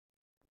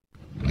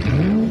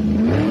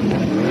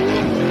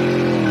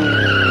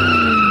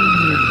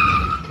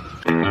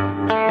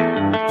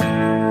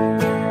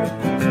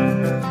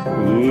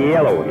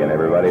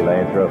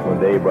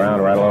Dave Brown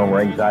right along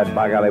ringside.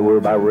 By golly, we're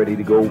about ready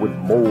to go with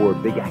more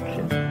big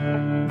action.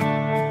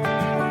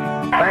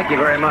 Thank you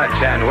very much,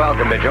 and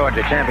welcome to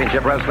Georgia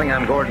Championship Wrestling.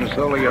 I'm Gordon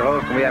Solie, your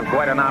host, and we have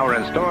quite an hour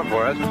in store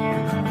for us.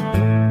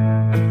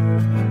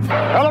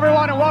 Hello,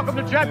 everyone, and welcome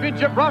to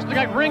Championship Wrestling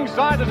at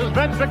ringside. This is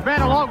Vince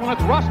McMahon, along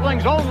with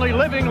wrestling's only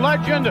living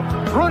legend,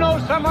 Bruno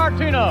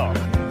Sammartino.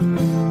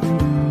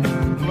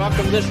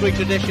 Welcome to this week's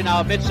edition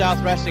of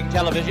Mid-South Wrestling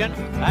Television.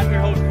 I'm your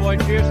host,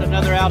 Boyd Pierce,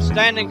 another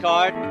outstanding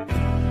card.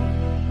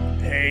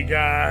 Hey,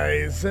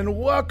 guys, and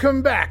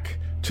welcome back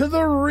to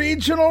the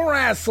Regional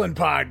Wrestling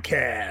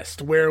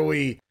Podcast, where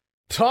we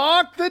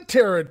talk the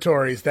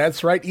territories.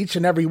 That's right, each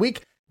and every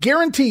week,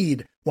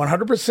 guaranteed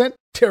 100%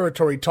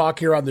 territory talk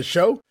here on the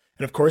show.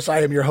 And of course,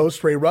 I am your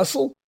host, Ray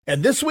Russell.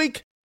 And this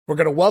week, we're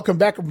going to welcome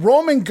back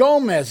Roman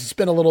Gomez. It's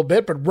been a little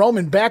bit, but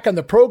Roman back on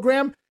the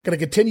program. Going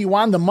to continue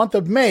on the month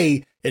of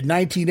May in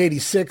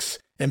 1986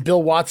 and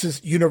Bill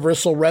Watts'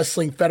 Universal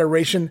Wrestling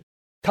Federation,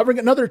 covering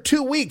another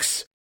 2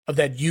 weeks of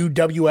that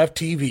UWF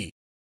TV.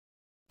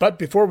 But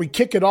before we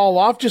kick it all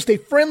off, just a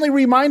friendly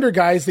reminder,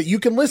 guys, that you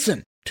can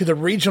listen to the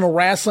Regional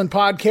Wrestling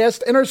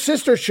Podcast and our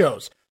sister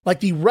shows, like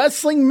the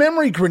Wrestling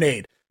Memory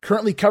Grenade,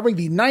 currently covering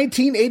the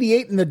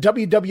 1988 and the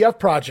WWF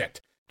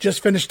Project.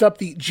 Just finished up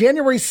the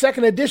January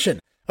 2nd edition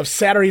of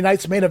Saturday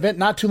night's main event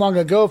not too long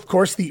ago. Of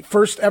course, the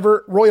first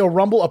ever Royal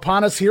Rumble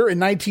upon us here in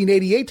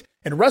 1988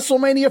 and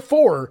WrestleMania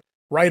 4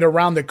 right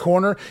around the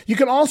corner. You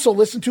can also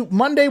listen to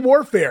Monday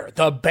Warfare,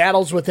 The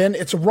Battles Within.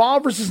 It's Raw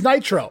versus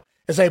Nitro,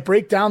 as I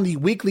break down the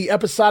weekly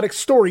episodic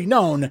story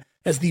known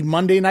as the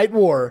Monday Night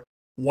War,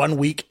 1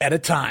 week at a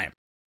time.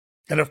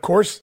 And of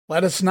course,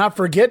 let us not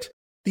forget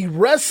the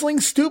Wrestling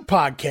Stoop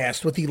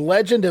Podcast with the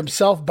legend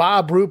himself,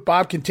 Bob Roop.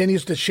 Bob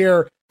continues to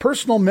share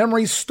personal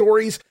memories,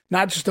 stories,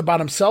 not just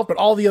about himself, but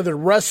all the other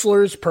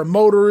wrestlers,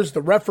 promoters,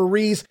 the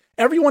referees,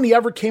 everyone he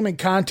ever came in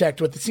contact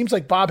with. It seems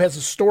like Bob has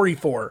a story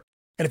for.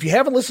 And if you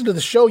haven't listened to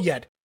the show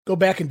yet, go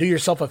back and do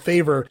yourself a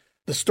favor.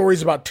 The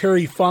stories about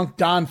Terry Funk,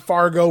 Don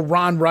Fargo,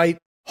 Ron Wright,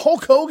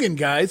 Hulk Hogan,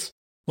 guys.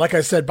 Like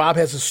I said, Bob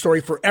has a story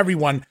for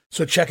everyone,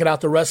 so check it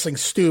out, the Wrestling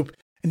Stoop.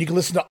 And you can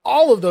listen to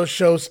all of those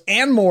shows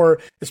and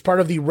more as part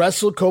of the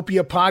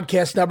WrestleCopia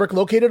Podcast Network,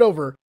 located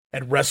over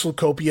at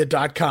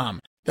WrestleCopia.com.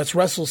 That's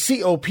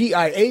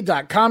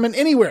WrestleCopia.com, and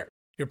anywhere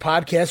your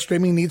podcast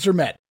streaming needs are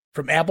met,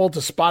 from Apple to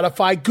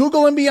Spotify,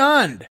 Google, and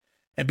beyond.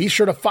 And be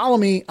sure to follow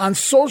me on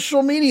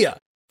social media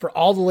for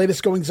all the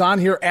latest goings on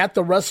here at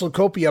the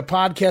WrestleCopia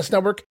Podcast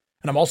Network.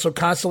 And I'm also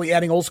constantly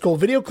adding old school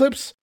video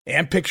clips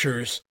and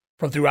pictures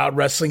from throughout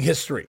wrestling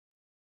history.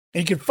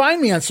 And you can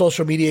find me on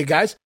social media,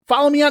 guys.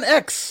 Follow me on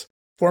X,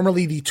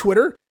 formerly the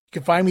Twitter. You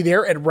can find me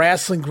there at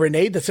Wrestling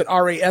Grenade. That's at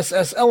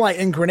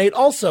RASSLIN Grenade.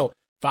 Also,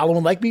 follow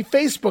and like me,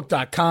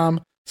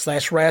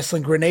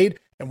 Facebook.com/Wrestling Grenade.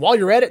 And while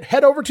you're at it,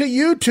 head over to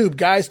YouTube,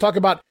 guys. Talk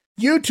about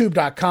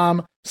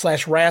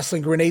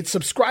YouTube.com/Wrestling Grenade.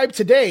 Subscribe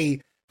today,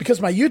 because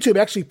my YouTube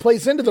actually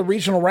plays into the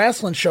Regional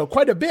Wrestling Show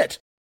quite a bit.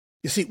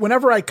 You see,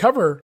 whenever I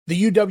cover the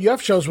UWF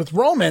shows with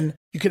Roman,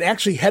 you can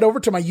actually head over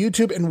to my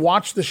YouTube and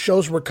watch the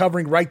shows we're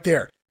covering right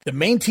there. The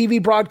main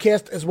TV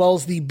broadcast, as well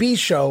as the B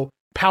show,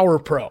 Power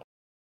Pro.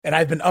 And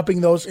I've been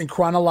upping those in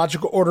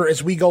chronological order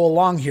as we go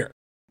along here.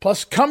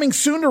 Plus, coming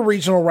soon to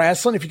Regional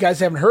Wrestling, if you guys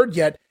haven't heard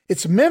yet,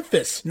 it's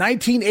Memphis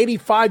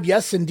 1985.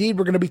 Yes, indeed,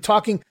 we're going to be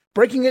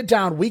breaking it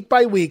down week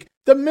by week,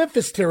 the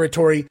Memphis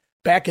territory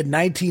back in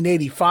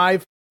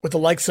 1985, with the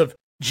likes of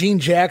Gene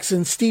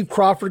Jackson, Steve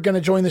Crawford going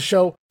to join the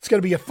show. It's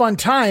going to be a fun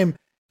time.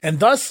 And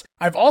thus,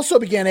 I've also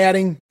began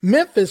adding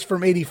Memphis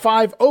from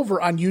 85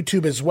 over on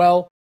YouTube as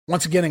well,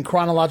 once again in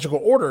chronological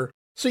order,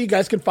 so you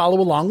guys can follow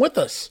along with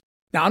us.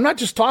 Now, I'm not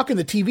just talking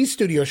the TV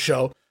studio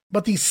show,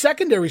 but the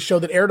secondary show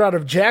that aired out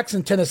of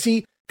Jackson,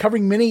 Tennessee,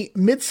 covering many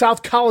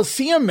Mid-South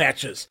Coliseum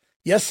matches.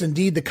 Yes,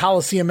 indeed, the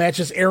Coliseum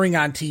matches airing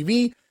on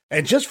TV.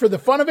 And just for the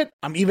fun of it,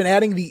 I'm even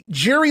adding the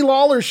Jerry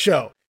Lawler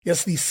Show.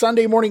 Yes, the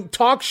Sunday morning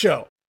talk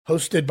show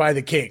hosted by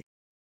the King.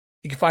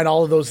 You can find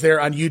all of those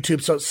there on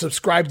YouTube, so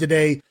subscribe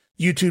today,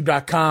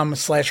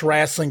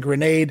 youtube.com/Wrestling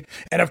Grenade.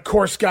 And of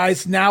course,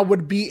 guys, now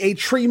would be a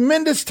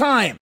tremendous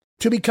time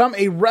to become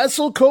a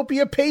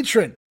WrestleCopia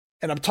patron.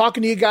 And I'm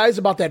talking to you guys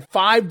about that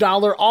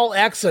 $5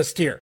 all-access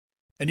tier.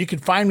 And you can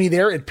find me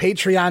there at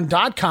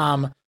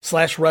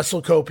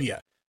patreon.com/WrestleCopia.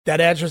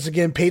 That address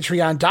again,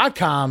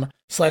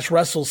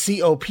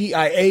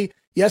 patreon.com/WrestleCopia.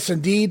 Yes,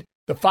 indeed,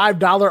 the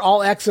 $5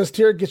 all-access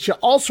tier gets you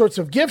all sorts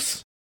of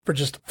gifts for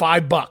just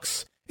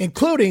 $5,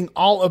 including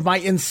all of my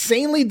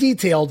insanely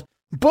detailed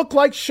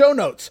book-like show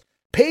notes,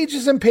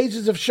 pages and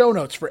pages of show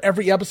notes for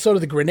every episode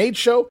of The Grenade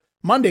Show,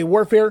 Monday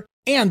Warfare,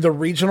 and the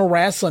Regional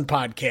Wrestling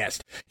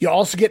Podcast. You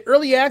also get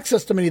early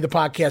access to many of the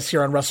podcasts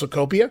here on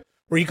WrestleCopia,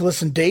 where you can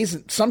listen days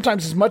and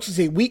sometimes as much as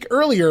a week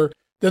earlier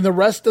than the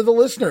rest of the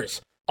listeners.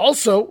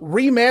 Also,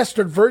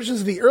 remastered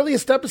versions of the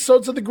earliest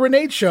episodes of The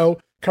Grenade Show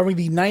covering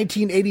the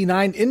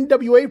 1989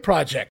 NWA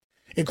project.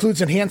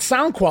 Includes enhanced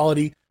sound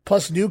quality,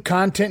 plus new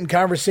content and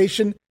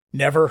conversation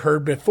never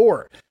heard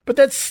before. But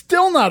that's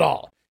still not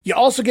all. You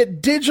also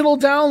get digital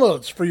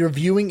downloads for your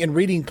viewing and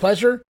reading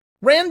pleasure,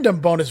 random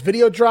bonus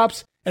video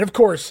drops, and of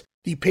course,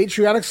 the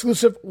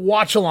Patreon-exclusive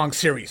watch-along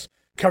series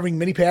covering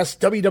many past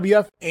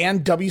WWF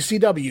and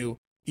WCW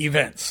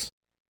events.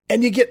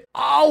 And you get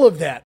all of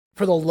that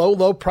for the low,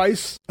 low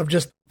price of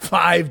just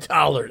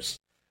 $5.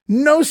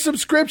 No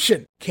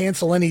subscription.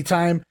 Cancel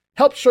anytime.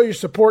 Help show your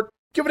support.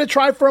 Give it a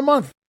try for a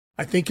month.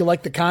 I think you'll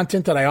like the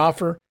content that I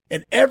offer,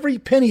 and every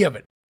penny of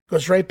it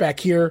goes right back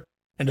here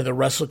into the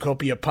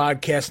WrestleCopia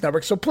Podcast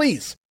Network. So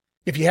please,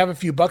 if you have a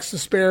few bucks to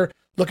spare,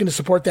 looking to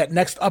support that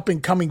next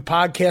up-and-coming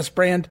podcast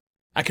brand,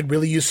 I could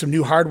really use some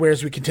new hardware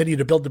as we continue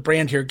to build the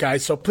brand here,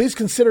 guys. So please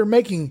consider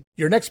making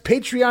your next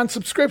Patreon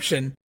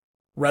subscription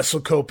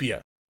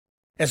WrestleCopia,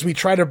 as we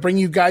try to bring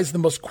you guys the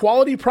most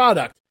quality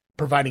product,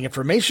 providing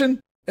information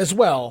as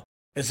well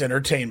as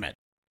entertainment.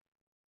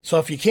 So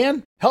if you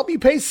can, help me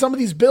pay some of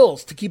these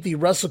bills to keep the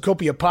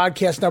WrestleCopia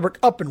Podcast Network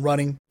up and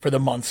running for the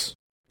months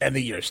and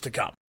the years to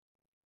come.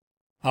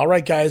 All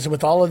right, guys, and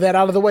with all of that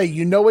out of the way,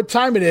 you know what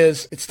time it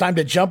is. It's time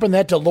to jump in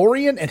that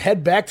DeLorean and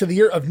head back to the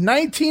year of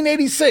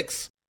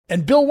 1986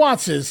 and Bill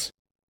Watts'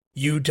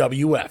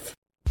 UWF.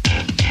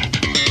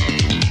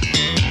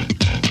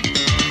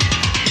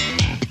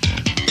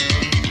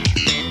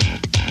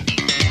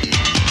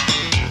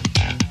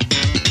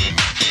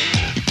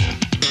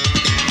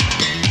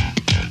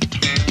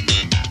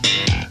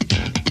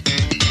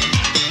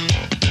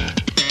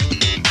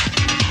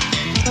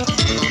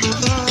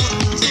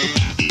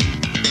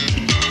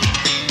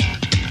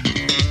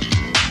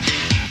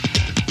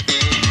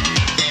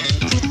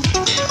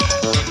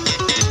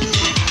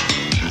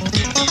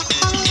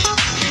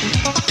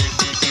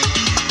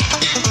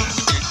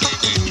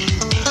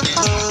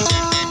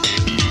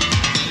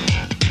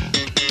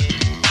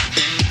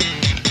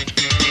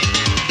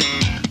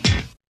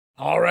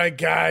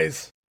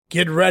 Guys,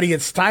 get ready.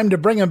 It's time to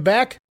bring him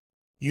back.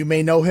 You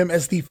may know him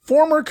as the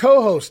former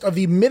co-host of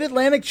the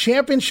Mid-Atlantic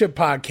Championship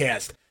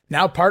podcast,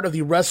 now part of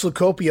the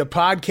WrestleCopia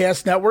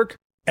Podcast Network.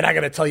 And I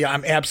got to tell you,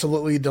 I'm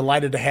absolutely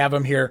delighted to have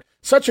him here.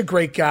 Such a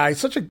great guy,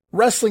 such a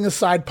wrestling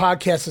aside,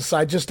 podcast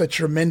aside, just a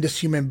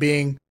tremendous human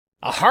being,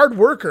 a hard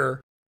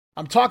worker.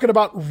 I'm talking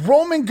about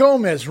Roman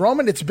Gomez.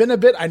 Roman, it's been a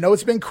bit. I know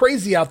it's been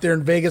crazy out there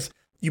in Vegas.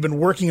 You've been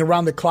working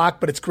around the clock,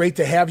 but it's great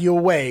to have you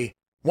away.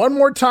 One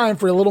more time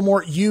for a little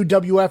more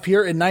UWF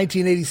here in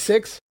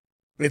 1986.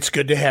 It's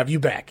good to have you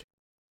back.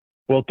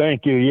 Well,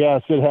 thank you.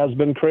 Yes, it has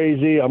been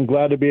crazy. I'm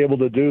glad to be able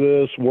to do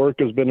this. Work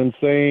has been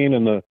insane,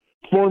 and the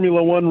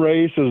Formula One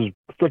race has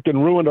freaking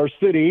ruined our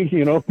city,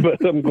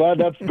 but I'm glad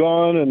that's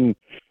gone. And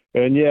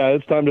yeah,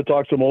 it's time to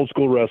talk some old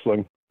school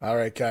wrestling. All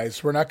right,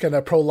 guys, we're not going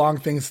to prolong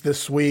things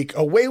this week.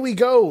 Away we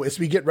go as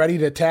we get ready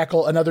to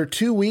tackle another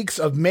 2 weeks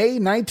of May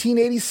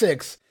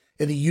 1986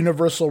 in the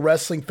Universal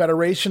Wrestling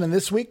Federation. And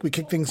this week we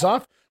kick things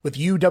off with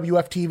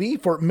UWF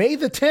TV for May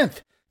the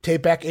 10th,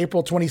 tape back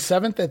April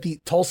 27th at the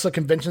Tulsa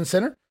Convention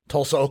Center,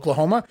 Tulsa,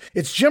 Oklahoma.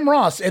 It's Jim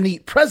Ross and the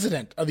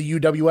president of the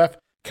UWF,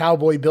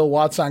 Cowboy Bill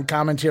Watts, on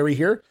commentary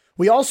here.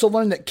 We also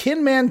learned that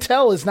Ken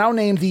Mantell is now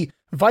named the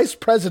vice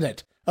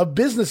president of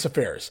business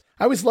affairs.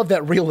 I always love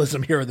that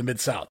realism here in the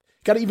Mid-South.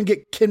 Got to even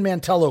get Ken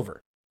Mantell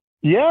over.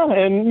 Yeah,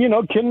 and,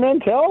 Ken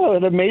Mantell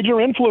had a major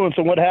influence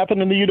on what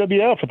happened in the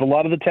UWF with a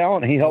lot of the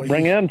talent he helped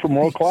bring in from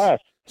world class.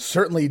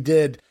 Certainly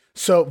did.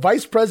 So,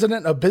 Vice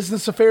President of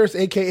Business Affairs,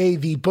 a.k.a.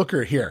 the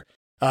Booker here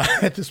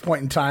at this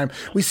point in time.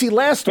 We see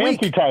last week.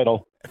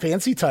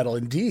 Fancy title,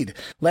 indeed.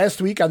 Last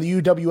week on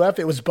the UWF,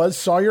 it was Buzz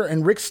Sawyer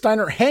and Rick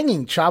Steiner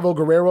hanging Chavo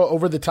Guerrero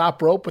over the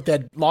top rope with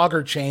that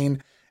logger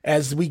chain,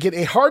 as we get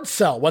a hard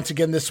sell once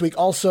again this week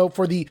also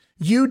for the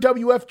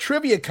UWF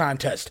Trivia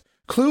Contest.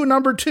 Clue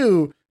number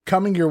 2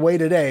 coming your way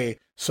today,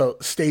 so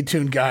stay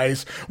tuned,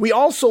 guys. We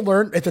also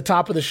learned at the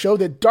top of the show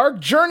that Dark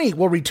Journey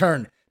will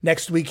return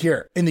next week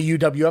here in the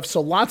UWF, so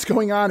lots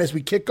going on as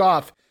we kick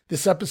off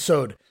this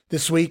episode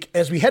this week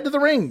as we head to the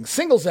ring.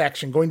 Singles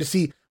action, going to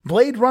see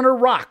Blade Runner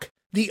Rock,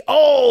 the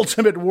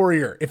Ultimate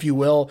Warrior, if you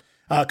will,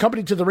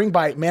 accompanied to the ring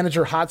by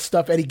manager Hot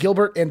Stuff Eddie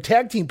Gilbert and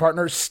tag team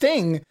partner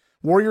Sting.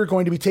 Warrior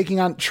going to be taking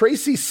on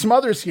Tracy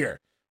Smothers here.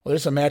 Well,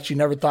 there's a match you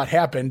never thought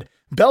happened.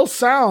 Bell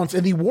sounds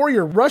and the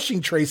Warrior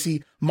rushing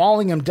Tracy,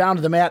 mauling him down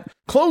to the mat.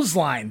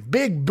 Clothesline,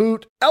 big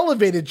boot,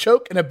 elevated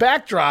choke, and a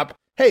backdrop.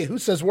 Hey, who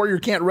says Warrior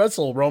can't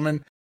wrestle,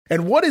 Roman?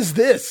 And what is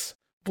this?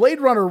 Blade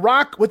Runner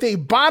Rock with a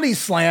body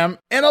slam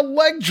and a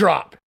leg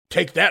drop.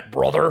 Take that,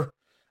 brother.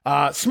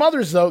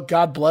 Smothers, though,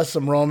 God bless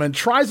him, Roman,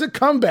 tries a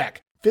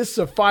comeback. Fists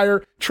of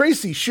fire,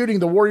 Tracy shooting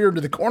the Warrior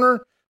into the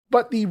corner,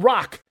 but the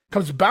Rock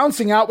comes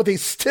bouncing out with a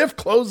stiff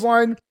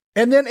clothesline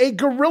and then a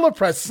Gorilla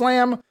Press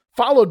slam,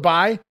 followed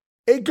by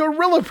a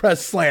Gorilla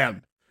Press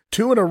slam.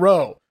 2 in a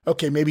row.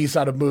 Okay, maybe he's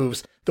out of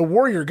moves. The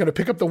Warrior going to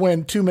pick up the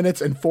win, 2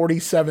 minutes and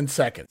 47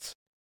 seconds.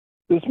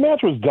 This match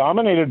was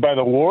dominated by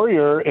the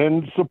Warrior,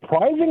 and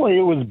surprisingly,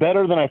 it was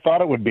better than I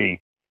thought it would be,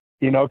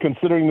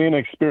 considering the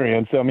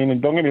inexperience. I mean,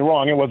 don't get me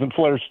wrong, it wasn't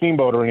Flair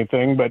Steamboat or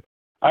anything, but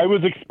I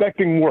was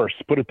expecting worse,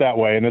 put it that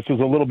way, and this was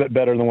a little bit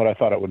better than what I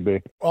thought it would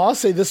be. Well, I'll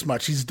say this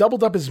much. He's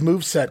doubled up his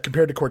moveset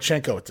compared to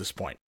Korchenko at this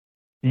point.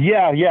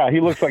 Yeah, he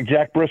looks like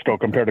Jack Briscoe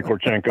compared to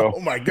Korchenko. Oh,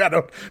 my God. I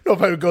don't know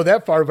if I would go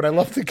that far, but I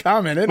love the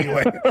comment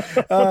anyway.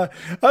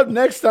 Up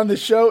next on the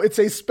show, it's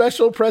a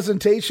special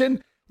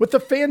presentation with the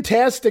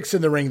Fantastics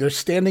in the ring. They're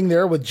standing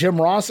there with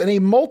Jim Ross and a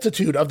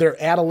multitude of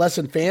their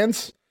adolescent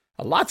fans.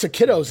 Lots of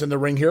kiddos in the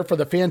ring here for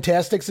the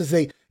Fantastics as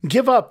they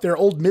give up their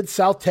old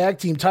Mid-South tag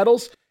team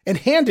titles and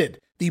handed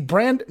the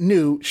brand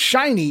new,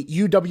 shiny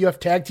UWF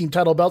tag team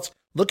title belts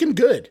looking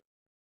good.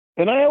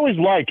 And I always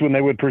liked when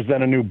they would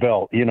present a new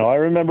belt. You know, I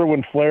remember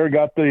when Flair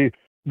got the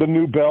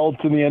new belts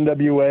in the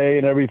NWA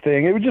and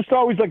everything. It was just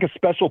always like a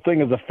special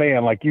thing as a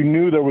fan. Like you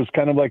knew there was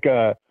kind of like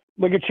a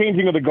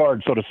changing of the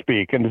guard, so to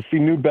speak. And to see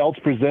new belts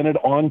presented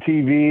on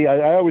TV,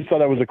 I always thought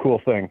that was a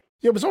cool thing.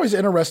 Yeah, it was always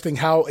interesting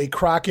how a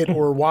Crockett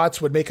or Watts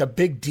would make a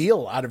big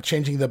deal out of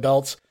changing the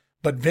belts,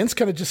 but Vince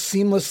kind of just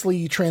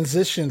seamlessly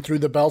transitioned through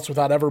the belts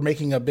without ever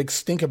making a big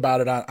stink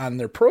about it on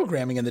their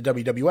programming in the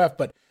WWF.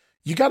 But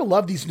you got to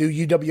love these new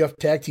UWF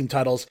tag team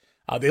titles.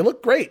 They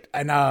look great.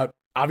 And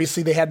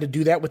obviously they had to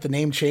do that with the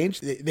name change.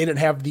 They didn't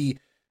have the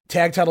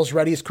tag titles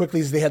ready as quickly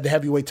as they had the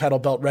heavyweight title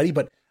belt ready,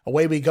 but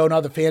away we go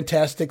now, the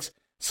Fantastics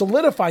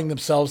solidifying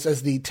themselves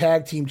as the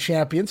tag team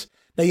champions.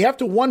 Now you have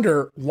to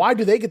wonder, why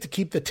do they get to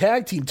keep the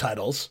tag team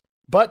titles,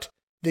 but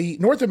the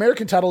North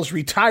American title is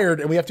retired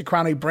and we have to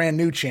crown a brand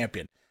new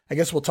champion? I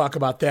guess we'll talk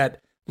about that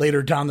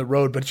later down the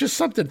road, but it's just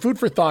something, food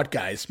for thought,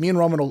 guys. Me and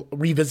Roman will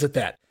revisit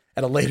that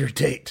at a later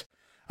date.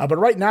 But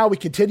right now we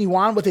continue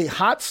on with a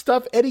Hot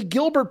Stuff Eddie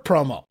Gilbert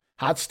promo.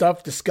 Hot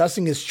Stuff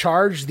discussing his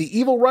charge, the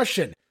evil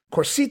Russian,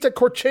 Korsita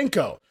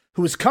Korchenko,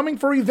 who is coming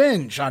for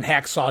revenge on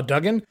Hacksaw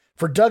Duggan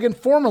for Duggan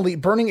formerly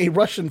burning a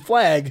Russian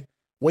flag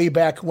way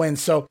back when.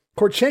 So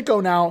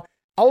Korchenko now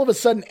all of a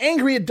sudden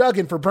angry at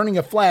Duggan for burning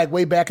a flag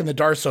way back in the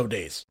Darso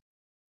days.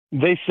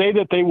 They say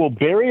that they will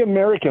bury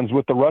Americans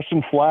with the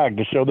Russian flag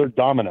to show their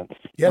dominance.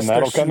 Yes, and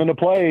that'll come into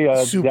play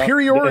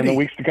superiority in the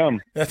weeks to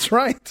come. That's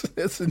right.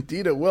 Yes,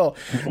 indeed it will.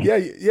 Yeah.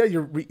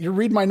 You're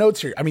reading my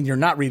notes here. I mean, you're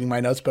not reading my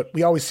notes, but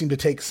we always seem to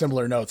take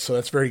similar notes, so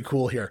that's very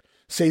cool here.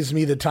 Saves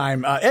me the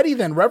time. Eddie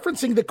then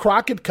referencing the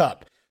Crockett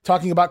Cup,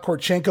 talking about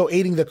Korchenko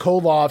aiding the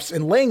Koloffs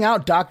and laying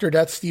out Dr.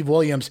 Death Steve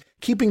Williams,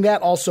 keeping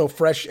that also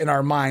fresh in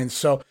our minds.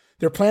 So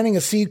they're planting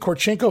a seed,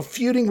 Korchenko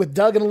feuding with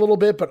Duggan a little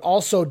bit, but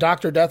also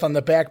Dr. Death on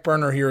the back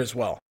burner here as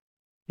well.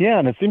 Yeah,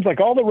 and it seems like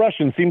all the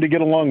Russians seem to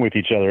get along with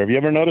each other. Have you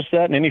ever noticed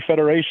that in any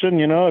federation?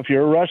 You know, if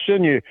you're a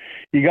Russian, you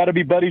got to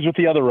be buddies with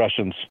the other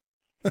Russians.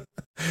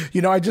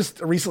 You know, I just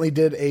recently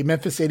did a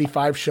Memphis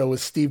 85 show with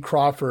Steve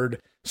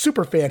Crawford,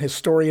 superfan,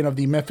 historian of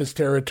the Memphis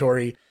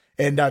territory,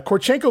 and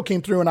Korchenko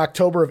came through in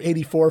October of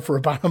 84 for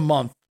about a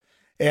month,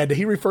 and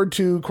he referred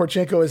to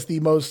Korchenko as the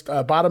most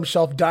bottom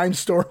shelf dime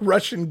store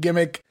Russian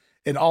gimmick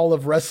in all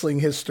of wrestling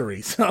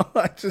history. So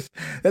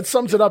that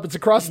sums it up. It's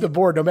across the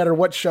board, no matter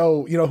what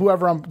show, you know,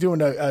 whoever I'm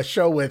doing a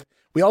show with,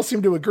 we all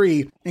seem to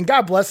agree. And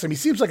God bless him. He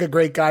seems like a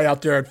great guy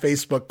out there at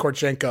Facebook,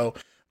 Korchenko.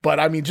 But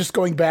I mean, just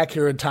going back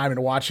here in time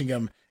and watching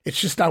him, it's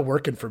just not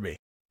working for me.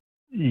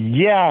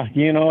 Yeah,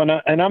 you know,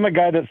 and I'm a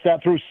guy that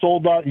sat through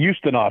Soldat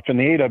Ustinov in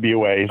the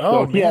AWA. So,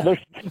 oh, yeah,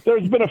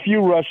 there's been a few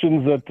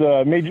Russians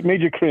that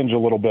made you cringe a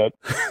little bit.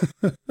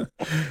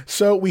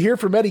 So we hear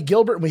from Eddie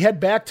Gilbert, and we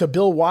head back to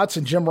Bill Watts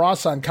and Jim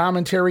Ross on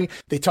commentary.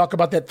 They talk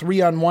about that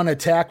 3-on-1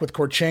 attack with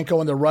Korchenko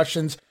and the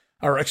Russians,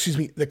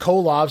 the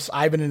Koloffs,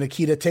 Ivan and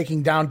Nikita,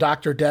 taking down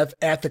Dr. Death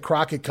at the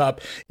Crockett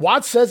Cup.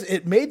 Watts says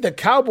it made the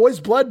Cowboys'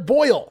 blood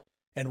boil,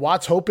 and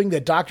Watts hoping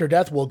that Dr.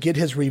 Death will get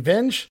his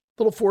revenge.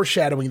 Little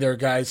foreshadowing there,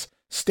 guys.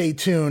 Stay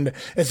tuned.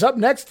 As up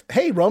next,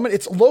 hey, Roman,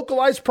 it's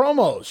localized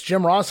promos.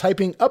 Jim Ross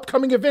hyping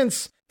upcoming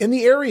events in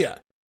the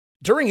area.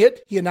 During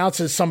it, he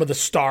announces some of the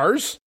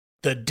stars,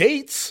 the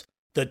dates,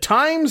 the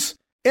times,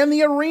 and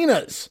the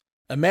arenas.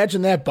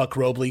 Imagine that, Buck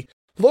Robley.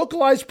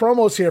 Localized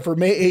promos here for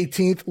May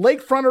 18th,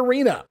 Lakefront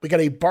Arena. We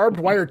got a barbed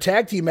wire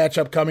tag team match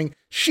upcoming.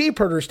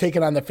 Sheepherders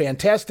taking on the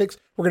Fantastics.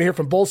 We're going to hear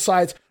from both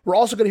sides. We're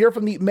also going to hear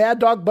from the Mad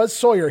Dog Buzz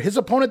Sawyer. His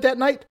opponent that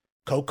night,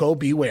 Coco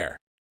Beware.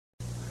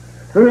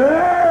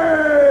 Hey!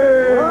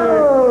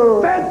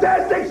 Whoa.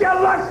 Fantastic, your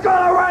luck's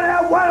gonna run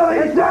out. What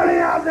are these running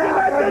out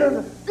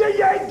now? The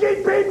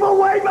Yankee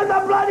people waving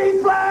the bloody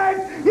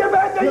flag. You've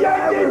had the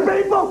Yankee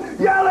people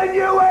yelling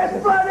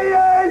U.S. bloody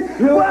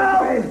A.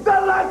 Well,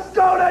 the luck's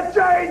gonna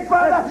change,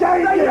 brother.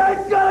 The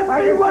Yankees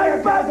gonna be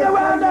way back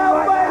around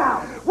our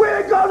way.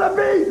 We're gonna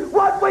be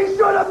what we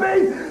should have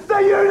been, the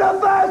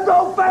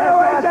Universal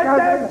Federation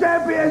Tag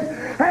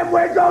Champions, and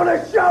we're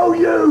gonna show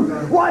you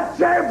what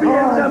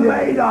champions are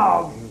made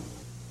of.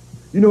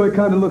 You know, it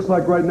kind of looks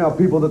like right now,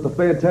 people, that the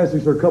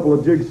Fantastics are a couple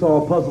of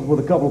jigsaw puzzles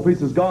with a couple of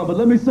pieces gone. But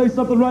let me say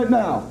something right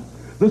now.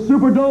 The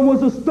Superdome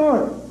was a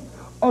start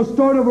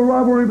of a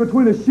rivalry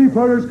between the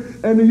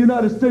Sheepherders and the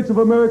United States of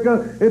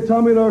America. And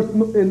Tommy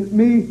and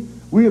me,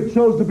 we have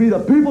chose to be the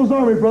People's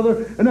Army,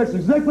 brother. And that's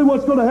exactly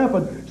what's going to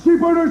happen.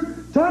 Sheepherders,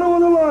 title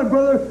on the line,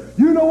 brother.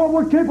 You know what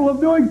we're capable of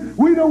doing.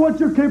 We know what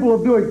you're capable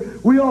of doing.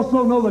 We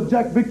also know that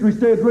Jack Victory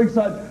stands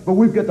ringside, but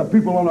we've got the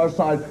people on our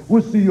side.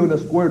 We'll see you in a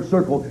squared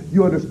circle.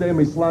 You understand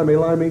me, slimy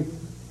limey?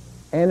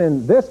 And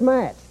in this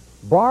match,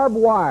 Barbed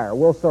wire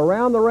will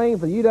surround the ring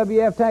for the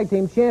UWF Tag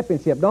Team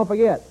Championship. Don't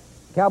forget,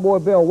 Cowboy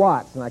Bill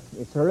Watts, and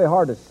it's really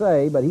hard to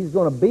say, but he's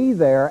going to be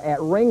there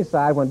at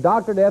ringside when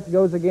Dr. Death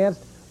goes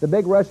against the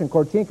Big Russian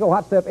Korchenko.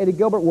 Hot Stuff Eddie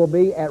Gilbert will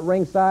be at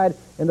ringside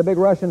in the Big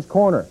Russian's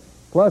corner.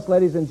 Plus,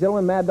 ladies and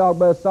gentlemen, Mad Dog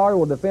Buzz Sawyer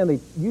will defend the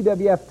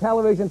UWF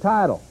television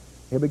title.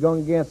 He'll be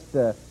going against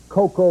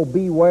Coco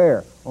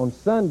Beware on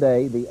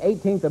Sunday, the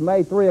 18th of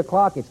May, 3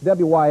 o'clock. It's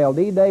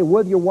WYLD Day.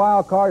 With your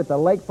wild card at the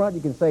lakefront, you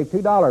can save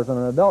 $2 on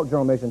an adult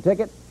general admission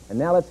ticket. And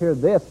now let's hear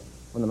this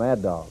from the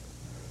Mad Dog.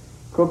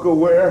 Coco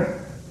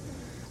Ware,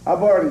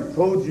 I've already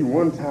told you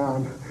one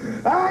time,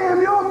 I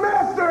am your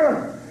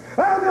master!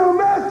 I'm your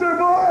master,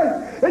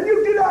 boy! And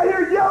you get out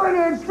here yelling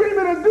and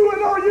screaming and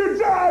doing all your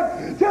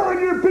job, telling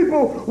your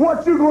people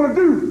what you're gonna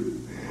do.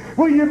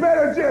 Well, you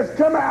better just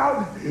come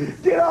out,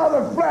 get all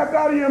the flap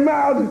out of your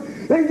mouth,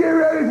 and get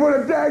ready for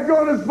the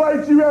daggonest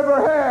fight you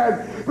ever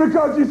had.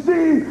 Because you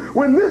see,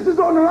 when this is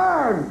on the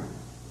line,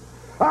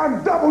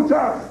 I'm double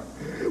tough.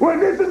 When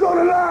this is on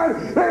the line,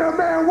 ain't a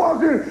man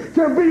walking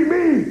can beat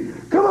me.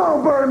 Come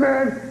on,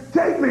 Birdman,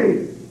 take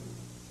me.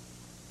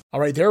 All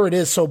right, there it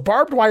is. So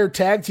barbed wire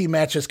tag team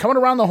matches coming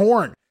around the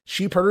horn.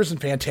 Sheep Herders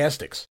and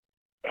Fantastics.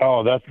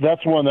 Oh,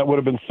 that's one that would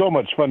have been so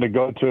much fun to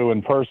go to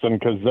in person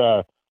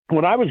because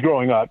when I was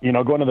growing up,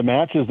 going to the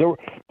matches,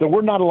 there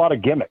were not a lot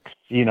of gimmicks,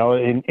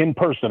 in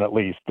person at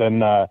least.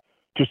 And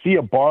to see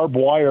a barbed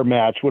wire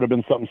match would have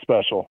been something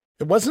special.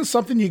 It wasn't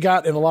something you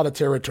got in a lot of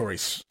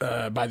territories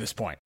by this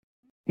point.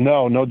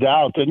 No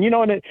doubt. And,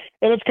 and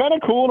it's kind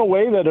of cool in a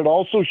way that it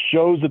also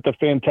shows that the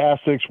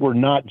Fantastics were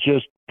not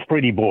just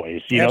pretty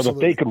boys, that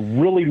they could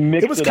really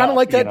mix it. It was kind of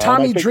like that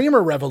Tommy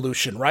Dreamer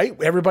revolution, right?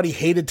 Everybody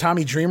hated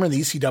Tommy Dreamer in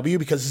the ECW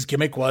because his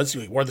gimmick was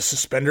he wore the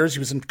suspenders. He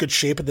was in good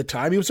shape at the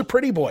time. He was a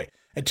pretty boy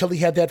until he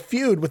had that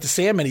feud with the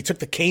Sandman. He took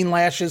the cane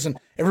lashes and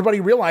everybody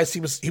realized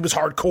he was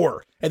hardcore.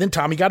 And then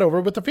Tommy got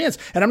over with the fans.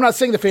 And I'm not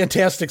saying the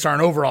Fantastics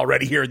aren't over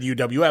already here at the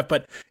UWF,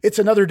 but it's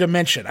another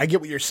dimension. I get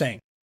what you're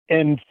saying.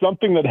 And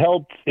something that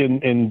helped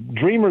in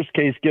Dreamer's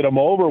case get him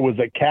over was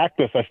that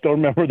Cactus. I still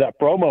remember that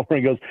promo where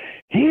he goes,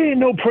 "He ain't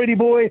no pretty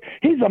boy,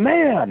 he's a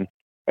man."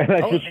 And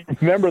I just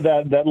remember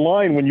that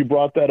line when you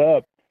brought that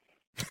up.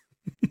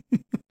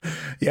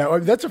 Yeah,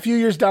 that's a few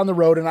years down the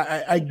road, and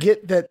I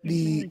get that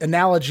the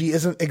analogy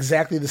isn't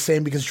exactly the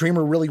same because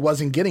Dreamer really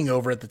wasn't getting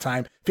over at the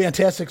time.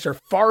 Fantastics are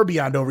far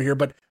beyond over here,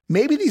 but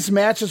maybe these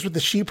matches with the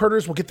Sheep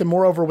Herders will get them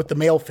more over with the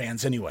male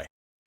fans anyway.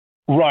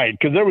 Right,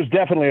 because there was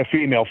definitely a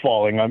female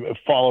following.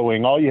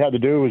 All you had to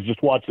do was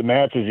just watch the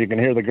matches. You can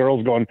hear the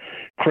girls going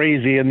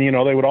crazy, and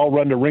they would all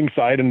run to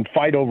ringside and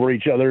fight over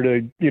each other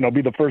to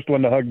be the first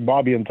one to hug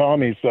Bobby and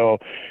Tommy. So,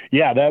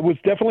 yeah, that was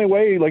definitely a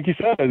way, like you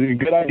said, a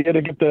good idea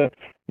to get the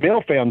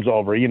male fans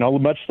over.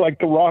 Much like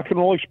the Rock and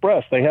Roll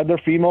Express, they had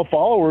their female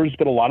followers,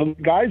 but a lot of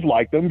the guys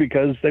liked them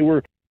because they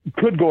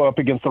could go up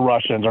against the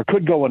Russians or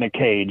could go in a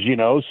cage.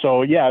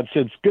 So yeah,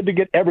 it's good to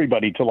get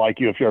everybody to like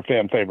you if you're a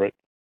fan favorite.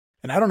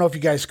 And I don't know if you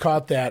guys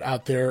caught that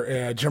out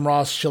there, Jim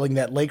Ross shilling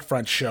that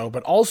lakefront show,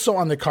 but also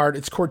on the card,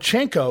 it's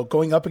Korchenko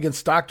going up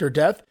against Dr.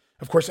 Death.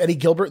 Of course, Eddie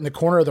Gilbert in the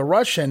corner of the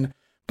Russian.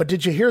 But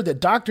did you hear that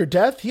Dr.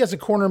 Death, he has a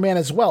corner man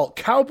as well,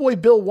 Cowboy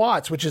Bill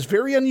Watts, which is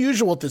very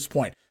unusual at this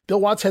point.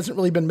 Bill Watts hasn't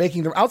really been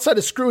making them, outside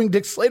of screwing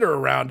Dick Slater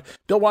around,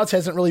 Bill Watts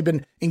hasn't really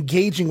been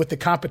engaging with the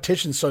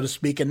competition, so to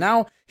speak. And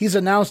now he's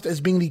announced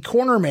as being the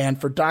corner man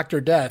for Dr.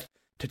 Death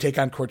to take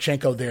on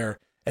Korchenko there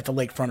at the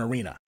Lakefront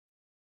Arena.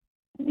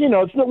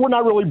 We're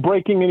not really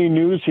breaking any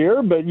news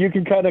here, but you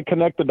can kind of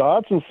connect the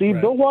dots and see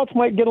right. Bill Watts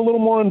might get a little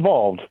more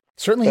involved.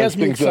 Certainly has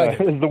me excited.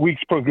 As the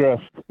weeks progress.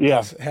 Yeah.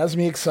 Yes, has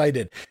me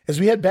excited. As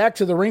we head back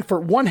to the ring for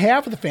one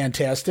half of the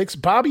Fantastics,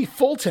 Bobby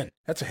Fulton.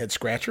 That's a head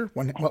scratcher.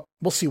 Well,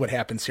 we'll see what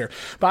happens here.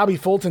 Bobby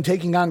Fulton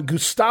taking on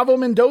Gustavo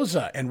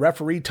Mendoza and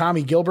referee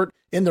Tommy Gilbert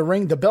in the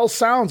ring. The bell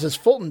sounds as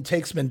Fulton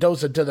takes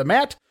Mendoza to the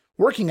mat,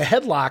 working a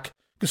headlock.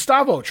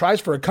 Gustavo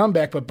tries for a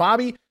comeback, but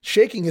Bobby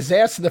shaking his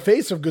ass in the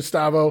face of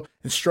Gustavo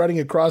and strutting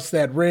across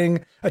that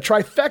ring. A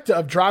trifecta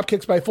of drop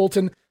kicks by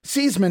Fulton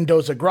sees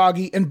Mendoza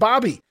groggy, and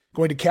Bobby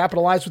going to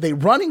capitalize with a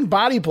running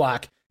body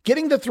block,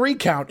 getting the 3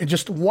 count in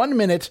just 1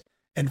 minute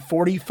and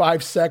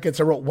 45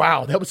 seconds. I wrote,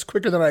 wow, that was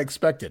quicker than I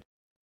expected.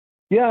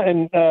 Yeah,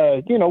 and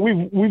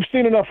we've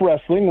seen enough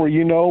wrestling where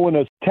when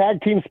a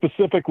tag team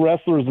specific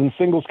wrestlers in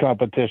singles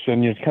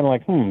competition, you're kind of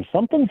like,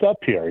 something's up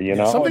here.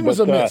 Something was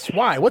amiss.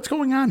 Why? What's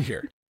going on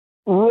here?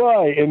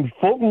 Right, and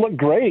Fulton looked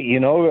great,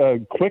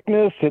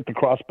 quickness, hit the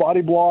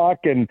crossbody block,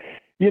 and,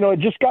 it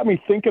just got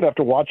me thinking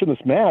after watching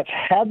this match,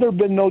 had there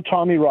been no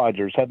Tommy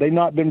Rogers, had they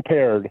not been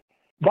paired,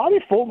 Bobby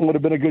Fulton would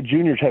have been a good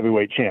juniors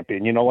heavyweight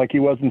champion, like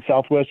he was in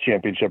Southwest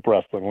Championship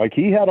Wrestling. Like,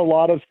 he had a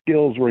lot of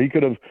skills where he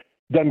could have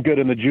done good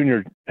in the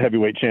junior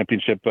heavyweight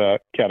championship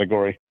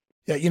category.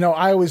 Yeah,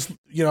 I always,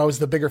 I was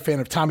the bigger fan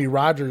of Tommy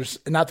Rogers.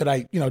 Not that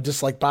I,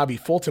 dislike Bobby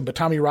Fulton, but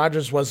Tommy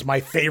Rogers was my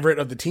favorite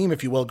of the team,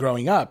 if you will,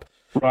 growing up.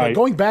 Right. But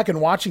going back and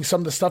watching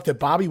some of the stuff that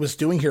Bobby was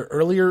doing here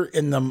earlier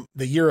in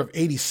the year of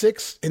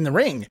 86 in the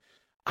ring,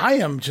 I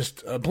am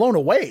just blown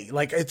away.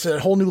 Like, it's a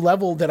whole new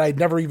level that I'd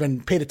never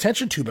even paid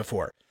attention to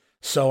before.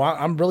 So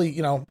I'm really,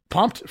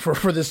 pumped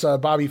for this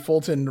Bobby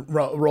Fulton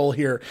role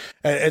here.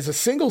 As a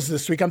singles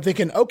this week, I'm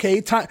thinking,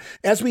 okay,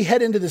 as we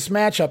head into this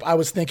matchup, I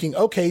was thinking,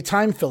 okay,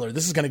 time filler.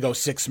 This is going to go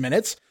 6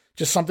 minutes,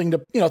 just something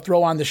to,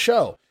 throw on the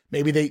show.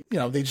 Maybe they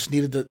just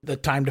needed the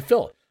time to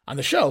fill it on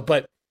the show.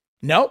 But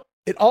nope,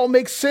 it all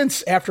makes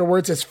sense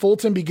afterwards as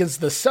Fulton begins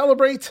to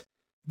celebrate.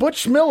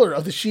 Butch Miller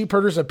of the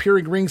Sheepherders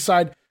appearing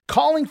ringside,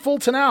 calling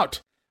Fulton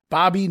out.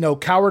 Bobby, no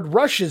coward,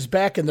 rushes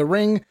back in the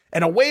ring,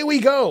 and away we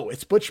go.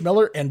 It's Butch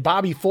Miller and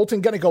Bobby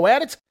Fulton going to go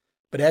at it.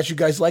 But as you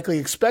guys likely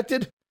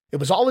expected, it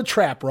was all a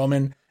trap,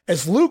 Roman,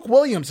 as Luke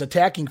Williams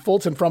attacking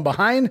Fulton from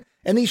behind,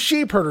 and these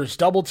Sheepherders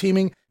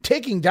double-teaming,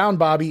 taking down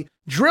Bobby,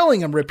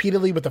 drilling him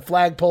repeatedly with the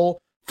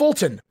flagpole.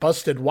 Fulton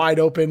busted wide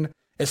open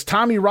as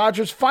Tommy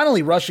Rogers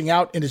finally rushing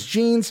out in his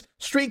jeans,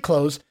 street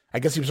clothes. I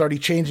guess he was already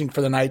changing for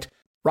the night.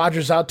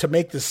 Rogers out to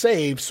make the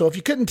save. So if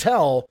you couldn't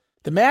tell,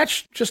 the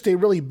match, just a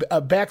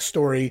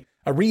backstory,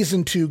 a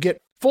reason to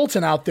get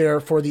Fulton out there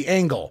for the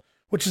angle,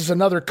 which is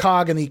another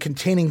cog in the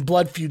containing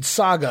blood feud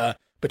saga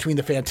between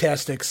the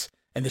Fantastics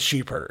and the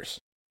Sheepherders.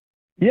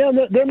 Yeah,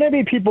 there may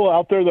be people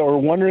out there that are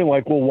wondering,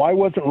 like, well, why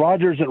wasn't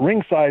Rogers at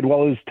ringside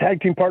while his tag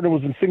team partner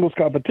was in singles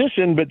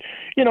competition? But,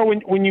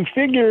 when you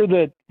figure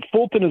that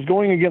Fulton is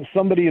going against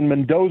somebody in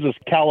Mendoza's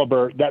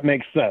caliber, that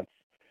makes sense.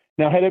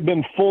 Now, had it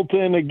been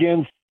Fulton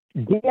against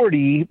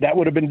Gordy, that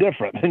would have been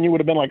different. Then you would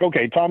have been like,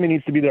 okay, Tommy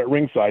needs to be there at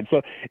ringside.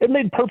 So it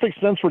made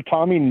perfect sense for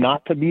Tommy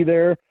not to be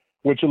there,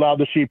 which allowed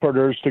the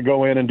Sheepherders to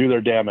go in and do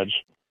their damage.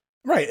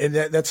 Right, and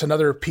that's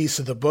another piece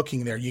of the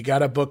booking there. You got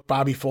to book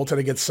Bobby Fulton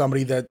against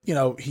somebody that,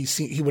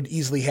 he would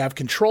easily have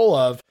control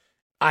of,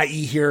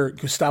 i.e. here,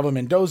 Gustavo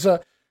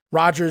Mendoza.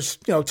 Rogers,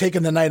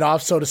 taking the night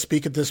off, so to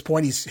speak, at this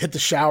point. He's hit the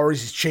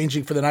showers, he's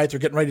changing for the night. They're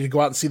getting ready to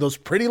go out and see those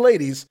pretty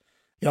ladies.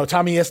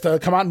 Tommy has to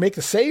come out and make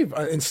the save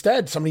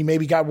instead. Somebody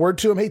maybe got word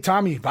to him, hey,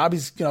 Tommy,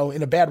 Bobby's,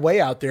 in a bad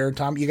way out there.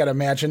 Tommy, you got to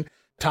imagine,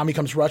 Tommy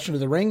comes rushing to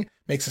the ring,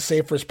 makes a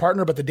save for his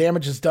partner, but the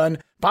damage is done.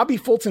 Bobby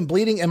Fulton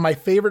bleeding, and my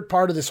favorite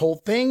part of this whole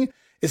thing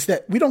is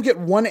that we don't get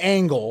one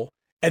angle,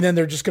 and then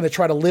they're just going to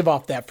try to live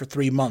off that for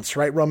 3 months,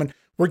 right, Roman?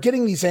 We're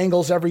getting these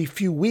angles every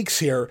few weeks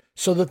here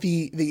so that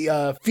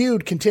the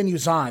feud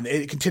continues on.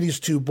 It continues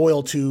to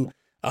boil to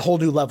a whole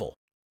new level.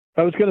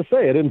 I was going to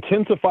say, it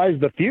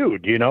intensifies the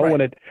feud, right. When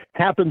it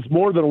happens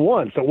more than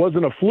once. It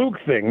wasn't a fluke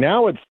thing.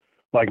 Now it's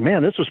like,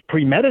 man, this was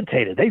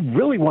premeditated. They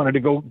really wanted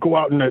to go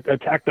out and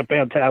attack the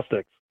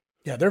Fantastics.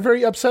 Yeah, they're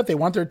very upset. They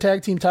want their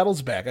tag team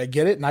titles back. I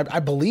get it, and I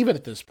believe it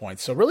at this point.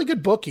 So really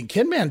good booking.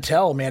 Ken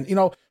Mantell, man,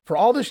 for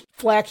all the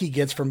flack he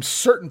gets from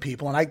certain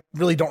people, and I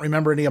really don't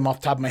remember any of them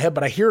off the top of my head,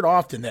 but I hear it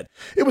often that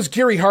it was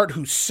Gary Hart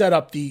who set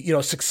up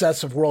the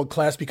success of World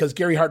Class because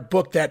Gary Hart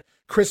booked that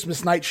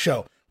Christmas night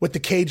show with the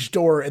cage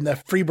door and the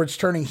Freebirds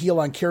turning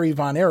heel on Kerry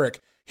Von Erich.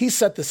 He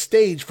set the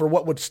stage for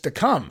what was to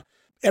come.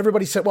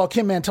 Everybody said, well,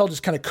 Kim Mantell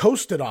just kind of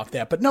coasted off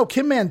that. But no,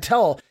 Kim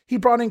Mantell, he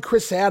brought in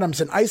Chris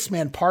Adams and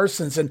Iceman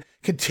Parsons and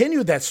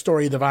continued that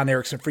story of the Von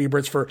Erichs and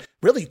Freebirds for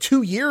really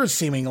 2 years,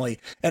 seemingly.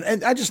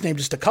 And I just named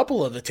just a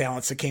couple of the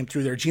talents that came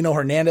through there. Gino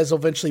Hernandez will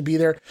eventually be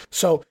there.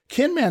 So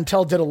Kim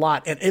Mantell did a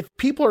lot. And if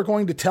people are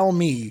going to tell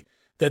me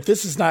that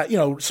this is not,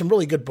 some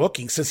really good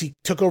booking since he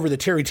took over the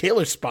Terry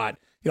Taylor spot,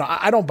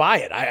 I don't buy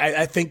it.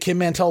 I think Kim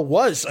Mantell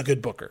was a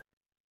good booker.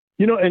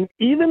 And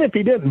even if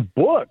he didn't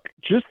book,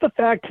 just the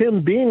fact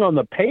him being on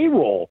the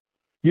payroll,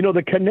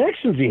 the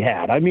connections he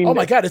had. I mean, oh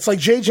my God, it's like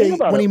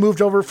JJ when he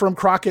moved over from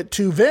Crockett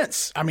to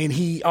Vince. I mean,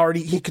 he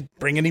could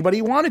bring anybody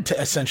he wanted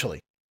to,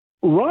 essentially.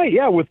 Right,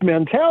 yeah. With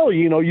Mantell,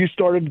 you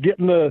started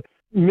getting the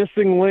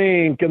Missing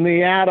Link and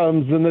the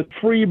Adams and the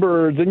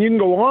Freebirds, and you can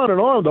go on and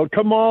on. The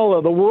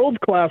Kamala, the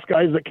world-class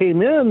guys that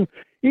came in,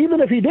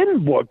 even if he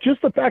didn't book,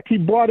 just the fact he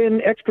brought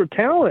in extra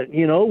talent,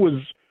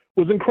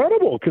 was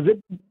incredible because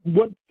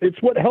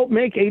it's what helped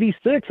make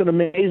 86 an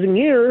amazing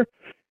year.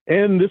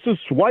 And this is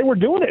why we're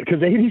doing it,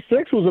 because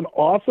 86 was an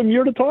awesome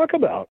year to talk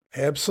about.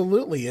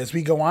 Absolutely. As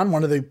we go on,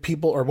 one of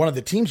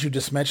the teams you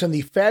just mentioned,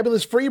 the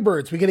Fabulous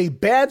Freebirds, we get a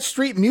Bad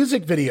Street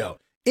music video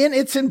in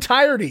its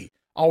entirety.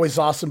 Always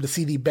awesome to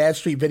see the Bad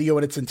Street video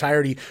in its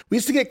entirety. We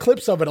used to get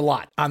clips of it a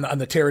lot on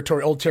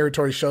the old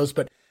territory shows,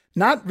 but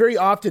not very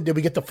often did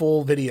we get the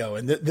full video.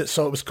 And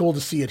so it was cool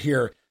to see it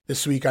here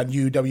this week on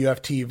UWF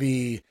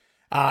TV.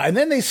 And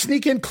then they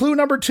sneak in clue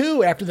number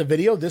 2 after the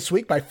video this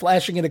week by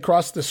flashing it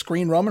across the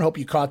screen, Roman. Hope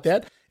you caught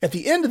that. At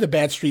the end of the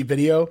Bad Street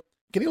video,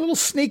 getting a little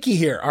sneaky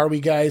here, are we,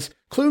 guys?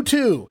 Clue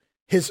 2,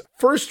 his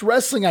first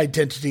wrestling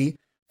identity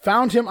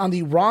found him on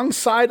the wrong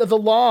side of the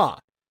law.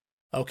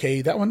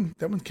 Okay, that one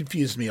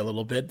confused me a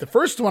little bit. The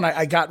first one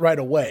I got right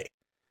away.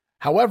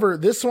 However,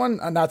 this one,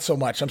 not so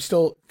much. I'm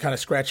still kind of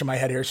scratching my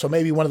head here, so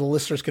maybe one of the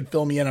listeners could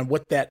fill me in on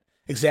what that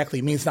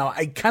exactly means. Now,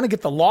 I kind of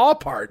get the law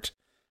part,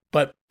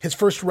 but his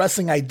first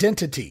wrestling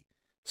identity.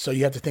 So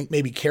you have to think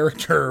maybe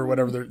character or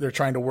whatever they're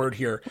trying to word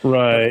here.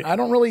 Right. But I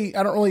don't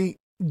really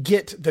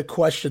get the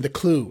question, the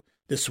clue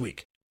this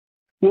week.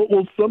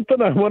 Well,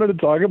 something I wanted to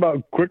talk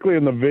about quickly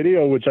in the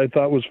video, which I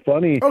thought was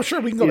funny. Oh, sure,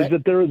 we can go back.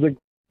 That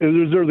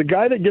there's a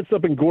guy that gets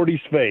up in Gordy's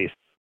face,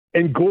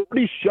 and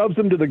Gordy shoves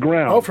him to the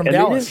ground. Oh, from and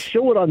Dallas. They didn't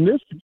show it on this.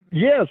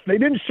 Yes, they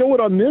didn't show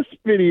it on this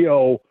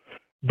video,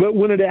 but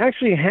when it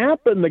actually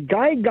happened, the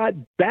guy got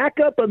back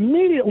up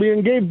immediately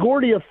and gave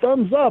Gordy a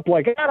thumbs up,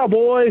 like,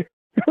 attaboy.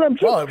 And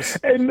it was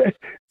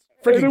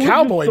freaking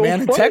Cowboy, so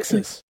man, in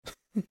Texas.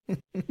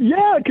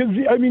 Yeah, because,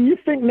 I mean, you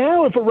think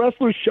now if a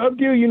wrestler shoved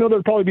you,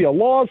 there'd probably be a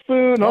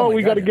lawsuit.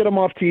 We got to get him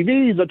off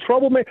TV. He's a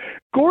troublemaker.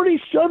 Gordy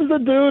shoves the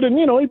dude, and,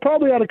 he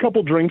probably had a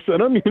couple drinks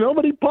in him,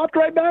 but he popped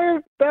right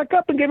back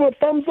up and gave him a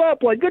thumbs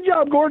up. Like, good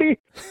job, Gordy.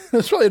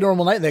 It's probably a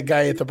normal night, that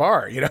guy at the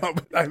bar,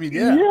 I mean,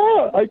 yeah.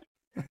 Yeah,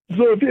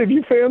 so if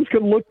you fans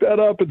can look that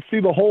up and see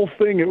the whole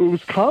thing, it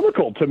was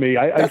comical to me.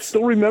 I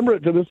still remember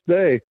it to this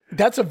day.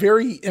 That's a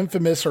very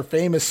infamous or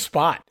famous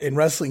spot in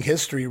wrestling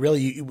history.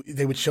 Really,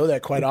 they would show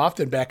that quite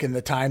often back in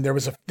the time. There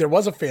was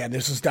a fan.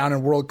 This was down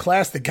in World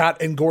Class that got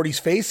in Gordy's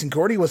face, and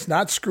Gordy was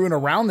not screwing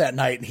around that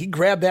night. And he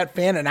grabbed that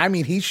fan, and I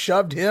mean, he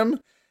shoved him.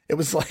 It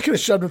was like he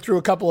shoved him through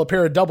a couple of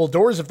pair of double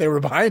doors if they were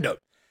behind him.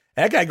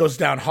 That guy goes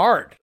down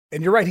hard.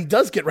 And you're right, he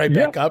does get right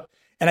back up.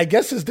 And I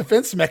guess his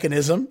defense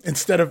mechanism,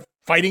 instead of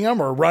fighting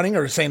him or running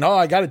or saying, "Oh,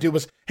 I got to do,"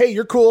 was, "Hey,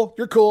 you're cool.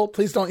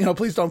 Please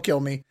don't kill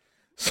me."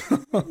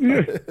 So,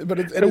 but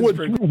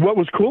what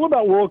was cool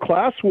about World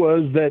Class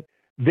was that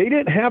they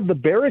didn't have the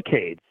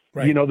barricades,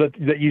 right,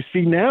 that you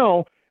see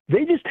now.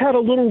 They just had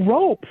a little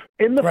rope,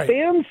 and the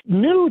fans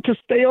knew to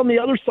stay on the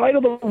other side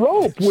of the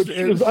rope, which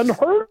is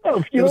unheard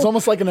of. It was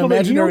almost like an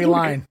imaginary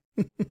line.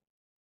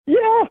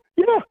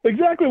 Yeah,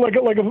 exactly. Like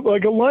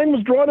a line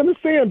was drawn in the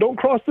sand. Don't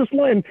cross this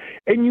line.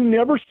 And you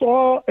never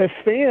saw a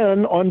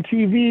fan on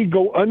TV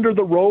go under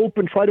the rope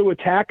and try to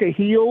attack a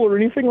heel or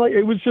anything like.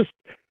 It was just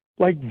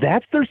like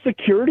that's their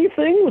security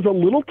thing, was a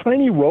little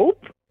tiny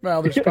rope.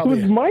 Well, it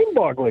was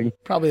mind-boggling.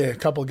 Probably a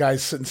couple of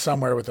guys sitting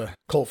somewhere with a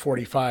Colt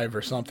 45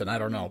 or something. I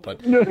don't know,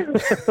 but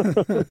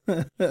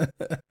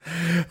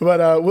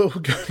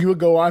we'll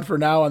go on for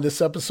now on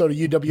this episode of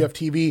UWF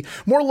TV.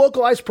 More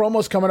localized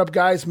promos coming up,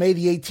 guys. May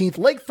the 18th,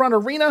 Lakefront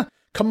Arena.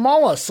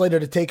 Kamala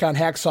slated to take on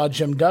Hacksaw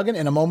Jim Duggan.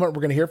 In a moment,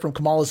 we're going to hear from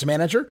Kamala's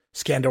manager,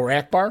 Skandor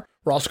Akbar.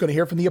 We're also going to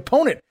hear from the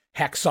opponent,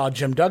 Hacksaw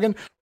Jim Duggan.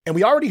 And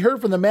we already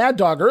heard from the Mad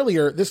Dog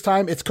earlier. This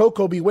time, it's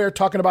Coco Beware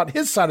talking about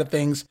his side of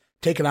things,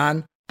 taking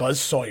on Buzz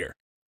Sawyer.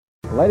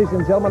 Ladies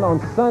and gentlemen, on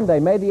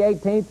Sunday, May the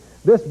 18th,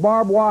 this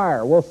barbed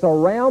wire will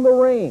surround the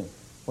ring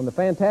when the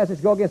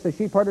Fantastics go against the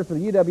Sheepherders for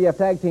the UWF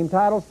Tag Team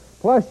titles.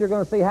 Plus, you're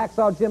going to see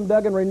Hacksaw Jim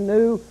Duggan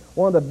renew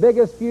one of the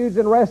biggest feuds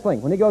in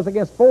wrestling when he goes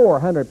against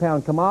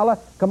 400-pound Kamala.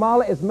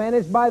 Kamala is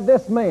managed by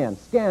this man,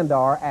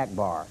 Skandor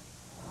Akbar.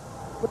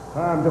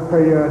 Time to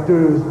pay your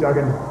dues,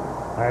 Duggan.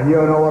 And you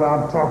know what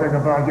I'm talking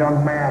about,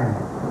 young man.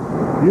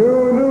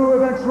 You knew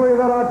eventually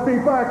that I'd be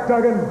back,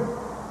 Duggan.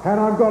 And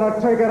I'm going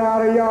to take it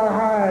out of your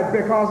hide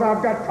because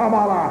I've got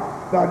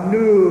Kamala, the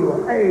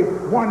new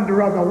eighth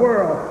wonder of the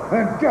world.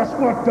 And guess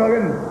what,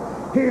 Duggan?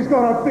 He's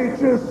going to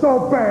beat you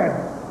so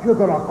bad, you're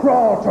going to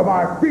crawl to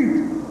my feet.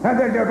 And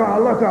then you're going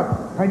to look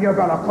up and you're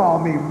going to call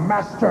me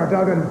Master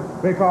Duggan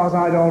because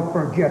I don't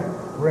forget.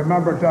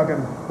 Remember,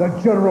 Duggan, the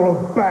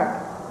general is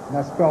back. And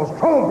that spells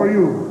trouble for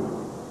you.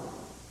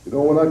 You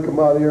know, when I come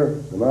out here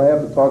and I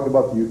have to talk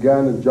about the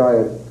Ugandan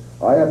giant,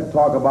 I have to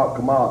talk about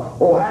Kamala.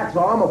 Oh,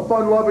 Hacksaw, I'm a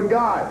fun-loving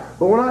guy.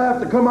 But when I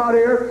have to come out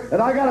here and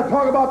I got to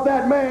talk about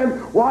that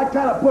man, well, I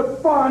kind of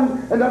put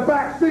fun in the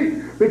back seat.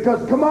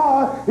 Because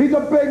Kamala, he's a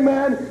big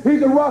man,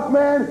 he's a rough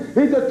man,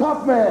 he's a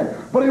tough man.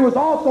 But he was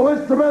also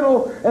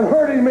instrumental in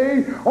hurting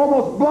me,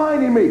 almost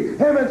blinding me,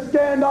 him and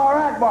Skandor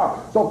Akbar.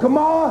 So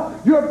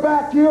Kamala, you're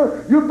back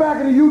here, you're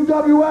back in the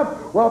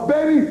UWF. Well,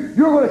 baby,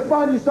 you're going to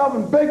find yourself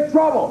in big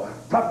trouble.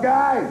 Tough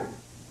guy.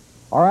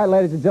 All right,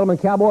 ladies and gentlemen,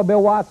 Cowboy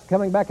Bill Watts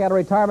coming back out of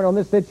retirement on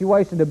this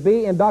situation to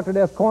be in Dr.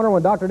 Death's corner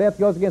when Dr. Death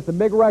goes against the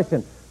big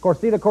Russian,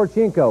 Korsita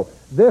Korchenko.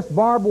 This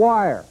barbed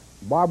wire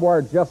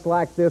just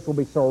like this will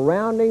be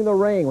surrounding the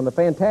ring when the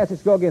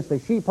Fantastics go against the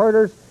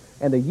Sheepherders,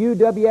 and the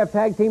UWF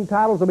Tag Team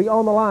titles will be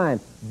on the line.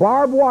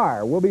 Barbed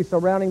wire will be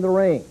surrounding the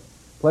ring.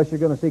 Plus, you're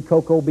going to see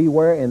Coco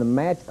Beware in the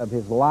match of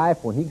his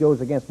life when he goes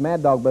against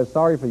Mad Dog Buzz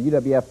Sawyer for the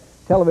UWF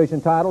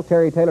television title.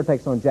 Terry Taylor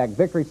takes on Jack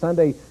Victory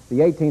Sunday, the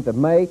 18th of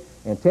May.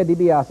 And Ted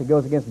DiBiase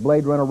goes against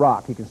Blade Runner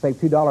Rock. You can save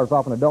 $2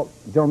 off an adult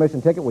general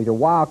admission ticket with your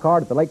wild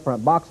card at the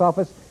Lakefront box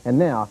office. And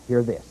now,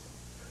 hear this.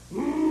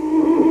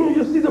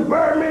 You see, the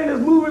Birdman is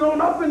moving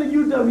on up in the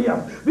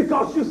UWF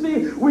because, you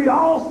see, we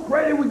all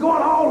spreading, we're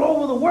going all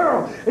over the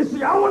world. And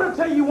see, I want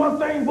to tell you one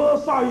thing,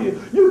 Buzz Sawyer.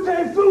 You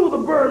can't fool the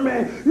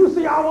Birdman. You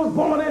see, I was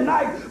born at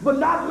night, but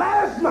not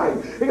last night.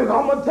 I'm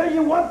going to tell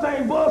you one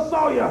thing, Buzz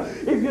Sawyer.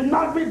 If you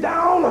knock me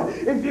down,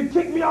 if you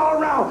kick me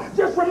all around,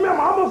 just remember,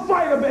 I'm a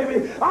fighter,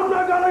 baby. I'm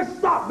not going to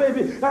stop,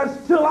 baby,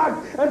 until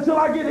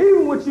I get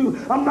even with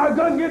you. I'm not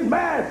going to get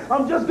mad.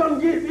 I'm just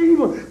going to get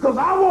even because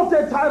I want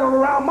that title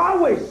around my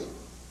waist.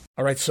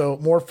 All right, so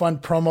more fun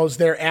promos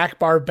there.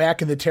 Akbar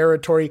back in the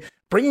territory,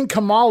 bringing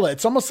Kamala.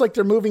 It's almost like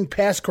they're moving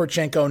past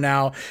Korchenko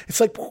now.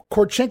 It's like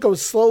Korchenko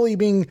is slowly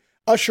being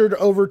ushered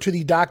over to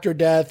the Dr.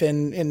 Death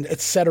and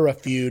et cetera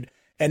feud.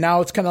 And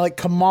now it's kind of like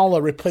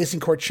Kamala replacing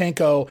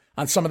Korchenko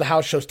on some of the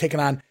house shows, taking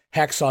on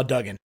Hacksaw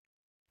Duggan.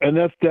 And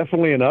that's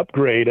definitely an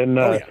upgrade. And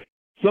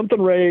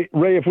Something, Ray,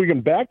 if we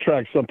can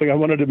backtrack something, I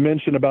wanted to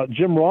mention about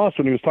Jim Ross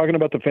when he was talking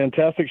about the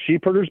fantastic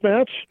sheep herders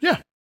match. Yeah.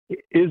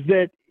 Is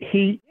that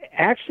he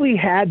actually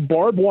had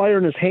barbed wire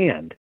in his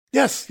hand.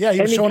 Yes. Yeah,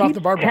 he was showing off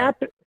the barbed wire.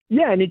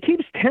 Yeah, and he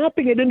keeps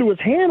tapping it into his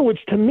hand, which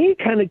to me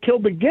kind of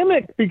killed the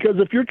gimmick, because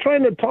if you're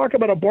trying to talk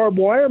about a barbed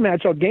wire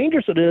match, how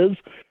dangerous it is,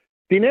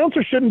 the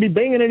announcer shouldn't be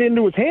banging it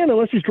into his hand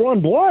unless he's drawing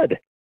blood.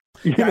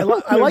 Yeah,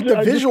 I like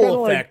the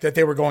visual effect that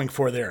they were going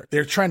for there.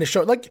 They're trying to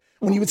show, like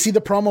when you would see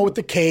the promo with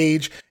the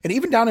cage, and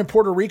even down in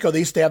Puerto Rico, they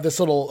used to have this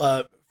little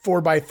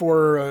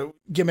 4x4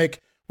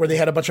 gimmick where they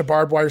had a bunch of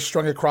barbed wire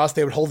strung across.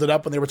 They would hold it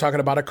up when they were talking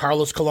about a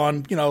Carlos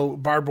Colon,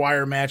 barbed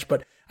wire match.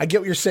 But I get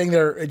what you're saying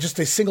there. Just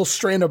a single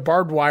strand of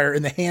barbed wire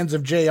in the hands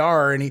of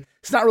JR, and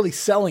he's not really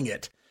selling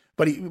it.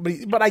 But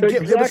I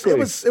get exactly. It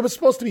was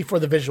supposed to be for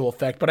the visual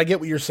effect. But I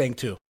get what you're saying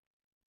too.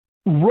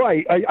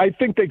 Right. I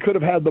think they could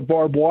have had the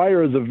barbed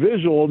wire as a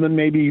visual and then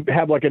maybe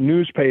have like a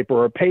newspaper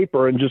or a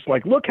paper and just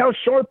like, look how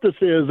sharp this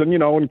is,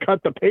 and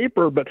cut the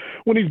paper. But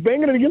when he's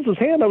banging it against his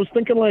hand, I was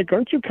thinking, like,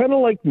 aren't you kind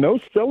of like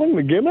no-selling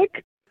the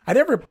gimmick? I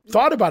never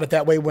thought about it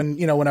that way when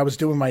I was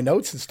doing my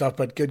notes and stuff,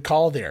 but good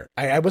call there.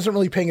 I wasn't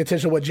really paying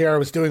attention to what JR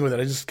was doing with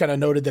it. I just kind of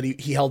noted that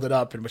he held it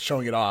up and was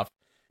showing it off.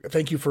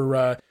 Thank you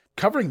for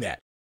covering that.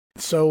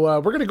 So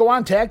we're going to go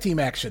on tag team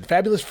action.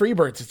 Fabulous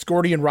Freebirds. It's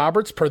Gordy and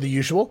Roberts, per the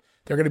usual.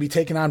 They're going to be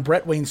taking on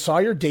Brett Wayne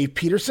Sawyer, Dave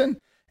Peterson.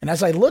 And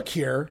as I look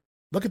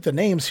at the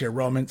names here,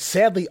 Roman.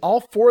 Sadly, all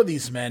four of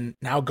these men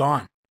now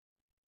gone.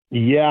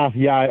 Yeah.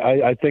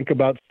 I think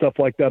about stuff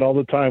like that all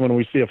the time when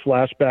we see a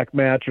flashback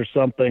match or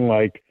something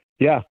like,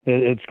 yeah,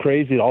 it's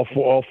crazy. All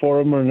four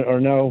of them are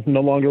no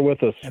longer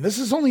with us. And this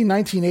is only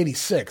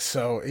 1986.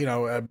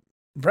 So,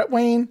 Brett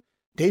Wayne,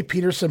 Dave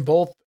Peterson,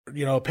 both,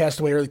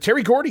 passed away early.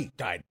 Terry Gordy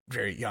died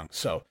very young.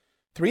 So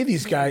three of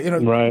these guys,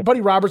 right.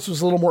 Buddy Roberts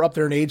was a little more up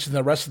there in age than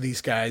the rest of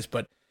these guys.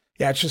 But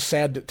yeah, it's just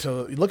sad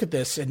to look at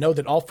this and know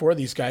that all four of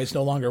these guys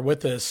no longer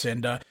with us.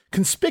 And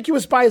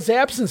conspicuous by his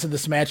absence in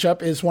this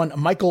matchup is one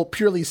Michael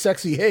Purely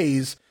Sexy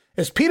Hayes,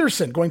 as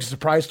Peterson going to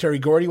surprise Terry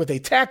Gordy with a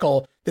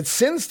tackle that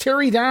sends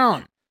Terry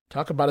down.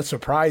 Talk about a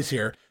surprise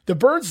here. The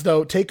Birds,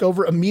 though, take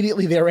over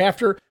immediately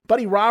thereafter.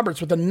 Buddy Roberts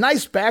with a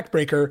nice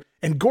backbreaker,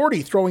 and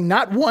Gordy throwing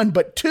not one,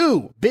 but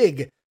two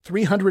big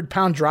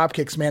 300-pound drop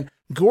kicks, man.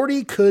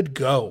 Gordy could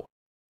go.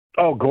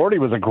 Oh, Gordy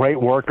was a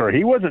great worker.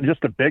 He wasn't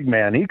just a big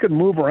man. He could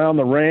move around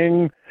the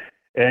ring.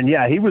 And,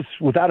 yeah, he was,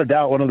 without a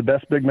doubt, one of the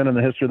best big men in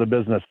the history of the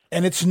business.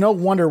 And it's no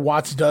wonder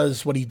Watts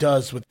does what he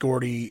does with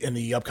Gordy in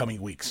the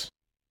upcoming weeks.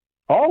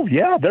 Oh,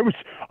 yeah.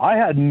 I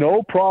had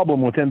no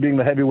problem with him being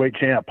the heavyweight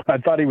champ. I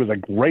thought he was a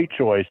great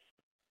choice.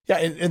 Yeah,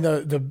 and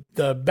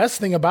the best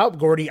thing about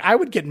Gordy, I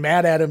would get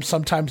mad at him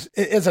sometimes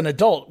as an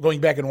adult going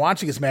back and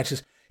watching his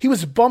matches. He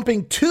was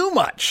bumping too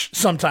much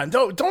sometimes.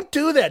 Don't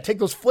do that. Take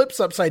those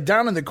flips upside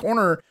down in the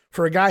corner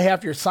for a guy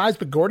half your size.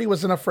 But Gordy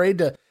wasn't afraid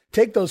to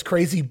take those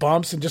crazy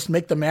bumps and just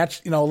make the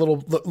match,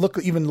 look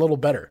even a little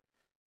better.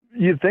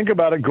 You think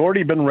about it,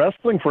 Gordy been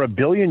wrestling for 1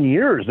 billion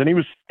years, and he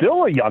was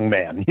still a young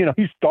man.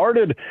 He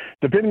started,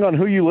 depending on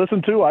who you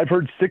listen to, I've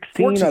heard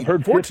 16, 14, I've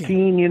heard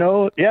 15,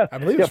 Yeah. I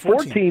believe it's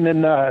 14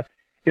 in the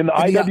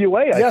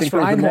IWA. Yes, I think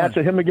there was a match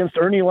of him against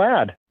Ernie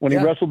Ladd when he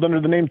wrestled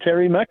under the name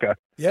Terry Mecca.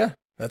 Yeah,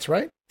 that's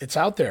right. It's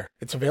out there.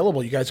 It's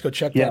available. You guys go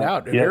check that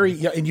out.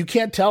 And you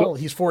can't tell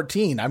he's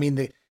 14. I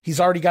mean, he's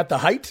already got the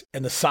height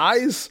and the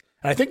size,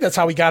 and I think that's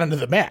how he got into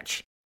the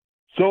match.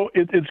 So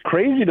it's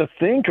crazy to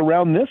think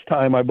around this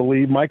time, I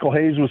believe, Michael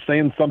Hayes was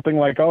saying something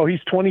like, oh, he's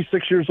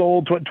 26 years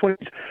old,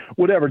 26,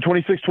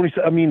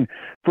 27. I mean,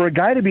 for a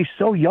guy to be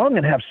so young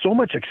and have so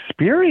much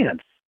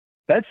experience,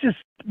 that's just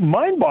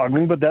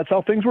mind-boggling, but that's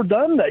how things were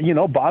done.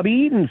 Bobby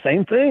Eaton,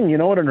 same thing,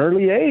 at an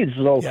early age.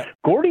 So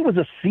Gordy was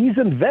a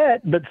seasoned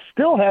vet, but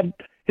still had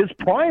his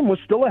prime was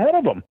still ahead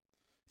of him.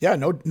 Yeah,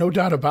 no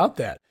doubt about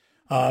that.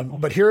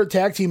 But here at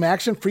Tag Team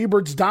Action,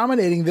 Freebirds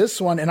dominating this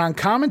one. And on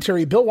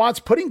commentary, Bill Watts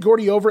putting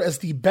Gordy over as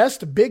the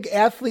best big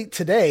athlete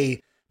today,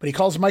 but he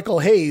calls Michael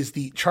Hayes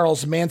the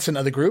Charles Manson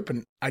of the group,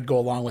 and I'd go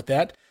along with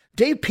that.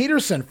 Dave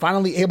Peterson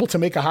finally able to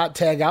make a hot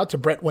tag out to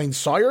Brett Wayne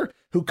Sawyer,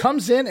 who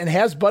comes in and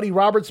has Buddy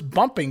Roberts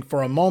bumping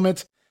for a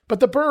moment. But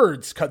the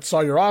Birds cut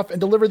Sawyer off and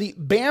deliver the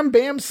Bam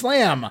Bam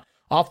Slam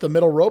off the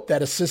middle rope,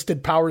 that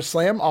assisted power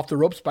slam off the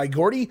ropes by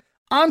Gordy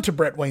onto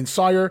Brett Wayne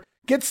Sawyer,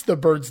 gets the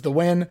Birds the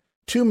win.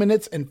 2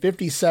 minutes and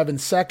 57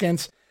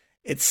 seconds.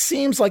 It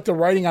seems like the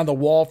writing on the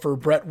wall for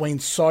Brett Wayne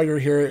Sawyer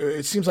here.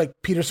 It seems like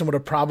Peterson would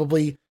have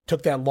probably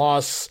took that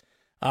loss,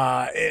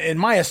 in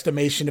my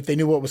estimation, if they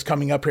knew what was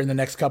coming up here in the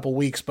next couple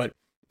weeks. But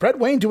Brett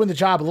Wayne doing the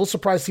job. A little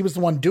surprised he was the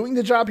one doing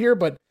the job here,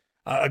 but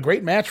a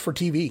great match for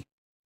TV.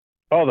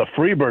 Oh, the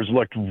Freebirds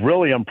looked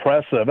really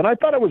impressive. And I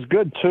thought it was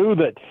good, too,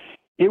 that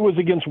it was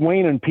against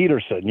Wayne and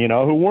Peterson,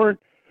 who weren't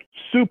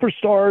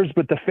superstars,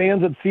 but the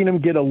fans had seen him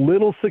get a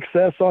little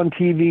success on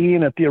TV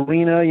and at the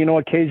arena.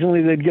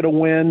 Occasionally they'd get a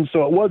win.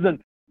 So it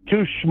wasn't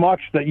two schmucks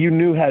that you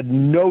knew had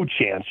no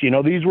chance.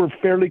 These were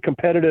fairly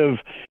competitive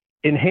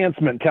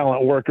enhancement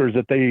talent workers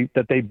that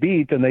they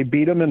beat, and they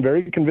beat them in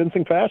very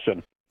convincing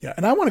fashion. Yeah,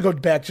 and I want to go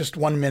back just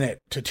 1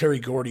 minute to Terry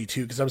Gordy,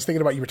 too, because I was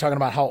thinking about, you were talking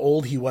about how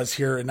old he was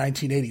here in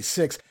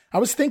 1986. I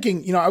was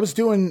thinking, I was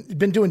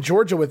been doing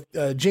Georgia with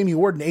Jamie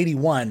Ward in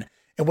 81,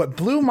 and what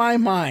blew my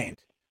mind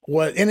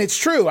was, and it's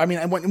true, I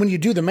mean, when you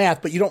do the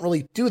math, but you don't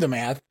really do the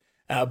math,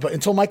 but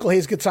until Michael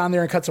Hayes gets on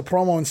there and cuts a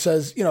promo and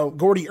says,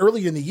 Gordy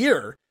early in the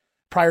year,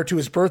 prior to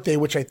his birthday,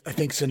 which I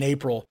think is in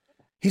April,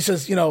 he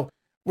says,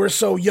 we're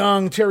so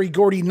young, Terry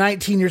Gordy,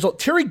 19 years old.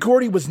 Terry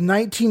Gordy was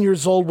 19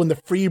 years old when the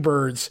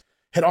Freebirds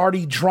had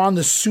already drawn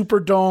the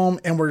Superdome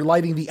and were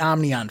lighting the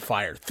Omni on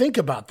fire. Think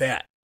about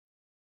that.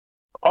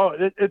 Oh,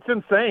 it's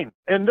insane.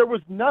 And there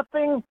was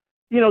nothing,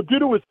 due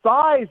to his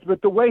size,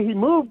 but the way he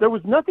moved, there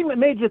was nothing that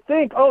made you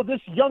think, oh,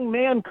 this young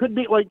man could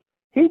be like,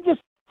 he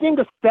just seemed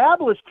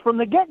established from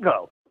the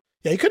get-go.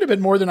 Yeah, he could have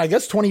been more than,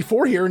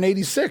 24 here in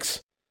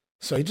 86.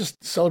 So he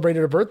just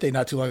celebrated a birthday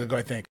not too long ago,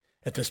 I think,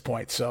 at this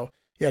point. So,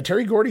 yeah,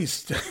 Terry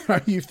Gordy's,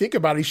 you think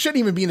about it, he shouldn't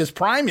even be in his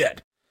prime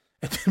yet.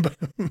 But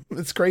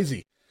it's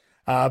crazy.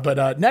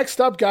 But next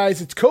up,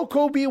 guys, it's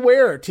Koko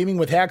Beware teaming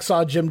with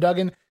Hacksaw Jim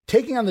Duggan,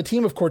 taking on the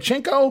team of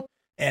Korchenko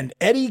and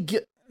Eddie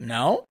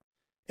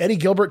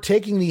Gilbert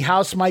taking the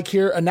house mic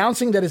here,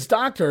 announcing that his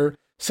doctor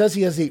says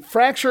he has a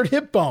fractured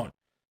hip bone,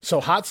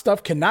 so Hot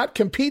Stuff cannot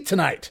compete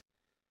tonight.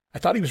 I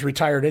thought he was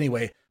retired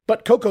anyway,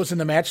 but Koko's in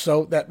the match,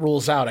 so that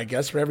rules out, I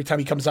guess. For every time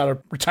he comes out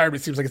of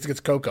retirement, it seems like it's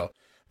against Koko.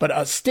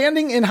 But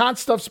standing in Hot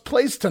Stuff's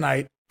place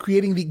tonight,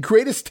 creating the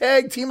greatest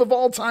tag team of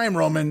all time,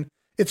 Roman,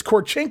 it's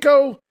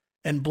Korchenko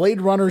and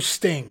Blade Runner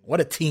Sting. What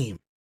a team.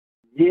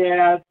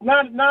 Yeah,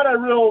 not a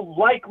real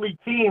likely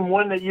team,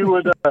 one that you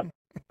would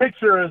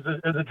picture as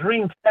a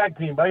dream tag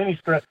team by any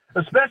stretch,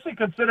 especially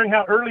considering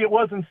how early it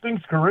was in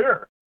Sting's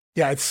career.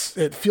 Yeah,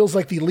 it feels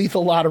like the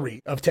lethal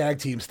lottery of tag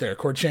teams there.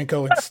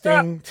 Korchenko and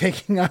Sting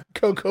taking on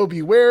Koko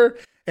Beware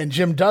and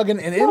Jim Duggan.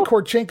 And in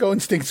Korchenko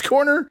and Sting's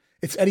corner,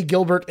 it's Eddie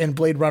Gilbert and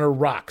Blade Runner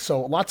Rock.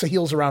 So lots of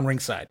heels around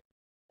ringside.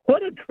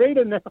 What a great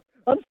announcement.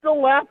 I'm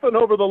still laughing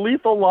over the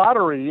lethal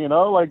lottery,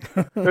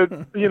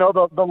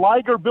 the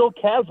Liger Bill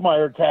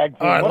Kazmaier tag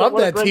team. Oh, I loved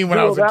that team when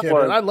I was a kid.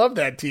 I love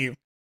that team.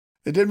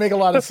 It didn't make a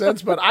lot of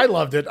sense, but I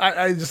loved it.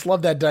 I just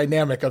love that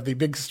dynamic of the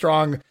big,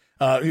 strong,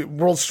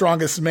 world's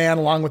strongest man,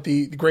 along with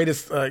the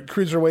greatest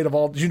cruiserweight of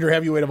all, junior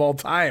heavyweight of all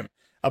time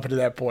up to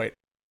that point.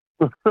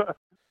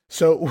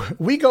 So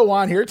we go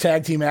on here,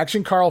 tag team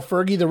action. Carl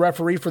Fergie, the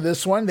referee for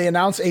this one, they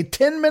announce a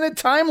 10-minute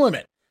time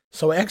limit.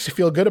 So I actually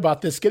feel good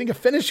about this. Getting a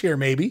finish here,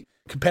 maybe.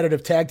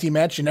 Competitive tag team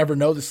match. You never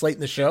know this late in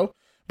the show.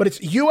 But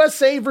it's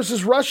USA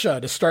versus Russia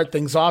to start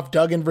things off.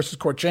 Duggan versus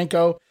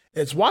Korchenko.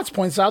 As Watts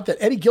points out that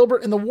Eddie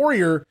Gilbert and the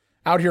Warrior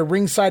out here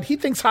ringside, he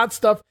thinks Hot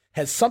Stuff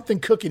has something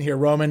cooking here,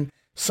 Roman.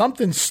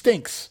 Something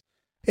stinks.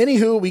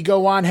 Anywho, we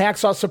go on.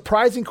 Hacksaw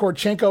surprising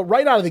Korchenko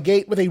right out of the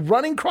gate with a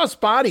running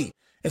crossbody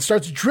and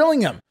starts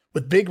drilling him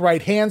with big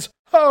right hands.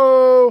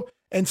 Ho!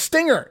 And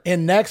Stinger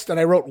in next. And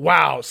I wrote,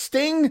 wow,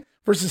 Sting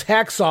versus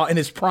Hacksaw in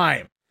his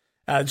prime.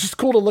 Just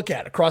cool to look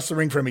at across the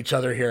ring from each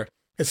other here.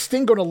 Is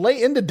Sting going to lay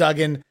into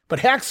Duggan, but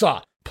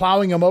Hacksaw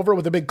plowing him over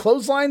with a big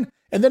clothesline,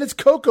 and then it's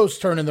Koko's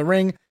turn in the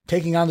ring,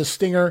 taking on the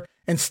Stinger,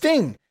 and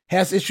Sting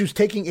has issues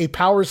taking a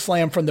power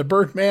slam from the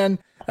Birdman.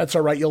 That's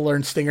all right, you'll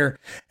learn, Stinger.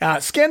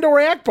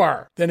 Skandor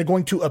Akbar then are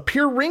going to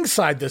appear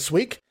ringside this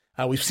week.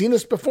 We've seen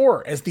this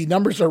before, as the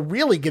numbers are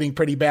really getting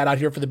pretty bad out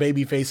here for the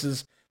baby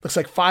faces. Looks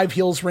like 5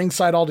 heels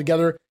ringside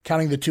altogether,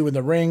 counting the 2 in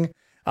the ring.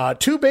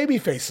 2 baby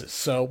faces,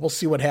 so we'll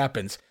see what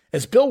happens.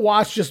 As Bill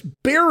Watts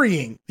just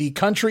burying the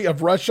country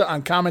of Russia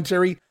on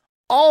commentary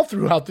all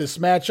throughout this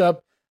matchup,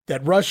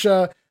 that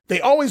Russia,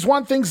 they always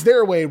want things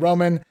their way,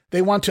 Roman.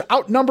 They want to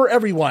outnumber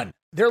everyone.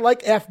 They're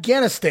like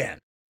Afghanistan.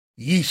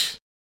 Yeesh.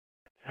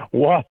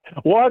 Watts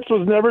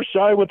was never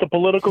shy with the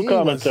political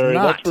commentary,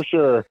 that's for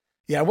sure.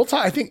 Yeah, we'll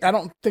talk. I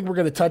don't think we're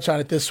going to touch on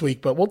it this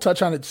week, but we'll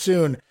touch on it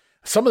soon.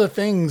 Some of the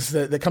things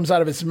that comes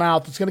out of his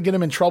mouth, it's going to get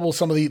him in trouble,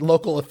 some of the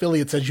local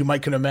affiliates, as you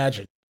might can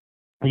imagine.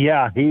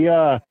 Yeah, he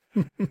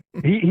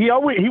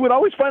would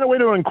always find a way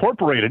to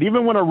incorporate it.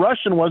 Even when a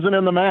Russian wasn't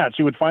in the match,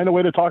 he would find a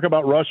way to talk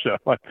about Russia.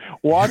 Like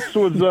Watts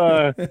was,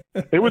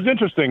 it was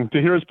interesting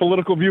to hear his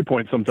political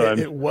viewpoint sometimes.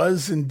 It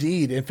was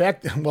indeed. In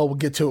fact, well, we'll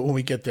get to it when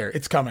we get there.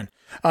 It's coming.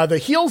 The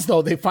heels,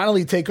 though, they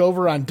finally take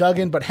over on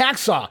Duggan, but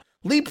Hacksaw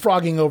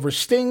leapfrogging over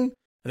Sting,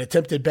 an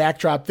attempted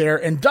backdrop there,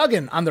 and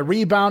Duggan on the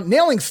rebound,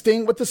 nailing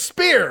Sting with the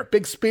spear.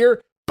 Big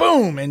spear,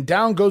 boom, and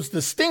down goes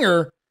the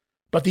Stinger.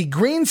 But the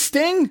green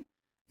Sting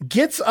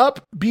gets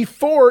up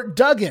before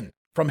Duggan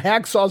from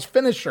Hacksaw's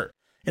finisher.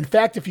 In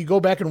fact, if you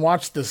go back and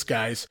watch this,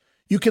 guys,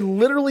 you can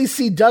literally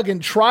see Duggan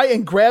try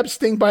and grab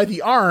Sting by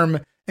the arm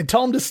and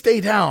tell him to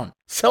stay down,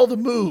 sell the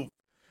move.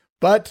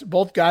 But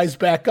both guys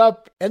back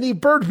up, and the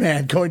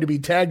Birdman going to be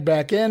tagged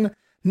back in.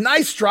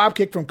 Nice drop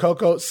kick from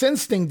Koko,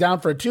 sends Sting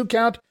down for a 2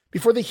 count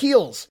before the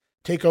heels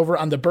take over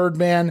on the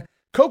Birdman.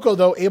 Koko,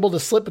 though, able to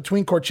slip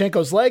between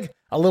Korchenko's leg,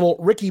 a little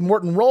Ricky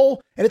Morton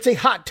roll, and it's a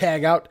hot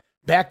tag out.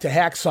 Back to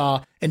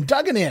Hacksaw, and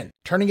Duggan in,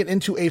 turning it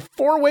into a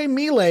 4-way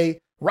melee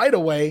right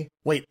away.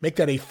 Wait, make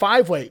that a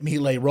 5-way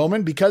melee,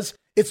 Roman, because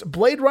it's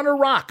Blade Runner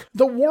Rock,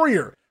 the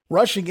Warrior,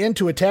 rushing in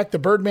to attack the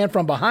Birdman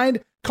from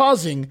behind,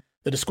 causing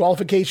the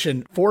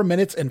disqualification, 4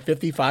 minutes and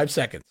 55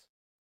 seconds.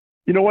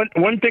 You know what?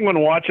 One thing when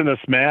watching this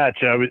match,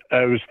 I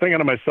was thinking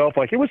to myself,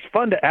 like, it was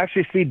fun to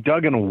actually see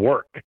Duggan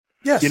work.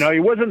 Yes. You know, he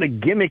wasn't a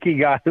gimmicky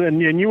guy.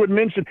 And you would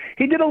mention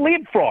he did a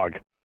leapfrog.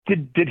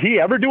 Did he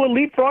ever do a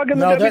leapfrog in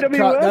the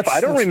WWF? I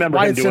don't remember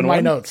him doing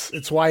one.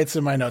 It's why it's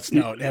in my notes.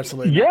 No,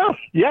 absolutely.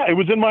 Yeah, it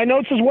was in my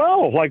notes as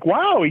well. Like,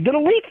 wow, he did a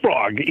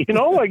leapfrog. You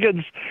know, like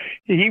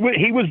he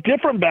was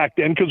different back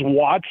then because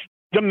Watts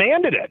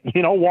demanded it.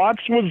 You know,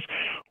 Watts was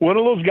one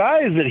of those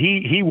guys that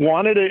he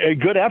wanted a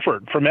good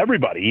effort from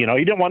everybody. You know,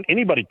 he didn't want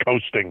anybody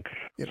coasting.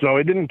 Yep. So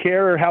he didn't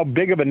care how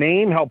big of a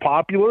name, how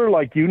popular.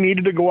 Like, you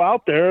needed to go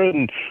out there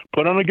and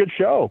put on a good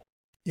show.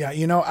 Yeah,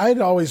 you know, I'd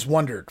always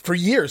wondered, for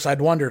years, how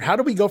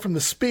do we go from the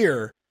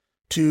spear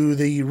to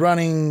the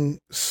running,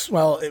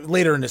 well,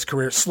 later in his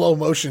career, slow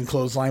motion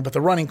clothesline, but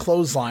the running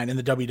clothesline in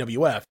the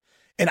WWF.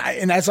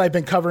 And as I've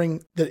been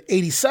covering the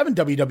 87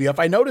 WWF,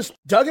 I noticed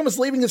Duggan was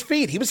leaving his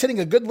feet. He was hitting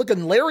a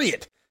good-looking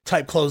lariat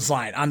type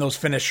clothesline on those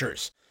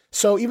finishers.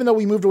 So even though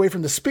we moved away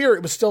from the spear,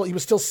 he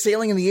was still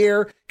sailing in the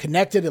air,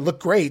 connected. It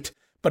looked great.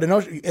 But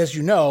as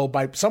you know,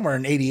 by somewhere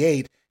in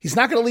 88, he's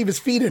not going to leave his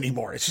feet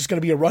anymore. It's just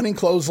going to be a running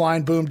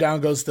clothesline. Boom,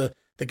 down goes the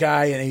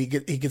guy, and he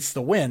gets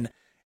the win.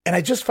 And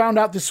I just found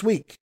out this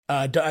week,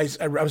 I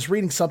was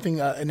reading something,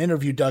 an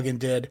interview Duggan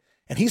did,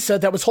 and he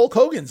said that was Hulk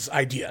Hogan's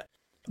idea.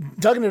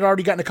 Duggan had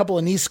already gotten a couple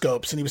of knee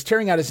scopes, and he was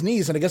tearing out his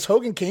knees, and I guess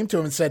Hogan came to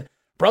him and said,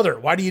 "Brother,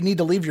 why do you need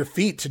to leave your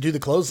feet to do the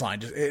clothesline?"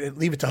 Just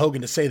leave it to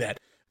Hogan to say that.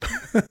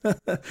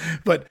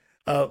 But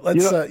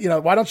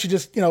why don't you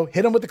just,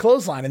 hit him with the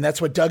clothesline? And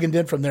that's what Duggan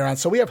did from there on.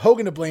 So we have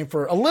Hogan to blame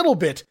for a little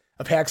bit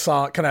of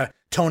Hacksaw kind of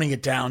toning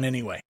it down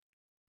anyway.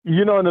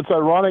 You know, and it's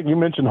ironic you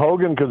mentioned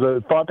Hogan, because a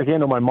thought that came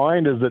to my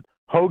mind is that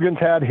Hogan's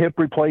had hip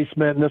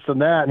replacement and this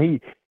and that, and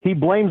he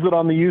blames it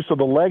on the use of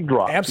the leg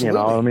drop. Absolutely.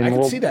 You know? I mean, I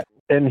can see that.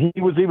 And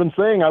he was even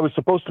saying, I was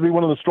supposed to be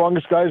one of the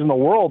strongest guys in the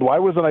world. Why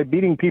wasn't I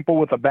beating people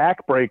with a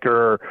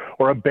backbreaker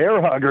or a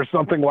bear hug or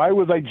something? Why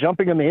was I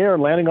jumping in the air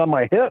and landing on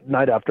my hip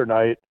night after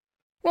night?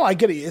 Well, I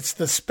get it. It's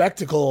the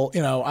spectacle.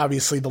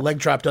 Obviously the leg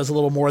drop does a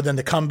little more than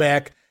the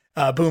comeback.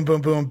 Boom,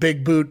 boom, boom,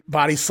 big boot,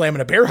 body slam,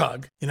 and a bear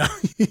hug. Now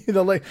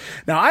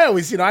I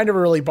always, I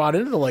never really bought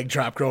into the leg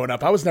drop growing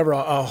up. I was never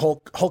a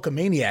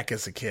Hulkamaniac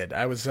as a kid.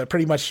 I was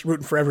pretty much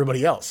rooting for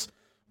everybody else.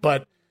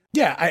 But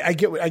yeah, I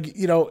get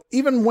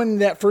even when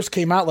that first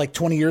came out like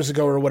 20 years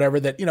ago or whatever,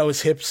 that,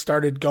 his hips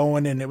started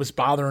going and it was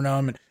bothering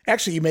him. And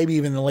actually maybe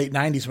even in the late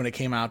 90s when it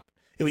came out,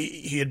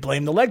 he had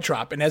blamed the leg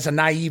drop. And as a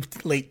naive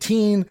late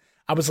teen,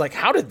 I was like,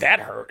 how did that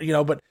hurt?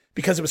 But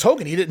because it was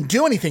Hogan, he didn't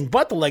do anything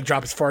but the leg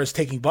drop as far as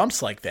taking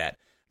bumps like that.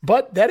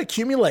 But that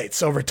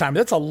accumulates over time.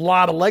 That's a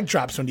lot of leg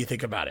drops when you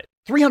think about it.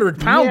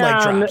 300-pound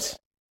leg drops.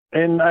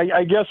 And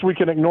I guess we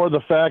can ignore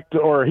the fact,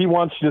 or he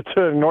wants you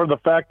to ignore the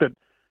fact that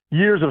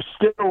years of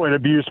steroid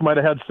abuse might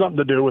have had something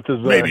to do with his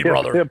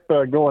hip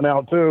going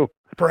out too.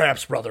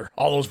 Perhaps, brother.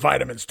 All those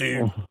vitamins,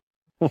 dude.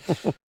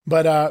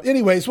 But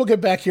anyways, we'll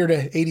get back here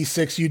to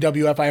 86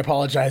 UWF. I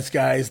apologize,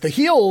 guys. The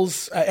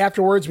heels,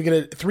 afterwards, we get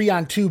a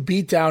 3-on-2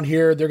 beatdown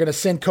here. They're going to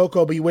send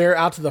Coco Beware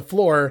out to the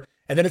floor.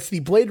 And then it's the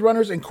Blade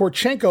Runners and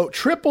Korchenko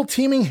triple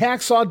teaming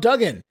Hacksaw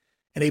Duggan.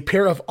 And a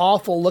pair of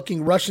awful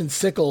looking Russian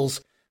sickles.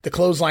 The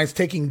clotheslines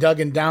taking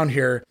Duggan down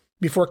here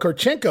before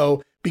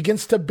Korchenko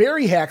begins to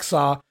bury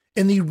Hacksaw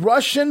in the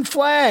Russian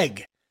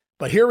flag.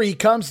 But here he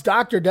comes,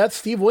 Dr. Death,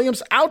 Steve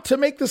Williams, out to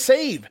make the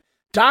save.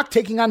 Doc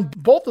taking on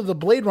both of the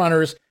Blade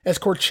Runners as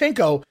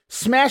Korchenko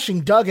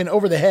smashing Duggan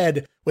over the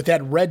head with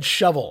that red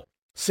shovel,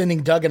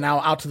 sending Duggan now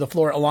out to the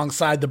floor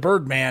alongside the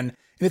Birdman.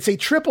 And it's a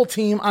triple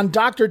team on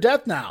Dr.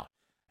 Death now,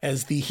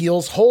 as the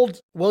heels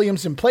hold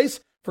Williams in place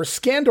for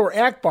Skandor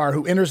Akbar,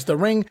 who enters the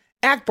ring.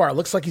 Akbar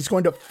looks like he's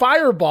going to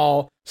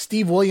fireball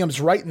Steve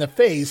Williams right in the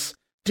face.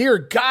 Dear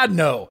God,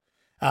 no.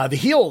 The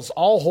heels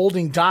all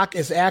holding Doc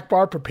as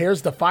Akbar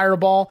prepares the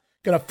fireball,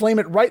 going to flame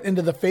it right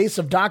into the face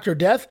of Dr.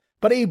 Death,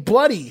 but a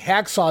bloody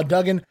Hacksaw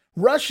Duggan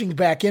rushing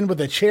back in with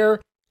a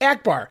chair.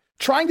 Akbar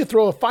trying to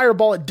throw a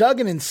fireball at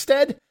Duggan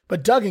instead,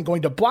 but Duggan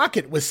going to block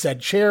it with said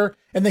chair,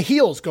 and the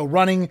heels go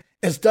running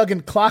as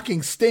Duggan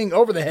clocking Sting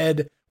over the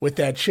head with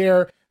that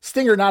chair.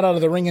 Stinger not out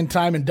of the ring in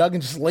time, and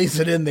Duggan just lays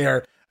it in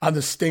there on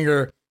the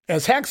Stinger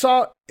as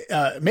Hacksaw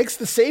makes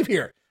the save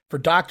here for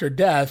Dr.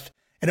 Death.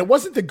 And it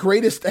wasn't the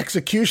greatest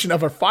execution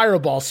of a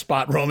fireball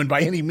spot, Roman,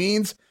 by any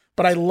means,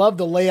 but I love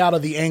the layout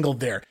of the angle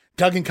there.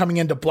 Duggan coming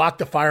in to block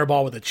the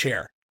fireball with a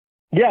chair.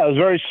 Yeah, it was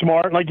very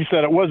smart. Like you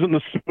said, it wasn't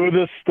the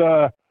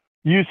smoothest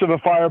use of a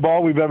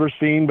fireball we've ever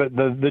seen, but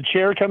the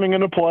chair coming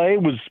into play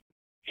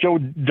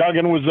showed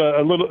Duggan was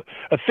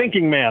a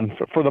thinking man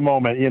for the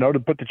moment, to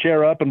put the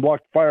chair up and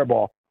block the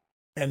fireball.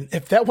 And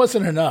if that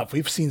wasn't enough,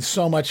 we've seen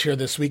so much here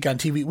this week on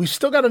TV. We've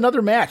still got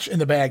another match in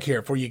the bag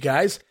here for you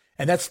guys,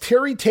 and that's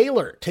Terry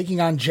Taylor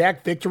taking on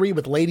Jack Victory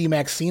with Lady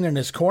Maxine in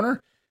his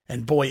corner.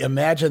 And boy,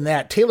 imagine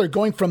that. Taylor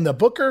going from the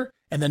booker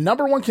and the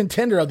number one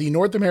contender of the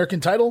North American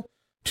title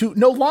to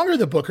no longer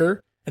the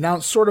booker, and now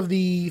sort of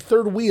the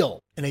third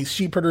wheel in a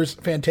Sheepherder's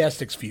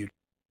Fantastics feud.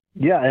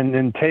 Yeah,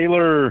 and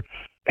Taylor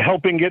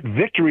helping get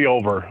Victory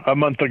over a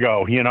month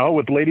ago,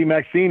 with Lady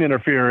Maxine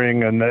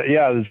interfering. And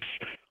it's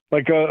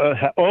like,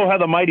 how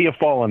the mighty have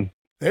fallen.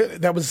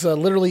 That was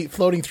literally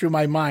floating through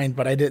my mind,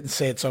 but I didn't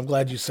say it, so I'm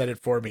glad you said it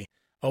for me.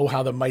 Oh,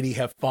 how the mighty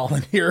have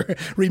fallen here.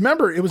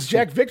 Remember, it was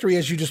Jack Victory,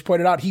 as you just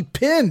pointed out. He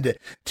pinned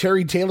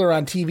Terry Taylor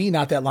on TV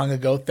not that long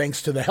ago,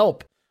 thanks to the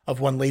help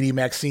of one Lady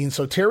Maxine.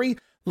 So Terry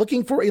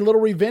looking for a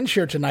little revenge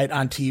here tonight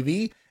on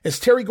TV. Is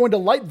Terry going to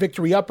light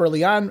Victory up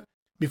early on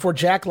before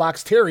Jack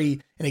locks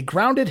Terry in a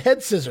grounded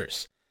head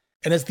scissors?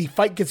 And as the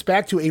fight gets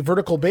back to a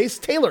vertical base,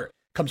 Taylor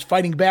comes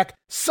fighting back,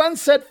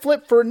 sunset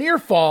flip for a near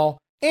fall,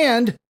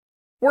 and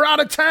we're out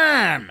of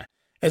time.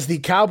 As the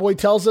Cowboy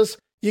tells us,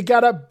 you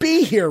gotta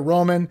be here,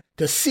 Roman,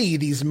 to see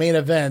these main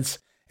events.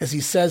 As he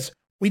says,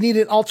 we need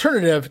an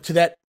alternative to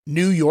that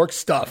New York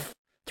stuff.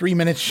 3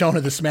 minutes shown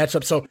of this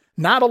matchup, so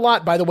not a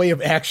lot by the way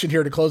of action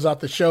here to close out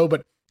the show,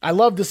 but I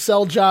love the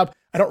sell job.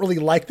 I don't really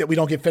like that we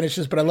don't get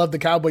finishes, but I love the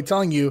Cowboy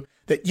telling you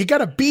that you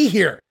gotta be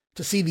here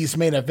to see these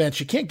main events.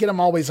 You can't get them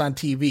always on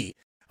TV.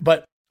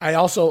 But I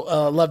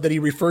also love that he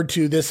referred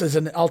to this as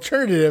an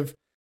alternative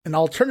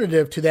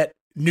to that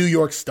New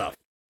York stuff.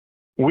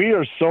 We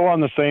are so on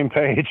the same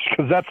page,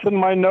 because that's in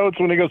my notes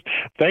when he goes,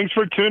 thanks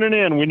for tuning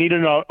in. We need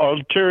an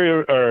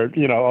alternate.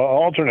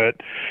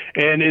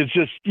 And it's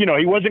just, he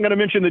wasn't going to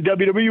mention the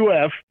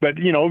WWF, but,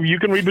 you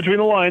can read between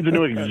the lines and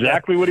know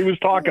exactly what he was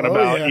talking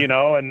about,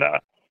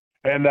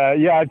 And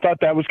I thought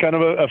that was kind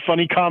of a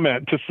funny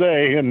comment to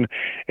say. And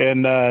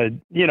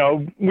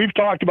we've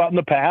talked about in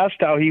the past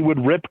how he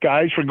would rip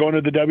guys for going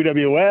to the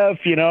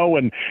WWF,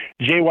 when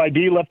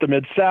JYD left the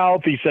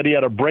Mid-South, he said he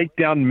had a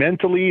breakdown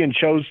mentally and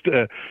chose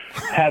to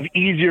have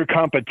easier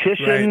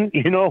competition,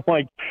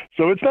 right.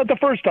 So it's not the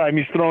first time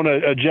he's thrown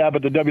a jab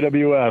at the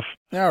WWF.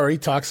 Yeah, or he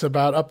talks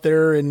about up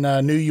there in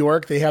New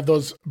York, they have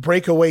those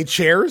breakaway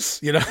chairs,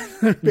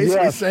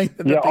 basically saying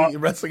that the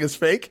wrestling is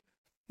fake.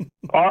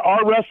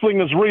 Our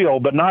wrestling is real,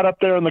 but not up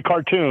there in the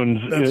cartoons,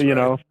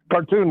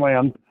 cartoon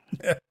land.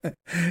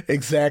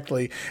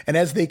 Exactly. And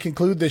as they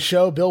conclude the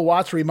show, Bill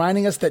Watts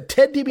reminding us that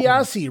Ted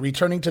DiBiase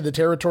returning to the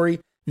territory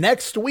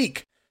next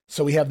week.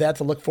 So we have that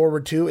to look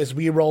forward to as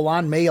we roll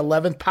on. May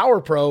 11th, Power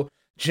Pro,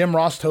 Jim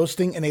Ross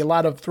hosting, and a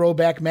lot of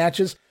throwback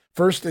matches.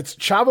 First, it's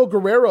Chavo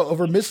Guerrero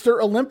over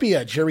Mr.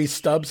 Olympia, Jerry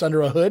Stubbs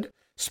under a hood.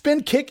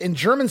 Spin kick and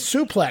German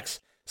suplex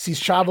sees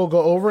Chavo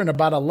go over in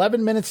about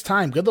 11 minutes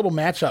time. Good little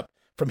matchup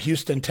from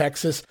Houston,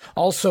 Texas.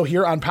 Also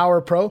here on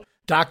Power Pro,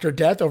 Dr.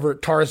 Death over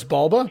Taurus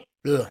Bulba.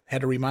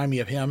 Had to remind me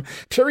of him.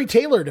 Terry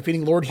Taylor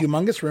defeating Lord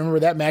Humongous. Remember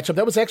that matchup?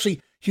 That was actually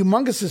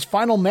Humongous's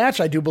final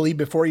match, I do believe,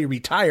 before he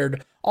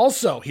retired.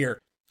 Also here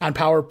on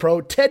Power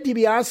Pro, Ted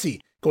DiBiase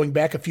going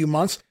back a few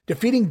months,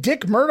 defeating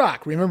Dick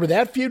Murdoch. Remember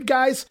that feud,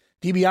 guys?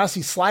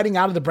 DiBiase sliding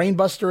out of the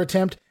brainbuster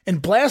attempt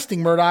and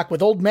blasting Murdoch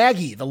with old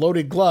Maggie, the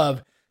loaded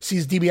glove.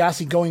 Sees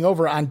DiBiase going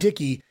over on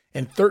Dickie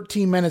in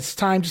 13 minutes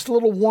time. Just a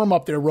little warm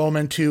up there,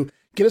 Roman, to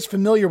get us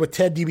familiar with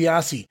Ted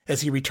DiBiase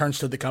as he returns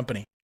to the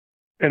company.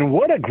 And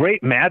what a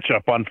great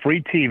matchup on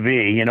free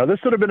TV. This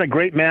would have been a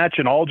great match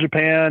in All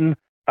Japan,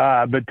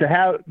 but to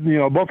have,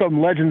 both of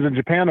them legends in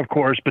Japan, of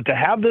course, but to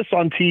have this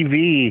on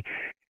TV,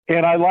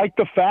 and I like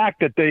the fact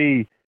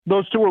that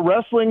those two were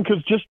wrestling,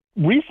 because just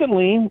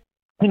recently,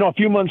 a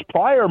few months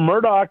prior,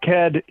 Murdoch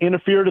had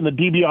interfered in the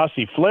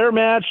DiBiase Flair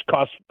match,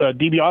 cost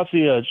DiBiase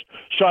a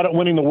shot at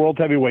winning the World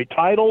Heavyweight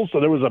title, so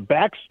there was a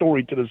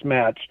backstory to this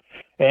match.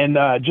 And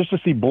just to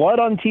see blood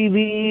on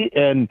TV,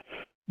 and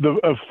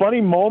a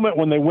funny moment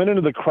when they went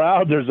into the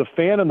crowd, there's a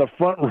fan in the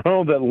front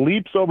row that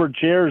leaps over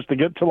chairs to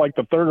get to like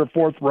the third or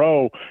fourth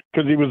row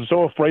because he was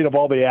so afraid of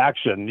all the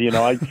action.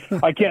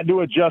 I can't do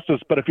it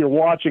justice, but if you're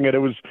watching it, it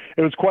was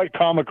quite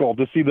comical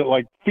to see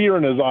that fear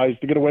in his eyes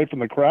to get away from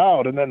the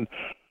crowd. And then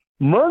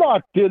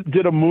Murdoch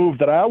did a move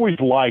that I always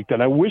liked,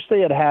 and I wish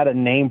they had a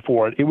name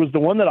for it. It was the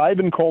one that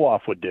Ivan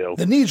Koloff would do.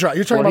 The knee drive.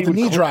 You're talking about the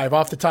knee drive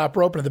off the top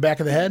rope into the back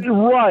of the head?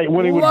 Right,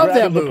 when he would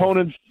grab his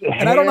opponent's hair.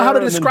 And I don't know how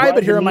to describe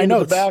it here in my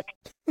notes.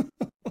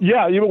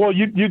 Yeah,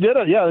 you did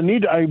it. Yeah,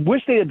 I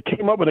wish they had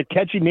came up with a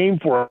catchy name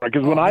for it,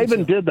 because when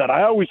Ivan did that,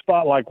 I always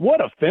thought,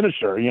 what a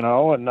finisher,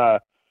 And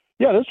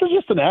this was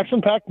just an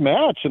action-packed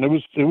match, and it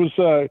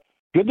was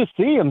good to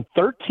see in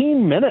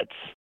 13 minutes.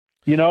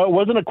 It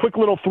wasn't a quick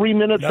little 3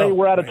 minutes, hey,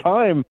 we're out of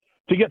time.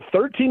 To get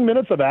 13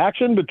 minutes of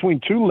action between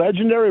two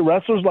legendary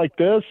wrestlers like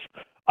this,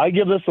 I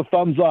give this a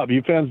thumbs up.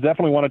 You fans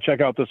definitely want to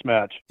check out this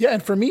match. Yeah,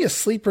 and for me, a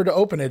sleeper to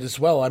open it as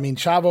well. I mean,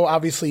 Chavo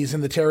obviously is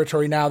in the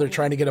territory now. They're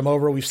trying to get him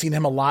over. We've seen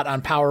him a lot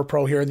on Power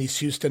Pro here in these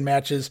Houston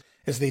matches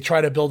as they try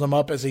to build him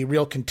up as a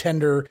real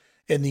contender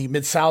in the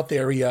Mid-South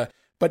area.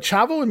 But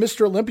Chavo and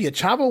Mr. Olympia,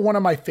 Chavo, one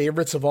of my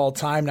favorites of all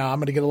time. Now, I'm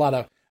going to get a lot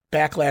of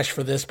backlash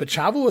for this, but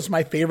Chavo was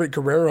my favorite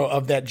Guerrero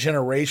of that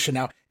generation.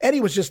 Now,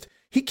 Eddie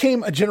he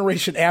came a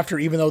generation after,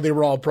 even though they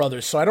were all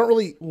brothers. So I don't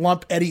really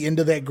lump Eddie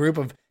into that group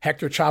of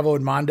Hector, Chavo,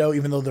 and Mondo,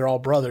 even though they're all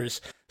brothers.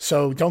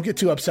 So don't get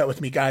too upset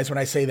with me, guys, when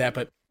I say that.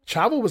 But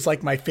Chavo was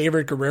my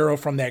favorite Guerrero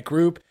from that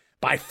group.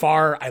 By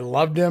far, I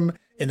loved him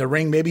in the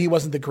ring. Maybe he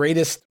wasn't the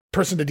greatest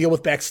person to deal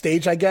with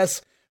backstage, I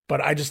guess. but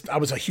I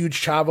was a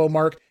huge Chavo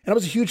mark, and I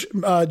was a huge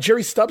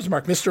Jerry Stubbs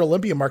mark, Mr.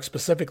 Olympia mark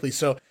specifically.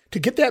 So to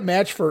get that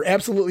match for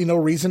absolutely no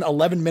reason,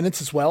 11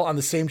 minutes as well on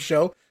the same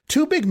show,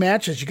 2 big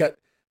matches. You got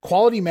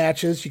quality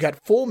matches, you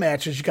got full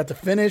matches, you got the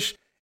finish.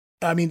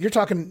 I mean, you're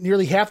talking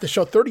nearly half the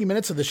show, 30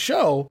 minutes of the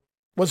show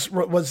was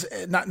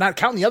not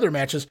counting the other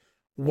matches,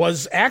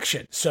 was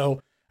action.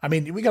 So, I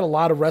mean, we got a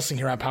lot of wrestling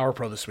here on Power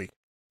Pro this week.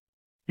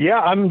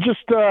 Yeah, I'm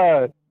just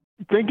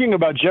thinking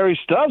about Jerry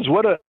Stubbs.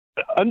 What a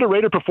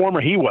underrated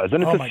performer he was.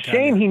 And it's a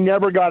shame he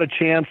never got a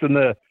chance in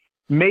the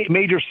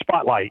major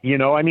spotlight. You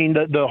know, I mean,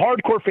 the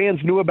hardcore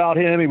fans knew about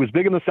him. He was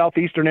big in the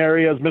southeastern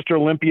areas, Mr.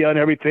 Olympia and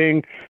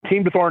everything,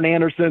 teamed with Arn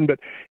Anderson. But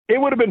it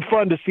would have been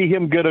fun to see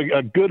him get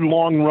a good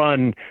long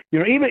run, you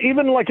know,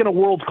 even like in a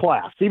world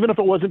class, even if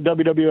it wasn't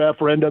WWF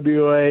or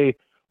NWA,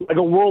 like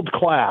a world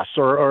class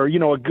or you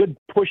know, a good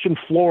push in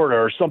Florida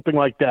or something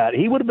like that.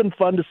 He would have been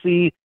fun to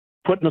see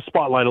put in the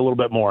spotlight a little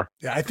bit more.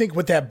 Yeah, I think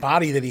with that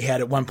body that he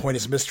had at one point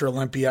as Mr.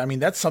 Olympia, I mean,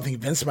 that's something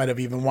Vince might have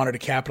even wanted to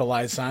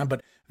capitalize on,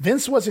 but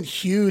Vince wasn't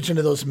huge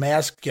into those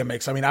mask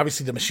gimmicks. I mean,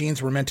 obviously the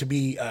Machines were meant to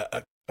be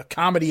a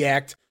comedy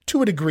act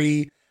to a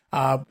degree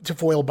to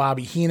foil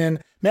Bobby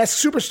Heenan.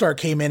 Masked Superstar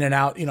came in and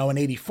out, you know, in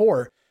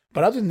 84.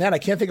 But other than that, I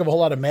can't think of a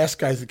whole lot of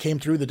masked guys that came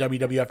through the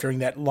WWF during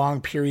that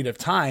long period of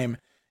time.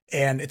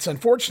 And it's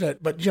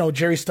unfortunate, but, you know,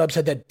 Jerry Stubbs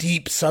had that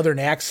deep Southern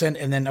accent.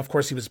 And then, of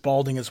course, he was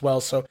balding as well.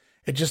 So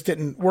it just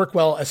didn't work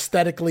well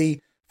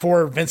aesthetically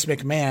for Vince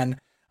McMahon.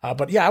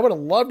 But yeah, I would have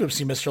loved to have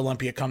seen Mr.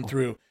 Olympia come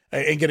through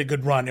and get a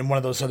good run in one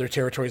of those other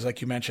territories like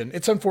you mentioned.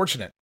 It's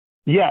unfortunate.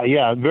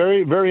 Yeah.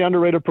 Very, very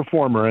underrated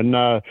performer. And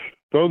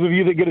those of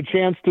you that get a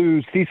chance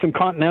to see some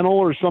Continental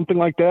or something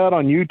like that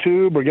on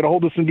YouTube or get a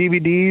hold of some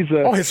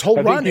DVDs. His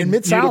whole run in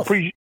Mid-South.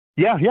 He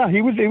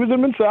was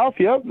in Mid-South,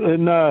 yep.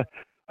 And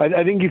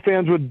I think you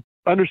fans would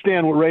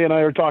understand what Ray and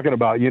I are talking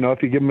about, you know,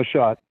 if you give him a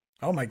shot.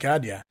 Oh, my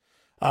God, yeah.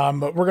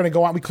 But we're going to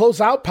go on. We close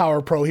out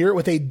Power Pro here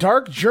with a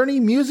Dark Journey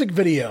music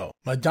video.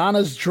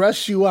 Madonna's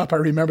Dress You Up. I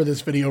remember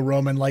this video,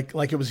 Roman, like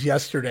it was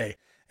yesterday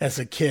as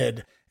a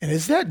kid. And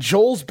is that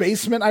Joel's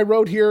basement I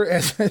wrote here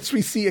as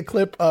we see a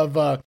clip of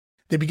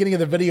the beginning of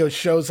the video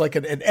shows like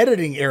an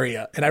editing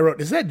area. And I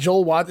wrote, is that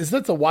Joel Watts? Is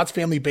that the Watts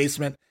family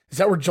basement? Is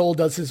that where Joel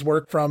does his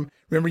work from?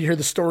 Remember you hear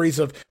the stories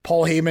of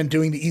Paul Heyman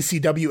doing the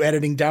ECW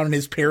editing down in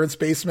his parents'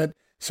 basement?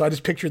 So I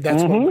just pictured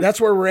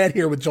that's where we're at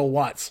here with Joel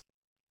Watts.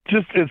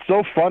 It's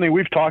so funny.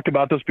 We've talked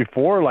about this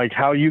before, like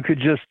how you could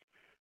just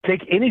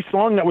take any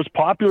song that was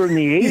popular in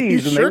the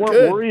 80s and they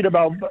weren't worried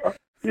about,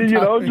 you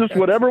know, just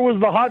whatever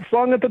was the hot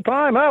song at the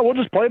time. We'll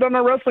just play it on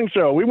our wrestling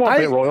show. We won't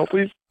pay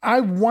royalties.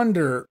 I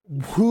wonder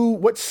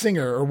what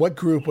singer or what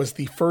group was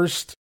the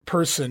first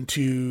person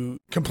to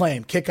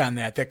kick on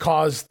that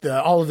caused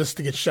all of this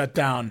to get shut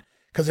down,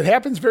 because it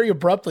happens very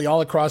abruptly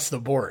all across the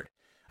board.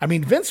 I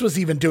mean, Vince was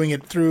even doing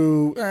it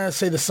through,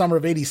 say, the summer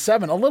of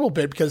 87 a little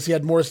bit because he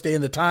had Morris Day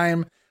in the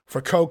Time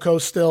for Coco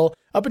still.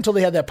 Up until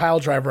they had that Pile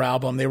Driver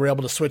album, they were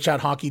able to switch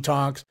out Honky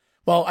Tonks.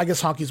 Well, I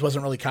guess Honkies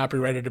wasn't really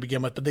copyrighted to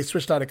begin with, but they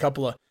switched out a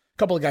couple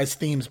of guys'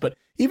 themes. But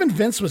even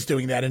Vince was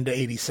doing that into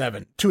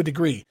 87 to a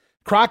degree.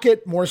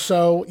 Crockett more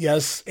so,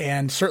 yes,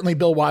 and certainly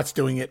Bill Watts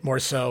doing it more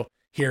so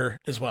here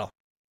as well.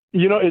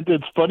 You know,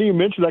 it's funny you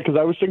mentioned that because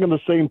I was thinking the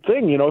same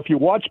thing. You know, if you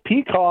watch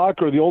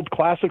Peacock or the old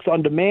classics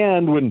on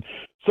demand, when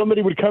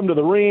somebody would come to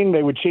the ring,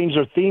 they would change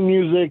their theme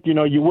music. You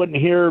know, you wouldn't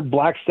hear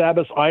Black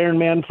Sabbath's Iron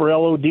Man for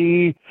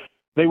LOD.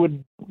 They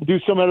would do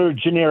some other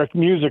generic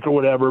music or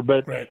whatever.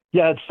 But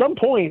yeah, at some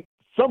point,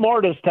 some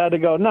artist had to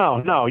go,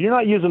 no, you're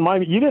not using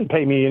you didn't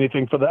pay me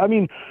anything for that. I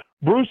mean,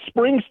 Bruce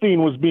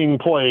Springsteen was being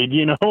played,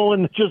 you know,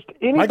 and just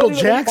anybody Michael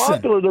Jackson.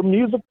 Popular, their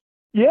music.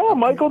 Yeah,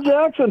 Michael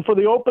Jackson for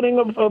the opening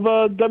of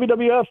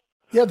WWF.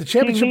 Yeah, the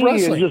championship TV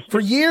wrestling for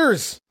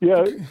years.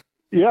 Yeah,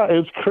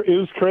 it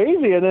was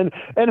crazy. And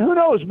who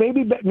knows?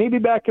 Maybe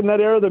back in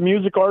that era, the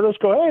music artists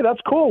go, "Hey,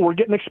 that's cool. We're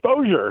getting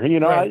exposure." You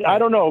know, I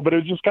don't know, but it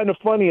was just kind of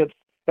funny.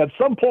 At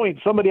some point,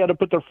 somebody had to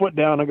put their foot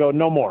down and go,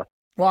 "No more."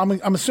 Well,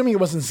 I'm assuming it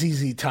wasn't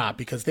ZZ Top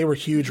because they were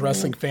huge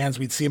wrestling fans.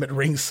 We'd see them at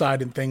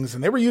ringside and things,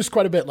 and they were used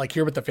quite a bit, like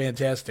here with the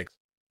Fantastics.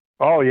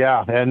 Oh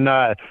yeah,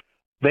 and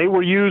they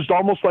were used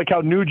almost like how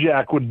New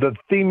Jack the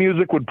theme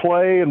music would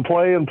play and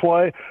play and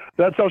play.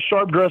 That's how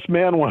Sharp Dressed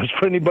Man was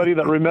for anybody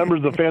that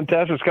remembers the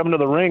Fantastics coming to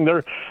the ring.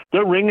 Their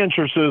ring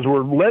entrances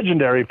were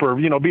legendary for,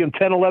 you know, being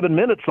 10, 11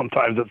 minutes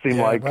sometimes, it seemed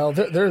like. Well,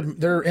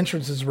 their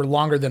entrances were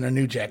longer than a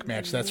New Jack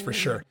match, that's for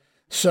sure.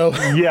 So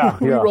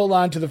we roll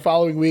on to the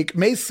following week,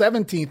 May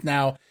 17th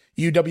now,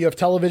 UWF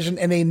Television,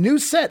 and a new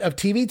set of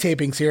TV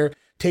tapings here,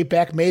 taped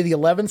back May the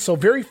 11th, so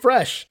very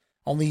fresh,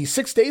 only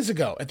 6 days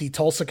ago at the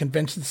Tulsa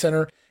Convention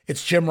Center.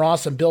 It's Jim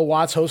Ross and Bill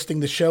Watts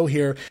hosting the show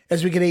here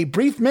as we get a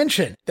brief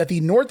mention that the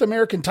North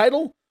American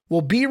title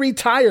will be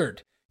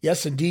retired.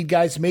 Yes, indeed,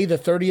 guys, May the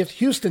 30th,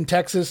 Houston,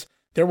 Texas,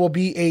 there will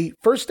be a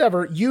first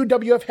ever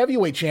UWF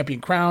heavyweight champion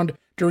crowned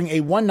during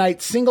a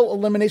one-night single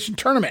elimination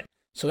tournament.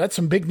 So that's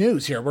some big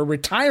news here. We're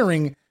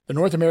retiring the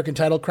North American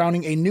title,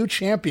 crowning a new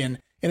champion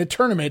in a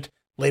tournament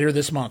later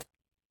this month.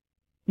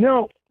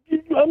 Now,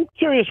 I'm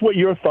curious what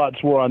your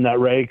thoughts were on that,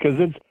 Ray, because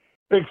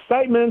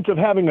excitement of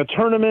having a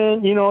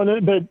tournament,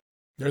 but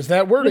there's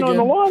that word again. In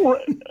the long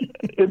run,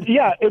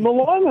 in the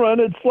long run,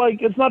 it's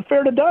like it's not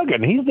fair to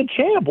Duggan. He's the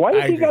champ. Why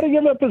does he got to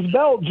give up his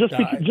belt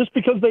just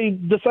because they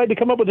decide to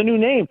come up with a new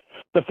name?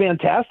 The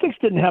Fantastics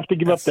didn't have to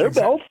give up their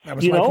belts. That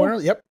was my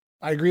point. Yep,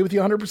 I agree with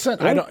you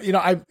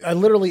 100%. I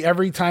literally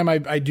every time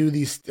I do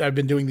these, I've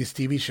been doing these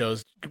TV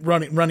shows,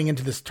 running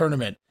into this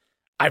tournament.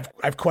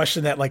 I've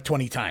questioned that like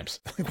 20 times.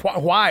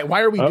 Why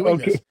are we doing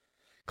this?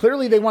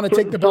 Clearly, they want to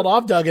take the belt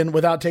off Duggan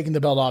without taking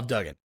the belt off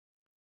Duggan.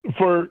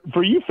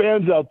 For you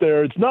fans out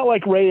there, it's not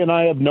like Ray and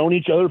I have known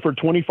each other for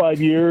 25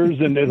 years,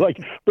 and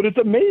but it's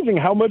amazing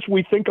how much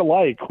we think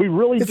alike. We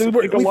really do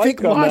think alike. We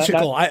think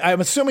logical. I'm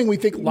assuming we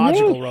think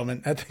logical, yes.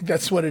 Roman. I think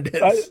that's what it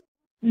is.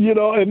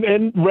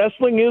 And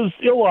wrestling is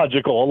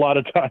illogical a lot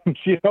of times,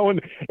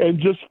 and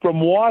just from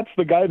Watts,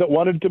 the guy that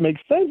wanted to make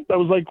sense, I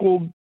was like,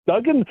 well,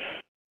 Duggan,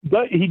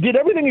 he did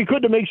everything he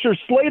could to make sure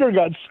Slater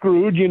got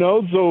screwed,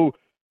 so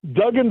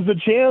Duggan's the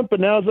champ,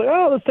 and now it's like,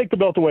 let's take the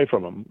belt away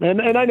from him.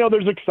 And I know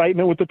there's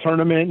excitement with the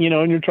tournament,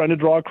 and you're trying to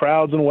draw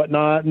crowds and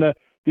whatnot, and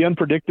the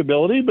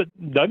unpredictability, but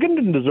Duggan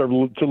didn't deserve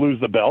to lose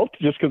the belt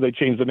just because they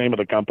changed the name of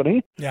the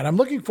company. Yeah, and I'm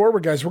looking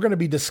forward, guys. We're going to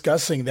be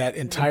discussing that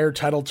entire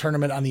title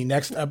tournament on the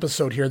next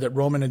episode here that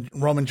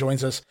Roman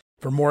joins us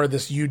for more of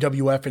this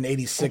UWF in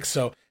 86.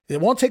 So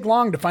it won't take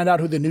long to find out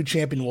who the new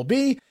champion will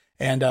be,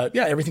 and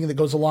everything that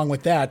goes along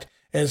with that.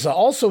 Is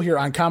also here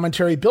on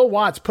commentary, Bill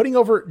Watts putting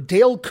over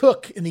Dale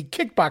Cook in the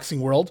kickboxing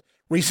world,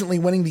 recently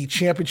winning the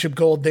championship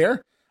gold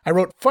there. I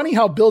wrote, funny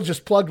how Bill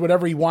just plugged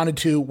whatever he wanted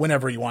to,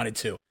 whenever he wanted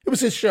to. It was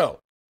his show.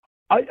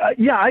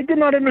 I did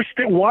not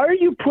understand. Why are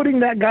you putting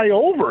that guy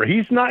over?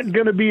 He's not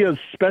going to be a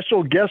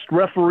special guest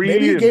referee.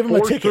 Maybe you gave him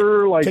a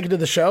ticket to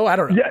the show. I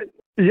don't know.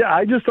 Yeah.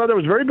 I just thought that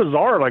was very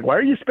bizarre. Like, why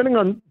are you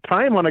spending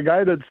time on a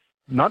guy that's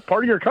not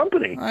part of your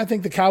company? I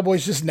think the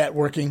Cowboys just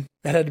networking.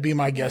 That had to be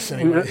my guess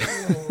anyway.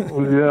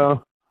 Yeah.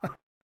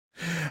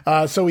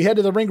 So we head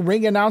to the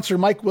ring announcer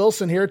Mike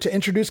Wilson here to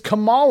introduce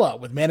Kamala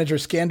with manager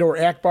Skandor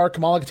Akbar.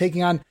 Kamala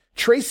taking on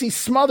Tracy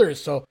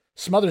Smothers. So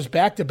Smothers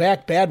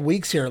back-to-back bad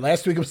weeks here.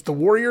 Last week it was the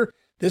Warrior.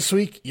 This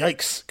week,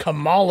 yikes,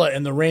 Kamala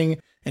in the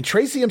ring. And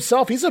Tracy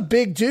himself, he's a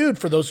big dude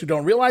for those who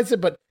don't realize it,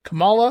 but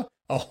Kamala,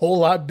 a whole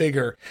lot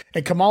bigger.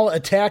 And Kamala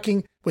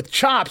attacking with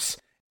chops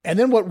and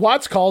then what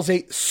Watts calls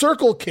a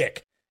circle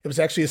kick. It was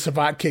actually a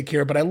savate kick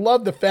here, but I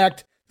love the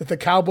fact that the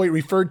Cowboy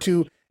referred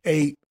to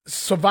a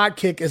savate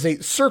kick as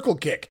a circle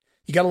kick.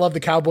 You got to love the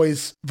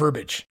Cowboys'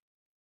 verbiage.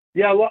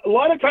 Yeah, a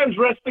lot of times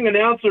wrestling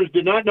announcers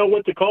did not know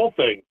what to call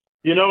things.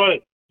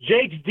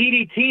 Jake's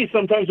DDT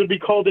sometimes would be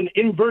called an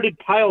inverted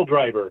pile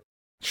driver.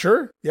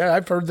 Sure. Yeah,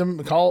 I've heard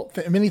them call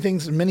many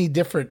things, many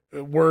different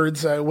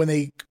words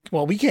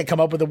we can't come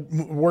up with a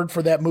word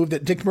for that move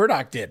that Dick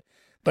Murdoch did.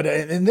 But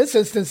in this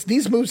instance,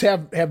 these moves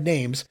have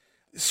names.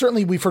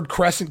 Certainly we've heard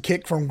crescent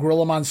kick from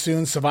Gorilla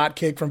Monsoon, savate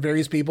kick from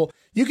various people.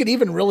 You could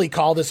even really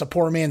call this a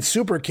poor man's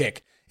super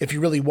kick if you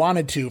really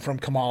wanted to from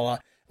Kamala.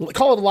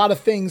 Call it a lot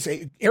of things.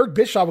 Eric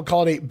Bischoff would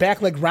call it a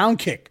back leg round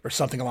kick or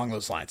something along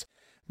those lines.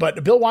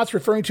 But Bill Watts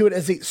referring to it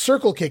as a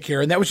circle kick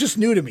here, and that was just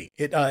new to me.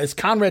 It, as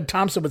Conrad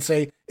Thompson would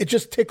say, it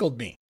just tickled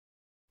me.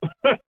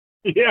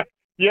 Yeah.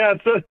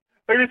 It's like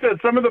I said,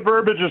 some of the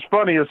verbiage is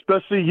funny,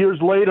 especially years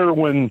later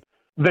when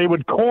they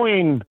would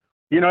coin.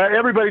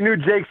 Everybody knew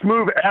Jake's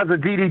move as a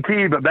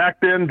DDT, but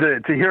back then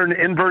to hear an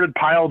inverted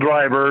pile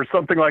driver or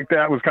something like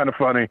that was kind of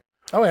funny.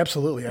 Oh,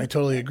 absolutely. I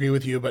totally agree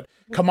with you. But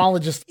Kamala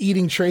just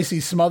eating Tracy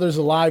Smothers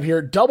alive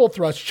here. Double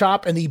thrust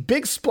chop and the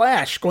big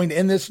splash going to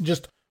end this in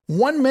just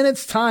 1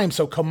 minute's time.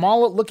 So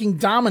Kamala looking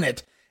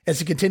dominant as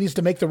he continues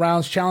to make the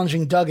rounds,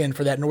 challenging Duggan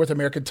for that North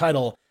American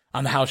title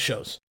on the house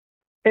shows.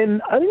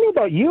 And I don't know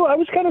about you, I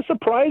was kind of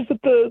surprised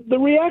at the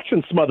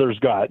reaction Smothers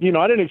got.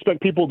 I didn't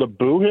expect people to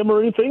boo him or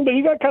anything, but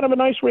he got kind of a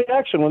nice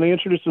reaction when they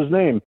introduced his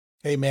name.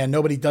 Hey, man,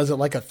 nobody does it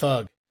like a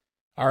thug.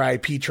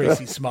 R.I.P.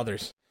 Tracy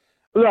Smothers.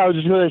 I was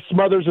just going to say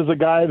Smothers is a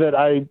guy that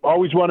I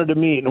always wanted to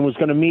meet and was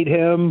going to meet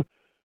him.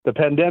 The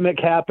pandemic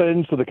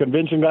happened, so the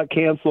convention got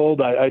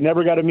canceled. I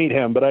never got to meet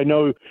him, but I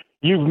know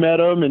you've met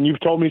him and you've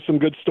told me some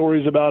good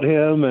stories about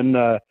him, and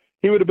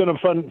he would have been a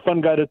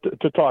fun guy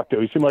to talk to.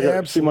 He seemed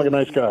like a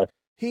nice guy.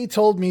 He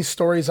told me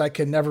stories I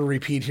can never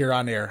repeat here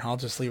on air. I'll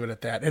just leave it at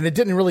that. And it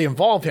didn't really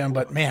involve him,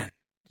 but man,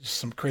 just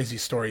some crazy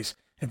stories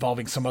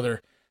involving some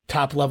other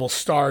top-level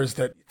stars,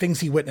 that things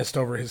he witnessed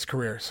over his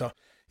career. So,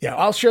 yeah,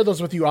 I'll share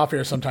those with you off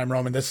air sometime,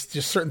 Roman. That's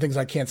just certain things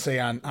I can't say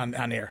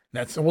on air.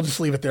 We'll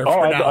just leave it there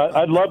for now.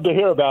 I'd love to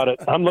hear about it.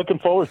 I'm looking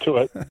forward to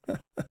it.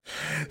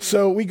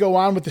 So we go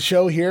on with the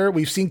show here.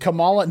 We've seen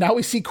Kamala. Now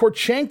we see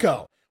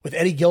Korchenko with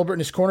Eddie Gilbert in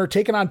his corner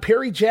taking on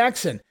Perry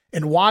Jackson.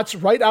 And Watts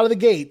right out of the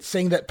gate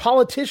saying that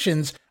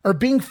politicians are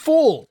being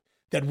fooled,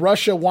 that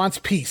Russia wants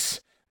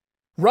peace.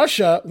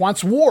 Russia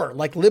wants war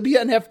like Libya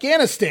and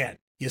Afghanistan.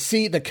 You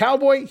see, the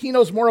Cowboy, he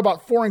knows more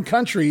about foreign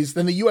countries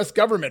than the U.S.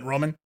 government,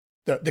 Roman.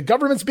 The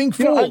government's being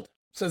fooled,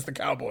 says the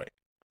Cowboy.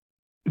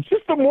 It's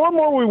just the more and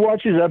more we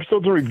watch these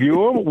episodes and review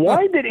them,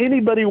 why did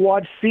anybody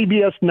watch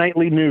CBS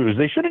Nightly News?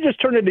 They should have just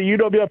turned it to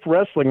UWF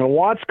Wrestling, and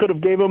Watts could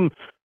have gave them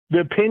the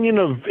opinion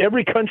of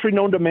every country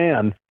known to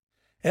man.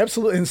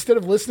 Absolutely. Instead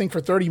of listening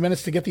for 30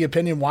 minutes to get the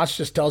opinion, Watts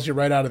just tells you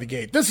right out of the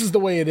gate, this is the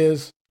way it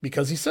is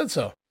because he said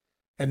so.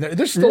 And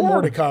there's still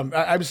more to come.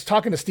 I was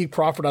talking to Steve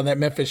Crawford on that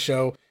Memphis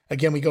show.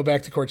 Again, we go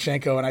back to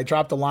Korchenko, and I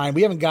dropped a line.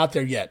 We haven't got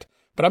there yet,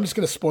 but I'm just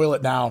going to spoil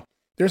it now.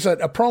 There's a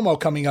promo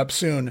coming up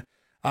soon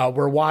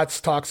where Watts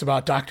talks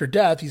about Dr.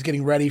 Death. He's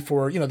getting ready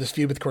for, this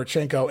feud with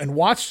Korchenko, and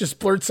Watts just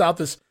blurts out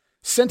this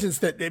sentence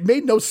that it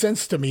made no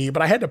sense to me,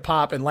 but I had to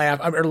pop and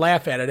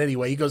laugh at it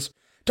anyway. He goes,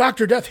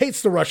 Dr. Death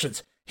hates the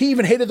Russians. He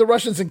even hated the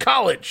Russians in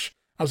college.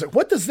 I was like,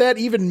 what does that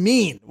even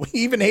mean?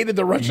 He even hated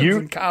the Russians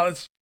in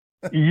college.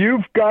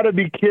 You've got to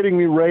be kidding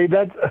me, Ray.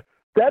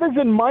 That is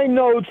in my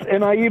notes,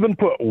 and I even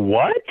put,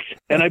 what?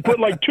 And I put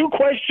like 2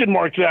 question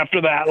marks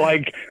after that.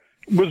 Like,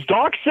 was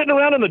Doc sitting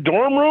around in the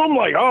dorm room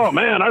like, oh,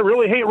 man, I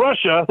really hate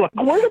Russia? Like,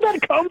 where did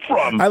that come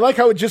from? I like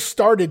how it just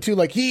started, too.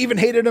 Like, he even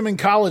hated him in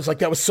college. Like,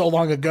 that was so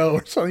long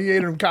ago. So he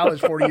hated him in college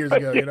 40 years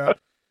ago,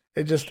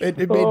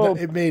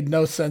 It made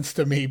no sense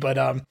to me.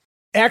 But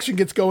action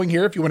gets going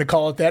here, if you want to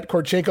call it that.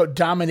 Korchenko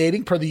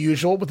dominating, per the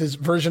usual, with his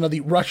version of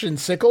the Russian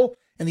sickle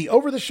and the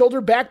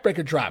over-the-shoulder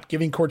backbreaker drop,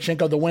 giving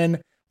Korchenko the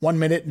win 1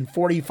 minute and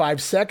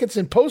 45 seconds.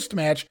 In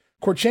post-match,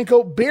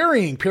 Korchenko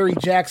burying Perry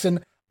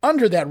Jackson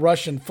under that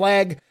Russian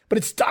flag, but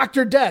it's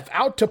Dr. Death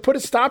out to put a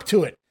stop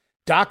to it.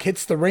 Doc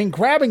hits the ring,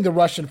 grabbing the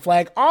Russian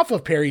flag off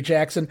of Perry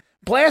Jackson,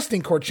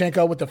 blasting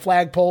Korchenko with the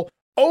flagpole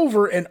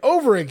over and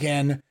over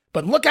again.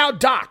 But look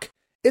out, Doc.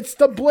 It's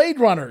the Blade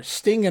Runners.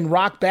 Sting and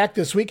Rock back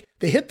this week.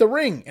 They hit the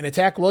ring and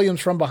attack Williams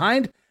from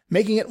behind,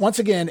 making it once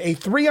again a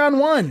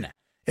 3-on-1.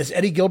 As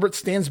Eddie Gilbert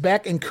stands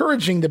back,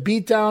 encouraging the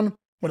beatdown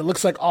when it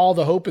looks like all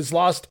the hope is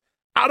lost.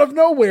 Out of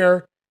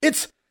nowhere,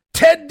 it's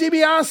Ted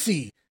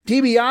Dibiase.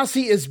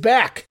 Dibiase is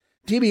back.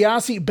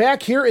 Dibiase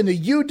back here in the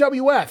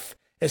UWF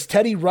as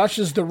Teddy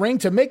rushes the ring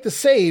to make the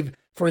save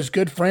for his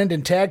good friend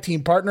and tag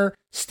team partner,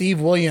 Steve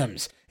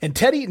Williams. And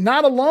Teddy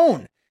not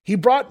alone. He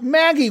brought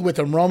Maggie with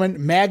him,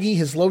 Roman. Maggie,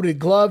 his loaded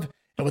glove.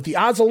 And with the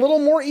odds a little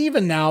more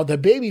even now, the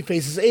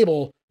babyface is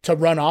able to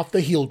run off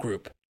the heel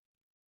group.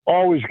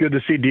 Always good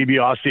to see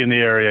Dibiase in the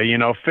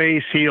area,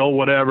 face, heel,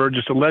 whatever,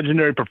 just a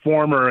legendary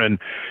performer. And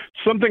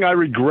something I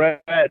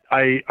regret,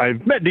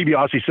 I've met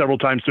Dibiase several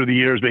times through the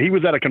years, but he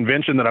was at a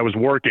convention that I was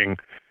working.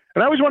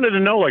 And I always wanted to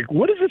know,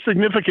 what is the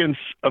significance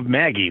of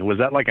Maggie? Was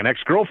that like an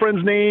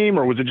ex-girlfriend's name,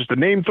 or was it just a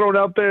name thrown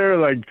out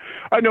there?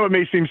 I know it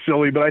may seem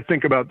silly, but I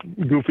think about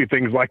goofy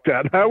things like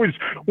that. I always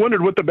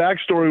wondered what the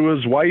backstory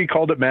was, why he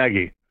called it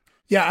Maggie.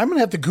 Yeah, I'm going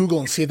to have to Google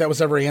and see if that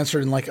was ever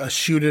answered in a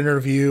shoot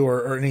interview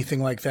or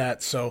anything like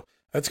that. So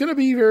that's going to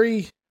be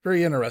very,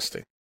 very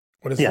interesting.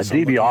 What is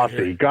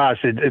Dibiase. Gosh,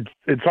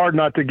 it's hard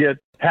not to get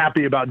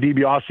happy about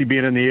Dibiase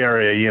being in the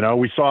area.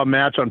 We saw a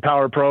match on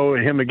Power Pro,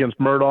 him against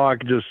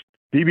Murdoch.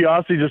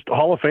 Dibiase, just a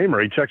Hall of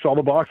Famer. He checks all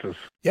the boxes.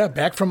 Yeah,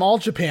 back from All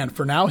Japan.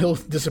 For now, he'll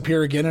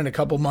disappear again in a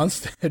couple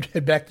months,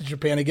 head back to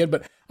Japan again.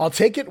 But I'll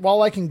take it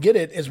while I can get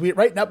it.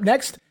 Right up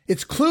next,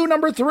 it's clue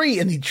number 3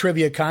 in the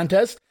trivia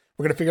contest.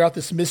 We're going to figure out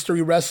this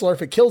mystery wrestler,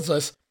 if it kills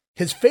us,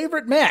 his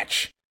favorite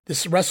match.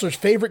 This wrestler's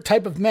favorite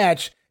type of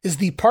match is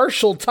the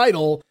partial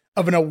title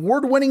of an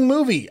award-winning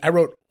movie. I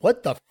wrote,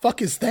 what the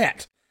fuck is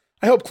that?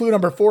 I hope clue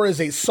number 4 is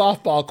a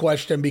softball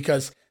question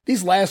because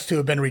these last 2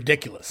 have been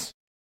ridiculous.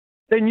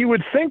 Then you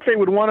would think they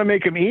would want to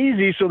make them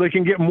easy so they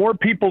can get more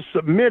people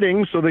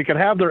submitting so they can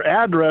have their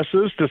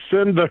addresses to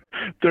send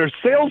their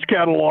sales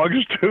catalogs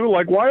to.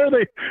 Why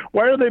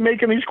are they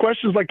making these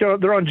questions like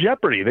they're on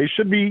Jeopardy? They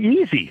should be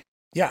easy.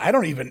 Yeah,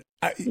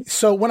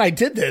 so when I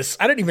did this,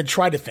 I didn't even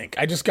try to think.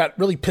 I just got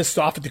really pissed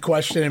off at the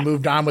question and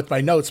moved on with my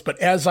notes. But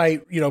as I,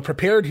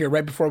 prepared here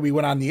right before we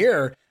went on the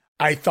air,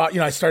 I thought,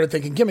 I started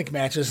thinking gimmick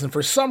matches. And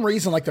for some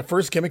reason, the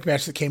first gimmick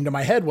match that came to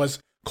my head was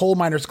Coal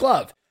Miner's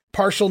Glove.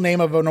 Partial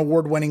name of an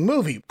award-winning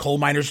movie, Coal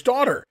Miner's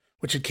Daughter,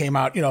 which had came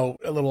out, a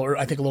little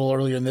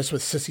earlier than this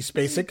with Sissy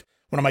Spacek,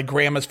 one of my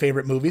grandma's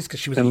favorite movies because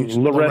she was a huge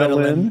Loretta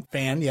Lynn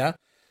fan. Yeah.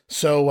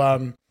 So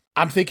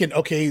I'm thinking,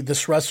 okay,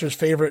 this wrestler's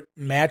favorite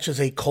match is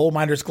a Coal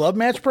Miner's Glove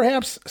match,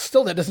 perhaps.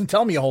 Still, that doesn't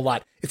tell me a whole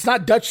lot. It's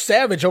not Dutch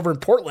Savage over in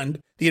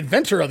Portland, the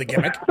inventor of the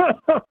gimmick.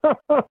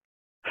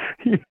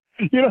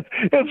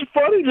 It's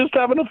funny just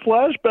having a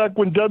flashback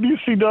when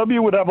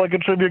WCW would have a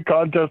trivia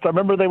contest. I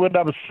remember they would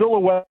have a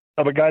silhouette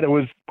of a guy that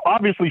was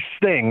obviously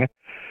Sting,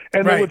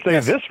 and they would say,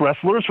 this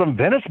wrestler is from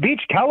Venice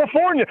Beach,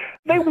 California.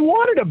 They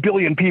wanted 1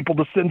 billion people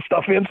to send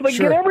stuff in so they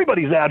get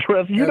everybody's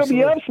address.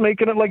 UWF's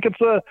making it like it's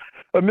a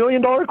 $1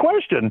 million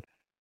question.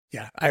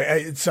 Yeah,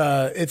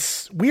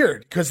 it's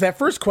weird because that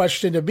first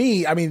question to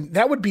me,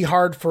 that would be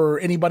hard for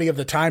anybody of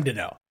the time to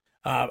know.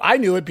 I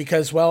knew it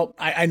because,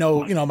 I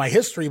know, my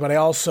history, but I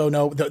also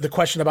know the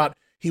question about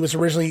he was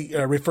originally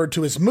referred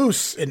to as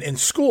Moose in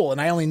school.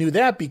 And I only knew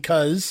that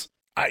because,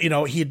 he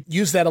had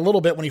used that a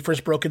little bit when he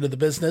first broke into the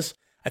business.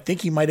 I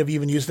think he might have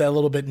even used that a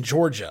little bit in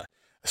Georgia.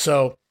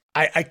 So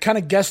I kind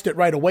of guessed it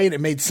right away, and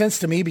it made sense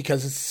to me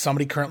because it's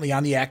somebody currently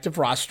on the active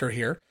roster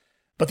here.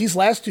 But these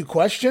last 2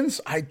 questions,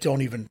 I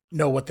don't even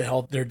know what the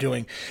hell they're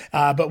doing.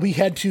 But we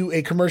head to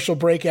a commercial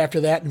break after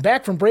that. And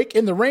back from break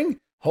in the ring,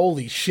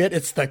 Holy shit,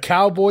 it's the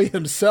Cowboy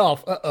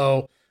himself.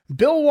 Uh-oh.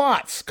 Bill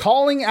Watts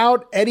calling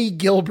out Eddie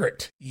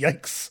Gilbert.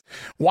 Yikes.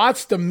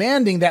 Watts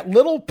demanding that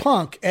little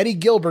punk Eddie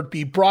Gilbert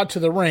be brought to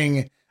the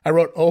ring. I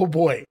wrote, oh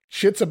boy,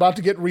 shit's about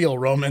to get real,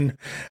 Roman.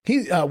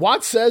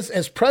 Watts says,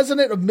 as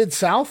president of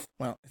Mid-South,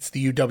 well, it's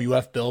the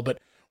UWF bill, but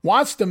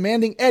Watts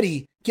demanding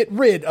Eddie get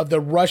rid of the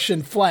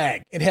Russian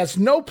flag. It has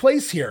no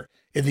place here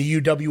in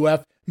the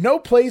UWF, no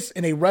place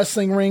in a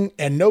wrestling ring,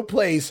 and no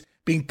place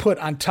being put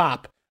on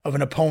top of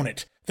an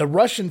opponent. The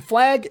Russian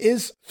flag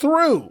is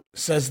through,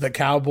 says the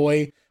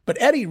Cowboy. But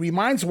Eddie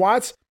reminds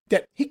Watts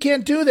that he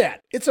can't do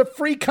that. It's a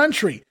free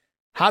country.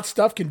 Hot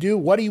Stuff can do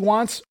what he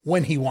wants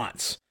when he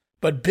wants.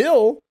 But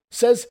Bill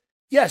says,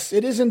 yes,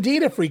 it is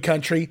indeed a free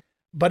country,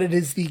 but it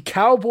is the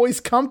Cowboys'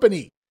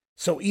 company.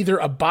 So either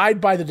abide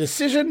by the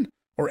decision,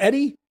 or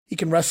Eddie, he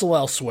can wrestle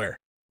elsewhere.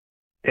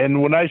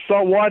 And when I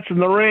saw Watts in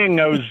the ring,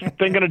 I was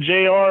thinking of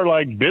JR,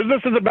 like,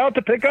 business is about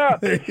to pick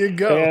up. There you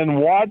go. And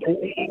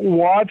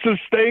Watts is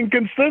staying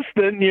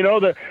consistent. You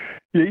know,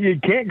 you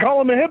can't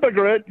call him a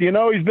hypocrite. You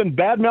know, he's been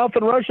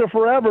bad-mouthing Russia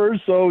forever.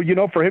 So, you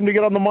know, for him to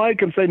get on the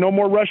mic and say no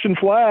more Russian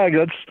flag,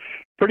 that's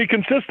pretty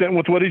consistent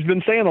with what he's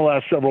been saying the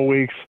last several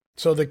weeks.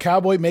 So the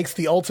Cowboy makes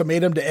the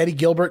ultimatum to Eddie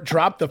Gilbert,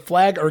 drop the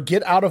flag or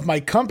get out of my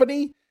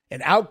company.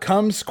 And out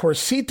comes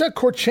Korsita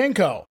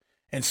Korchenko.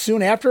 And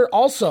soon after,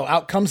 also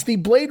out comes the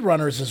Blade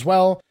Runners as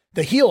well.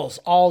 The heels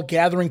all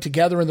gathering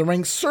together in the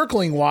ring,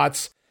 circling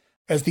Watts.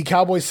 As the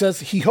Cowboy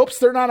says, he hopes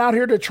they're not out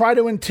here to try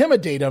to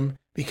intimidate him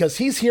because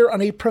he's here on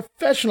a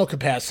professional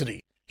capacity.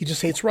 He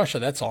just hates Russia,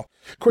 that's all.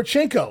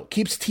 Korchenko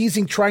keeps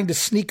teasing trying to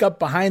sneak up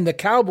behind the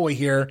Cowboy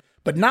here,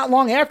 but not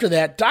long after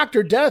that,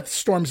 Dr. Death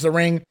storms the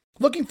ring,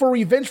 looking for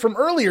revenge from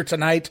earlier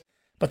tonight.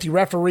 But the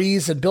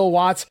referees and Bill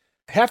Watts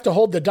have to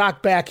hold the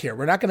Doc back here.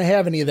 We're not going to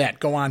have any of that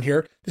go on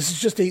here. This is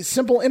just a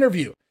simple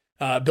interview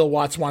Bill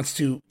Watts wants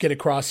to get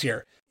across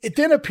here. It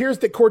then appears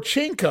that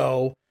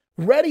Korchenko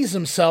readies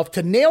himself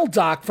to nail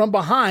Doc from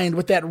behind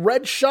with that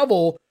red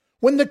shovel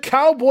when the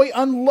Cowboy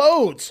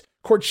unloads.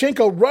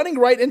 Korchenko running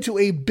right into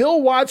a Bill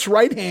Watts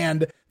right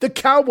hand, the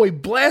Cowboy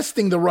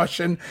blasting the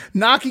Russian,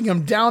 knocking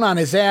him down on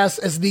his ass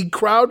as the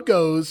crowd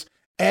goes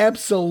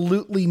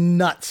absolutely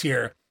nuts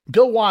here.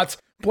 Bill Watts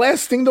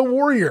blasting the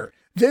Warrior,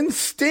 then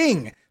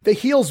Sting. The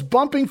heels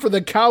bumping for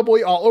the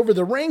Cowboy all over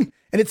the ring,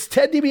 and it's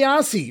Ted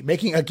DiBiase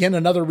making again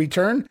another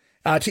return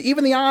to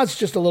even the odds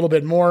just a little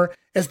bit more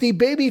as the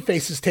baby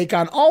faces take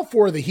on all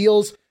four of the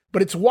heels,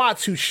 but it's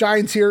Watts who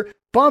shines here,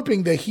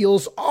 bumping the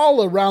heels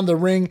all around the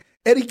ring.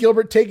 Eddie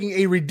Gilbert taking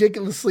a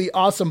ridiculously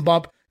awesome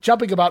bump,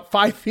 jumping about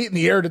 5 feet in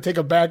the air to take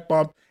a back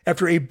bump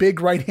after a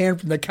big right hand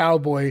from the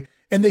Cowboy,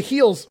 and the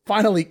heels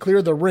finally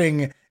clear the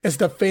ring as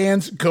the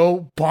fans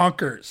go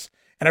bonkers.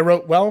 And I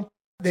wrote, well,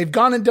 they've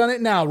gone and done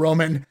it now,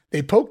 Roman.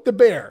 They poked the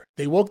bear.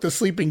 They woke the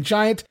sleeping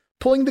giant,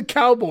 pulling the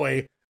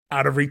Cowboy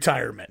out of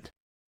retirement.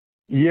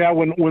 Yeah,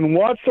 when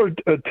Watts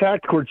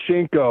attacked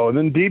Korchenko, and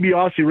then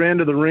DiBiase ran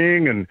to the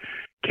ring, and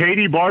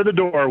Katie barred the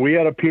door. We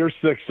had a Pier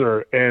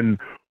Sixer, and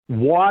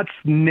Watts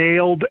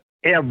nailed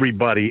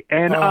everybody.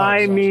 And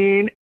I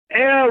mean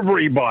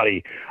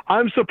everybody.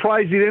 I'm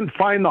surprised he didn't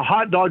find the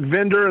hot dog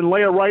vendor and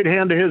lay a right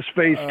hand to his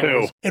face,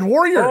 too. And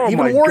Warrior,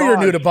 even Warrior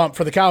knew to bump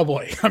for the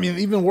Cowboy. I mean,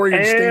 even Warrior.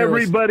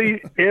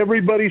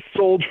 Everybody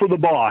sold for the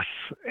boss.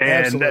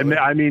 And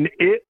I mean,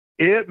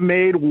 it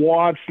made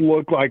Watts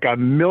look like $1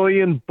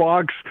 million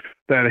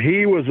that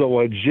he was a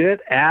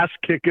legit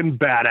ass-kicking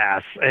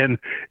badass. And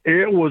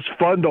it was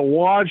fun to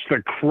watch.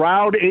 The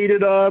crowd ate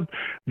it up.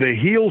 The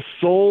heels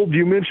sold.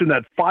 You mentioned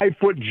that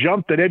 5-foot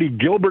jump that Eddie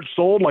Gilbert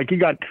sold, like he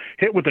got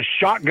hit with a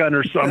shotgun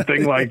or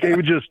something. Like, it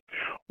was just,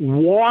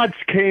 Watts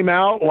came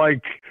out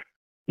like,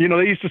 you know,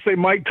 they used to say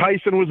Mike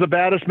Tyson was the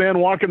baddest man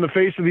walking the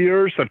face of the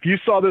earth. If you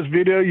saw this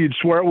video, you'd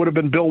swear it would have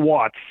been Bill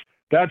Watts.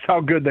 That's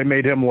how good they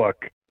made him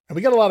look. And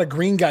we got a lot of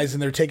green guys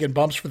in there taking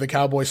bumps for the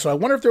Cowboys. So I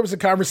wonder if there was a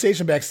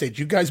conversation backstage.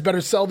 You guys better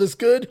sell this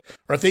good,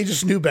 or if they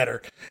just knew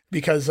better,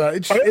 because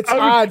it's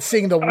odd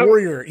seeing the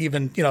Warrior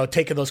even, you know,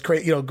 taking those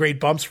great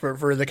bumps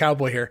for the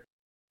Cowboy here.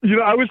 You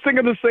know, I was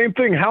thinking the same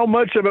thing. How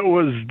much of it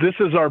was this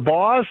is our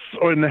boss,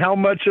 and how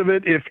much of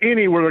it, if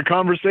any, were the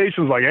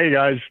conversations like, hey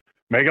guys,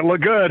 make it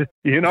look good.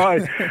 You know,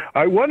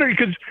 I wonder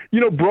because,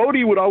 you know,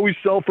 Brody would always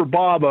sell for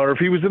Baba, or if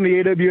he was in the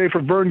AWA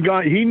for Vern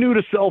Gunn, he knew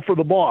to sell for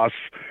the boss.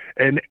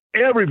 And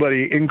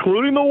everybody,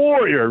 including the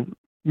Warrior,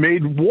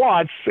 made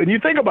Watts. And you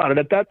think about it,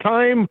 at that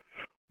time,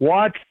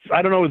 Watts,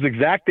 I don't know his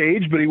exact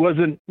age, but he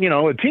wasn't, you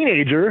know, a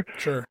teenager.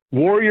 Sure.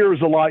 Warrior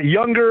was a lot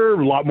younger,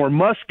 a lot more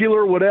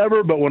muscular,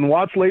 whatever. But when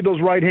Watts laid those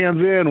right hands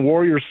in,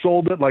 Warrior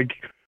sold it like,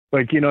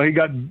 you know, he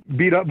got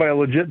beat up by a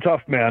legit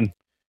tough man.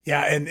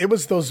 Yeah, and it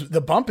was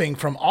the bumping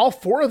from all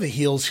four of the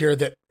heels here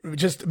that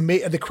just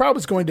made the crowd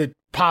was going to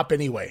pop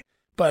anyway.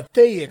 But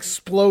they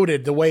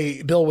exploded the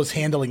way Bill was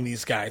handling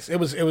these guys. It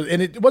was,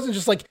 and it wasn't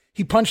just like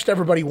he punched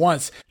everybody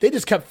once. They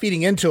just kept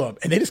feeding into him,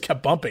 and they just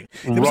kept bumping.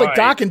 It was like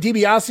Doc and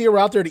DiBiase were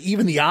out there to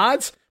even the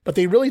odds, but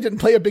they really didn't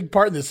play a big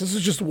part in this. This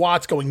is just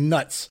Watts going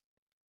nuts.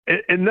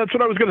 And that's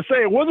what I was going to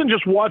say. It wasn't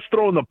just Watts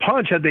throwing the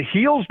punch. Had the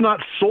heels not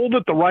sold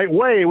it the right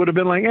way, it would have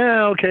been like,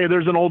 okay,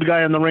 there's an old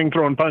guy in the ring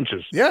throwing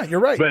punches. Yeah, you're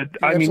right. But,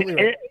 you're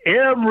right.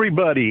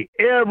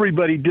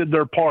 Everybody did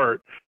their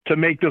part to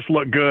make this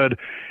look good.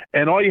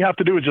 And all you have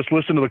to do is just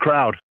listen to the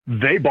crowd.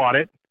 They bought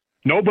it.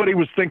 Nobody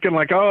was thinking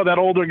like, oh, that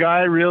older guy,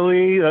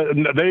 really?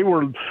 They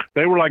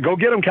were like, go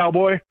get him,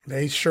 Cowboy.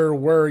 They sure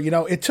were.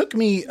 It took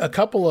me a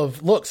couple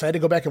of looks. I had to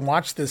go back and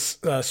watch this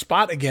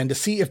spot again to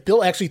see if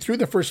Bill actually threw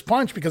the first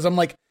punch, because I'm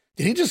like,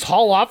 did he just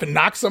haul off and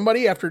knock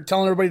somebody after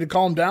telling everybody to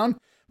calm down?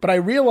 But I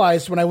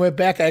realized when I went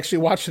back, I actually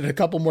watched it a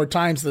couple more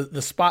times,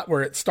 the spot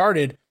where it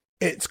started,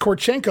 it's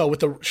Korchenko with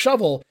the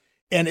shovel,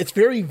 and it's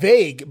very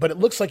vague, but it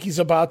looks like he's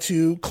about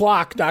to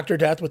clock Dr.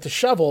 Death with the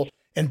shovel,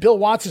 and Bill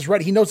Watts is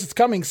ready. He knows it's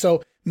coming,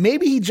 so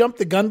maybe he jumped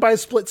the gun by a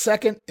split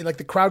second, and like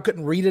the crowd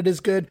couldn't read it as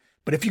good.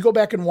 But if you go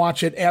back and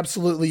watch it,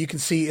 absolutely, you can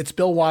see it's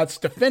Bill Watts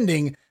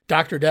defending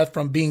Dr. Death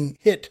from being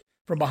hit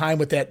from behind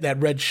with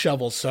that red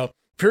shovel. So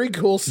very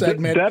cool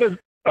segment.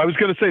 I was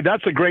going to say,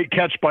 that's a great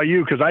catch by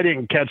you, because I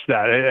didn't catch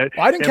that.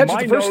 I didn't catch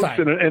it the first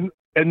time.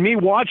 And me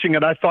watching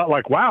it, I thought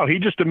like, wow, he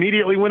just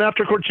immediately went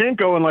after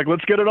Korchenko and like,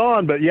 let's get it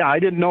on. But yeah, I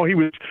didn't know he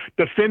was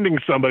defending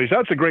somebody. So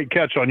that's a great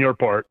catch on your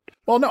part.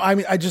 Well, no, I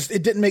mean,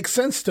 it didn't make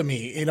sense to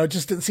me. It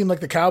just didn't seem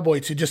like the Cowboy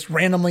to just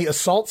randomly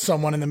assault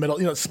someone in the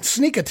middle,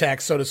 sneak attack,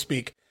 so to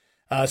speak.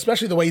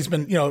 Especially the way he's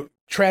been,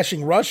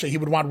 trashing Russia. He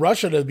would want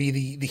Russia to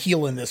be the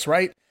heel in this,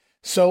 right?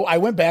 So I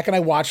went back and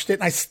I watched it,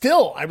 and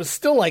I was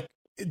still like,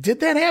 did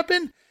that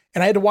happen?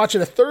 And I had to watch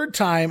it a third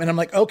time, and I'm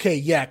like, okay,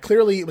 yeah,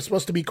 clearly it was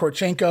supposed to be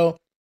Korchenko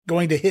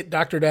going to hit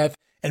Dr. Death,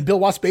 and Bill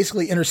Watts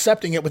basically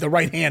intercepting it with a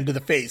right hand to the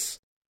face.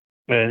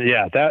 And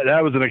yeah,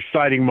 that was an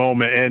exciting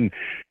moment. And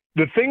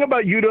the thing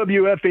about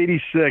UWF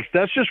 86,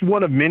 that's just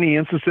one of many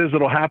instances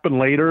that'll happen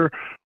later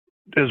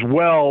as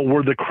well,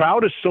 where the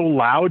crowd is so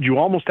loud, you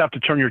almost have to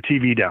turn your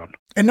TV down.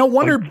 And no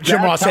wonder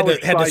Jim Ross had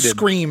to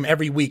scream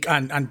every week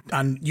on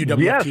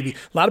UWF TV.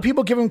 A lot of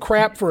people give him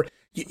crap for,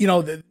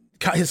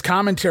 his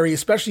commentary,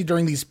 especially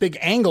during these big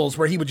angles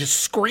where he would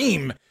just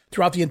scream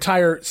throughout the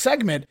entire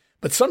segment.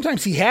 But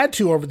sometimes he had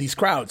to over these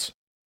crowds.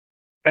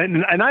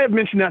 And I have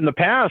mentioned that in the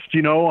past,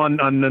 on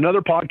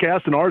another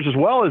podcast and ours as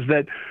well, is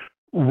that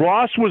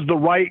Ross was the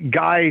right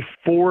guy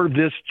for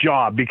this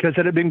job, because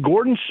had it been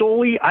Gordon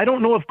Soley, I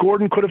don't know if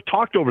Gordon could have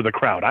talked over the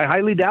crowd. I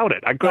highly doubt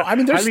it.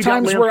 There's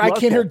times where I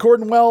can't hear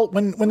Gordon well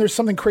when there's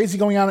something crazy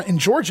going on in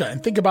Georgia.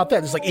 And think about that.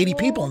 There's like 80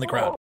 people in the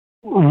crowd.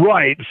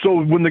 Right. So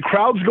when the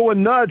crowd's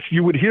going nuts,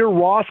 you would hear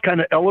Ross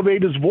kind of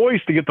elevate his voice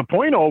to get the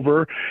point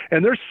over.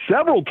 And there's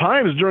several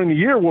times during the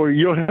year where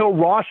you'll hear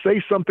Ross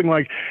say something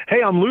like,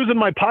 hey, I'm losing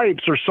my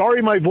pipes, or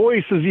sorry, my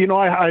voice is,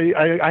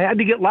 I had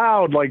to get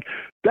loud. Like,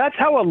 that's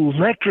how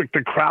electric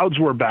the crowds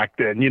were back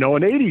then.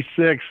 In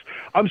 86,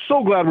 I'm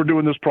so glad we're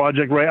doing this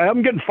project, Ray.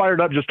 I'm getting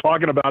fired up just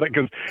talking about it,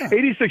 because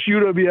 86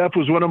 UWF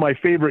was one of my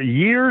favorite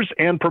years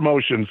and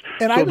promotions.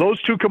 And those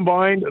two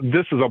combined,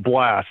 this is a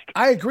blast.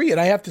 I agree.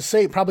 And I have to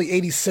say, probably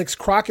 86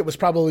 Crockett was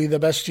probably the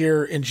best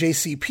year in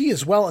JCP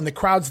as well. And the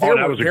crowds there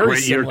were very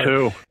similar. Year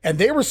too. And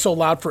they were so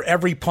loud for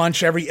every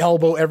punch, every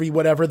elbow, every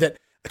whatever, that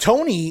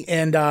Tony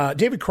and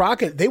David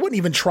Crockett, they wouldn't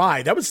even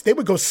try. They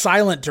would go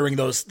silent during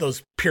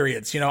those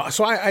periods,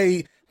 So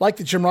I like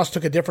that Jim Ross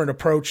took a different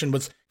approach and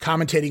was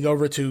commentating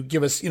over to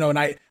give us,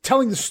 and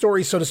telling the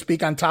story, so to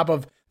speak, on top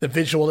of the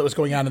visual that was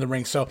going on in the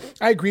ring. So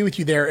I agree with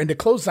you there. And to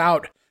close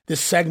out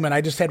this segment,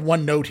 I just had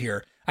one note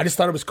here. I just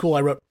thought it was cool.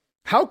 I wrote,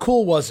 how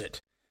cool was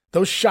it?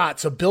 Those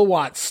shots of Bill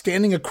Watts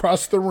standing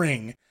across the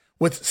ring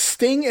with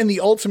Sting and the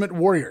Ultimate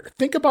Warrior.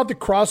 Think about the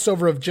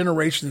crossover of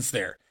generations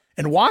there.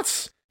 And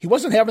Watts, he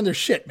wasn't having their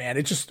shit, man.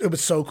 It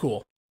was so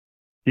cool.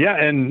 Yeah,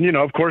 and,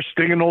 of course,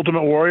 Sting and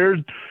Ultimate Warrior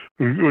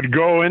would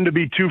go in to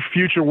be two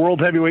future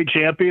world heavyweight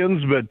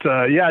champions. But,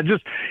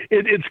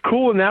 it's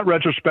cool in that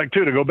retrospect,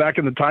 too, to go back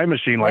in the time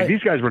machine. Like,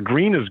 these guys were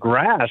green as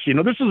grass.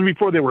 This is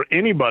before they were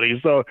anybody.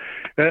 So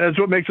that's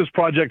what makes this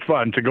project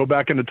fun, to go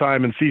back into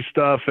time and see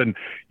stuff. And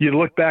you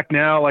look back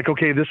now like,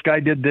 okay, this guy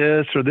did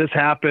this or this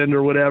happened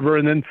or whatever.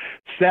 And then,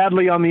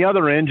 sadly, on the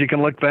other end, you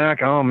can look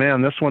back, oh,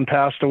 man, this one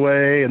passed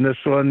away. And this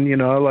one,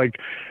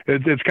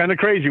 it's kind of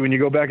crazy when you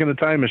go back in the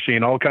time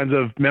machine. All kinds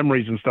of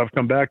memories and stuff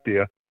come back to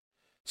you.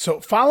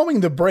 So following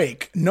the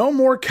break, no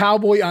more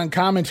Cowboy on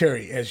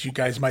commentary, as you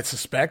guys might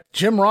suspect.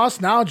 Jim Ross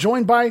now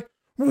joined by,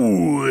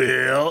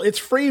 it's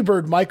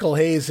Freebird Michael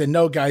Hayes. And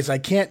no, guys, I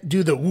can't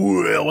do the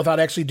without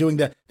actually doing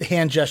the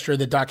hand gesture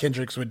that Doc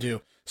Hendricks would do.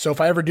 So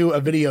if I ever do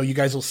a video, you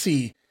guys will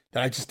see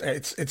that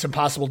it's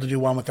impossible to do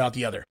one without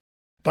the other.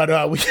 But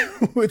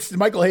it's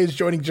Michael Hayes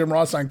joining Jim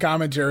Ross on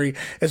commentary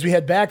as we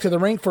head back to the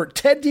ring for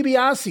Ted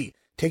Dibiase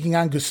taking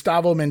on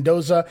Gustavo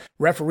Mendoza.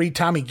 Referee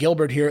Tommy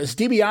Gilbert here as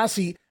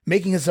Dibiase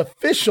making his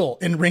official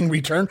in-ring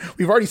return.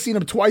 We've already seen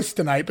him twice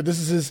tonight, but this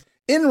is his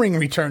in-ring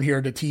return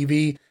here to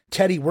TV.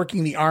 Teddy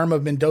working the arm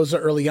of Mendoza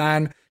early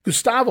on.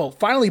 Gustavo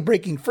finally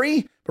breaking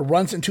free, but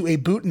runs into a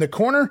boot in the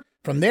corner.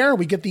 From there,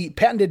 we get the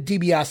patented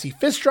Dibiase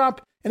fist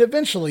drop, and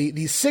eventually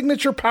the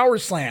signature power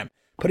slam,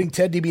 putting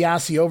Ted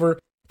Dibiase over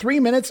 3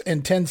 minutes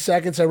and 10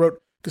 seconds. I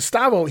wrote,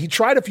 Gustavo, he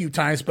tried a few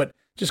times, but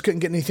just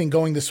couldn't get anything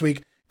going this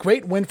week.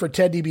 Great win for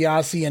Ted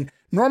Dibiase, and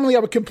normally I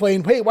would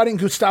complain, hey, why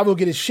didn't Gustavo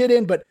get his shit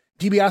in? But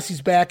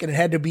Dibiase's back, and it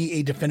had to be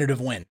a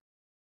definitive win.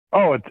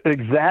 Oh,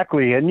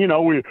 exactly. And,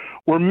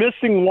 we're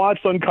missing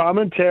Watts on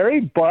commentary,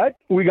 but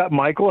we got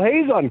Michael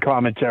Hayes on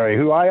commentary,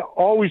 who I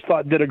always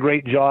thought did a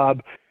great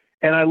job.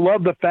 And I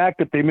love the fact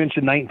that they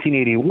mentioned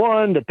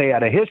 1981, that they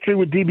had a history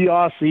with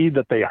Dibiase,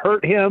 that they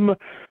hurt him.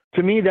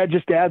 To me, that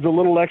just adds a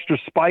little extra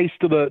spice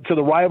to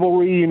the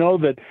rivalry,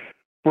 that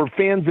for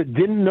fans that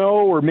didn't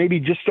know or maybe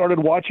just started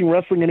watching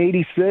wrestling in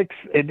 '86,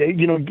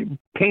 it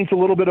paints a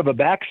little bit of a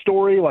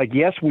backstory. Like,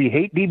 yes, we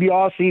hate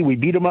Dibiase. We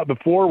beat him up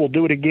before. We'll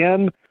do it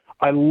again.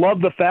 I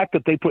love the fact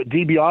that they put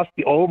Dibiase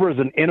over as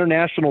an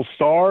international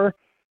star,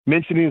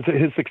 mentioning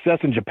his success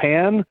in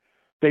Japan.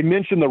 They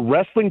mentioned the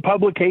wrestling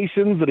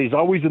publications, that he's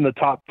always in the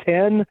top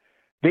 10.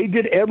 They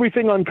did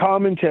everything on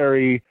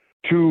commentary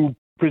to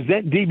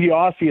present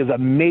Dibiase as a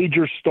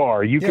major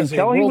star. You can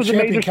tell he was a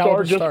major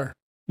star.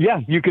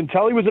 Yeah, you can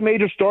tell he was a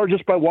major star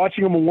just by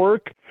watching him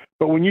work.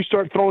 But when you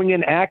start throwing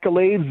in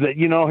accolades that,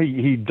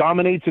 he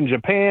dominates in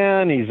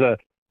Japan, he's a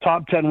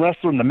top 10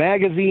 wrestler in the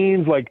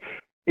magazines, like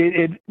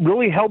it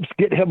really helps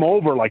get him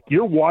over. Like,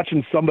 you're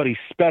watching somebody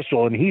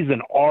special, and he's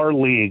in our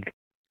league.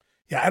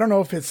 Yeah, I don't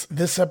know if it's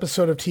this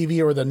episode of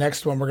TV or the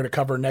next one we're going to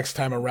cover next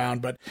time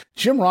around, but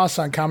Jim Ross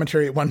on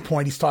commentary at one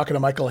point, he's talking to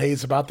Michael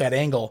Hayes about that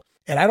angle.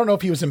 And I don't know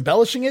if he was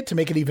embellishing it to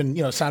make it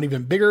even, sound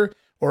even bigger,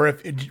 or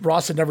if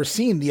Ross had never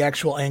seen the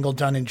actual angle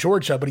done in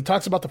Georgia, but he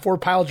talks about the 4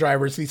 pile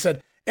drivers. He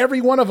said,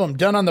 every one of them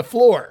done on the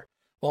floor.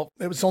 Well,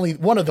 it was only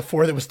one of the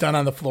 4 that was done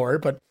on the floor,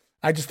 but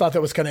I just thought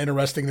that was kind of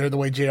interesting there, the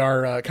way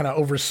JR kind of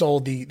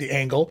oversold the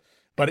angle.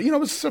 But, it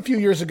was a few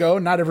years ago.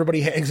 Not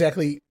everybody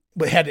exactly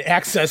had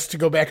access to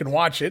go back and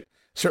watch it.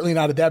 Certainly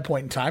not at that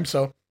point in time.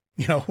 So,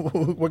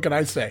 what can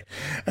I say?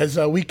 As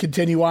we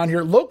continue on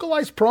here,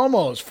 localized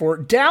promos for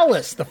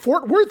Dallas, the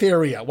Fort Worth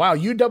area. Wow,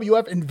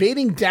 UWF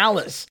invading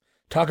Dallas.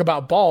 Talk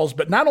about balls,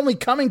 but not only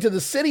coming to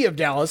the city of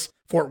Dallas,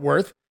 Fort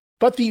Worth,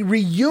 but the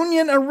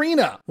Reunion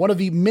Arena, one of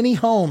the many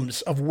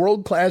homes of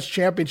world-class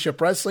championship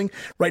wrestling.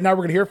 Right now,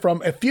 we're going to hear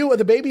from a few of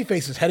the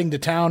babyfaces heading to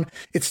town.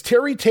 It's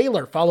Terry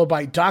Taylor, followed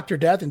by Dr.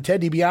 Death and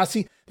Ted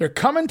Dibiase. They're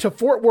coming to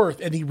Fort Worth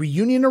at the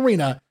Reunion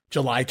Arena,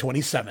 July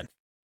 27th.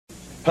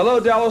 Hello,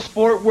 Dallas,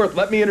 Fort Worth.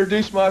 Let me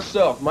introduce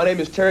myself. My name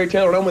is Terry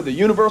Taylor, and I'm with the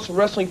Universal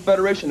Wrestling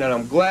Federation, and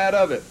I'm glad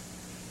of it.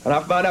 And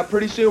I find out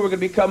pretty soon we're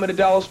going to be coming to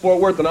Dallas, Fort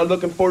Worth, and I'm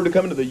looking forward to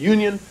coming to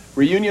the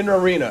Reunion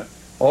Arena.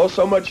 Oh,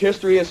 so much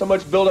history and so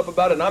much build-up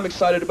about it, and I'm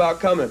excited about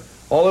coming.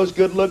 All those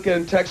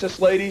good-looking Texas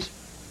ladies,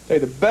 hey,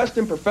 the best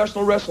in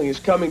professional wrestling is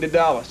coming to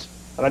Dallas.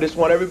 And I just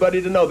want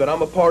everybody to know that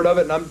I'm a part of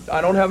it, and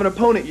I don't have an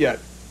opponent yet.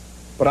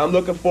 But I'm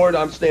looking forward.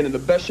 I'm staying in the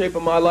best shape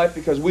of my life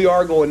because we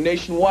are going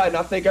nationwide. And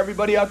I think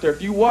everybody out there,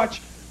 if you watch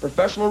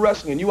professional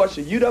wrestling and you watch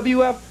the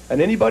UWF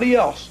and anybody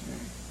else,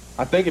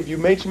 I think if you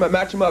match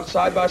them up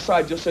side by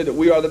side, just say that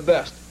we are the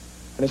best.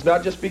 And it's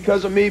not just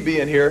because of me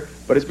being here,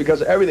 but it's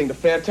because of everything. The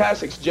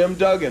Fantastics, Jim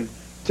Duggan,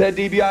 Ted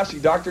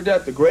Dibiase, Dr.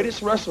 Death, the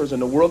greatest wrestlers in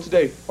the world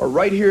today are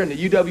right here in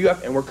the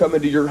UWF, and we're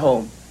coming to your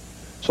home.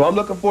 So I'm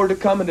looking forward to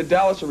coming to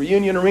Dallas, a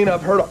Reunion Arena.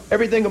 I've heard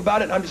everything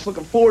about it, and I'm just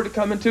looking forward to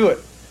coming to it.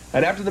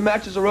 And after the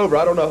matches are over,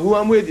 I don't know who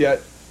I'm with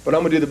yet, but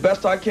I'm going to do the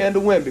best I can to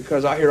win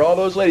because I hear all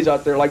those ladies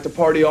out there like to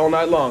party all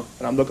night long,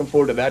 and I'm looking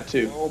forward to that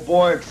too. Oh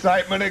boy,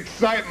 excitement,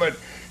 excitement.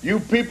 You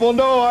people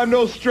know I'm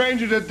no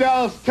stranger to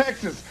Dallas,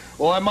 Texas.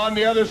 Well, I'm on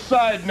the other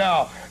side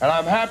now, and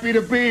I'm happy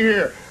to be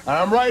here. And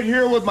I'm right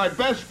here with my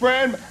best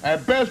friend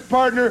and best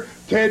partner,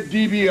 Ted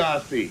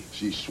Dibiase.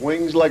 She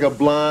swings like a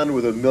blonde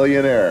with a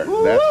millionaire.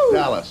 Woo-hoo! That's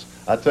Dallas.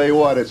 I tell you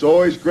what, it's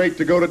always great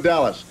to go to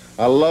Dallas.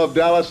 I love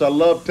Dallas. I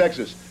love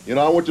Texas.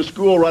 I went to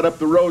school right up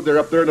the road there,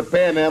 up there in the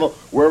Panhandle,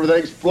 where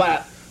everything's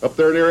flat, up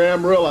there near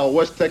Amarillo,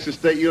 West Texas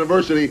State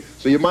University.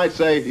 So you might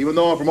say, even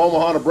though I'm from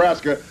Omaha,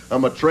 Nebraska,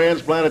 I'm a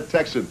transplanted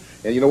Texan.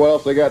 And you know what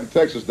else they got in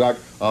Texas, Doc?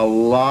 A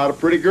lot of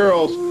pretty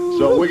girls.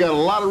 So we got a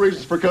lot of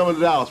reasons for coming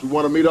to Dallas. We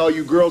want to meet all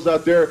you girls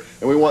out there,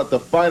 and we want the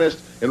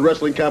finest in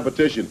wrestling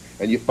competition.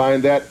 And you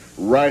find that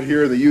right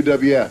here in the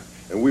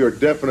UWF. And we are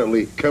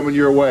definitely coming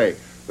your way.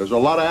 There's a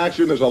lot of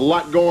action. There's a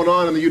lot going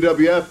on in the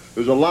UWF.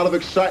 There's a lot of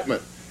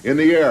excitement in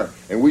the air,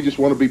 and we just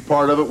want to be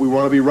part of it. We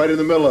want to be right in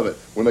the middle of it.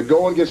 When the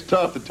going gets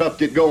tough, the tough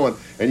get going,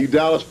 and you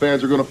Dallas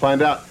fans are going to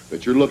find out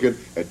that you're looking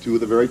at two of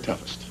the very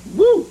toughest.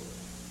 Woo!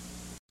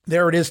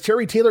 There it is,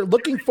 Terry Taylor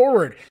looking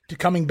forward to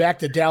coming back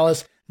to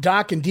Dallas.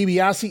 Doc and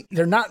Dibiase,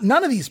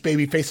 none of these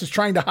baby faces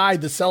trying to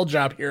hide the sell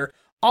job here.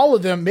 All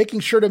of them making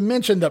sure to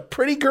mention the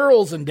pretty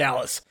girls in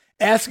Dallas,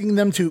 asking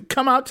them to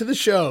come out to the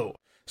show.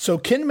 So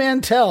Ken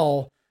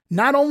Mantell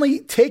not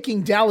only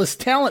taking Dallas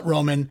talent,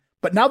 Roman,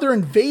 but now they're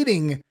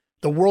invading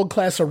the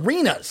world-class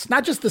arenas,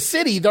 not just the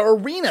city, the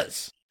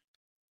arenas.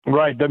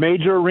 Right, the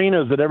major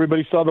arenas that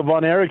everybody saw the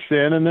Von Erichs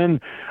in. And then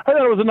I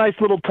thought it was a nice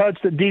little touch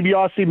that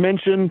Dibiase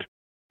mentioned.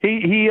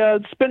 He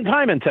spent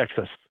time in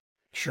Texas.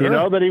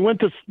 Sure. That he went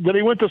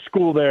to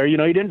school there. He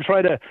didn't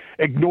try to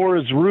ignore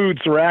his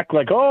roots or act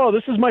like, oh,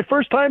 this is my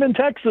first time in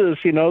Texas.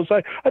 So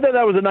I thought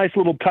that was a nice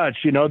little touch,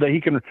 that he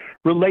can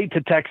relate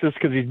to Texas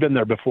because he's been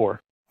there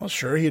before. Well,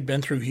 sure, he had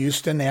been through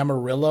Houston,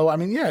 Amarillo. I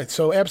mean, yeah,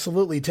 so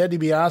absolutely, Ted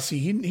DiBiase,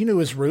 he knew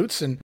his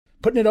roots and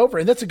putting it over.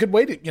 And that's a good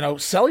way to,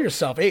 sell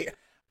yourself. Hey,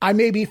 I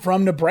may be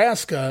from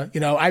Nebraska,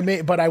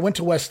 but I went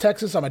to West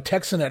Texas. I'm a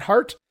Texan at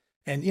heart.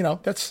 And,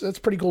 that's a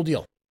pretty cool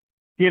deal.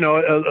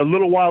 A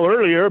little while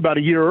earlier, about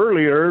a year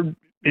earlier,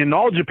 in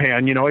All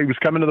Japan, he was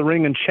coming to the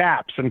ring in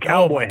chaps and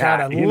cowboy hat.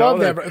 I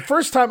love that.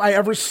 First time I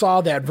ever saw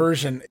that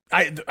version,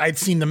 I'd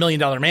seen The $1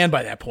 Million Man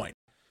by that point.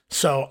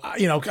 So, I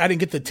didn't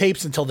get the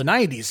tapes until the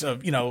 90s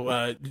of,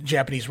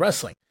 Japanese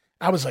wrestling.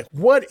 I was like,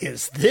 what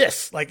is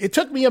this? Like, it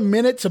took me a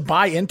minute to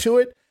buy into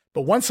it,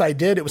 but once I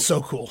did, it was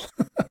so cool.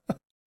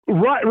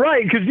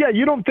 Right. Because,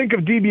 you don't think of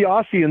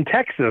DiBiase in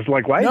Texas.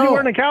 Like, why is he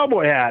wearing a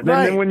cowboy hat?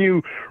 Right. And then when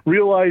you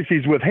realize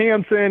he's with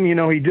Hanson,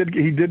 he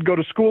did go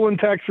to school in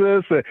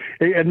Texas.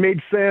 It made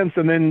sense.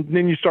 And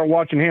then you start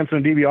watching Hanson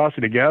and DiBiase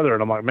together.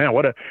 And I'm like, man,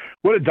 what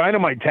a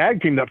dynamite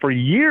tag team that for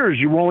years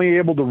you were only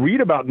able to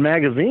read about in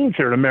magazines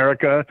here in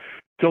America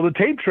till the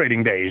tape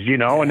trading days,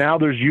 and now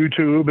there's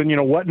YouTube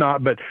and,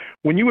 whatnot. But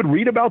when you would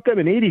read about them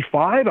in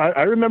 85,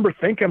 I remember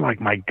thinking like,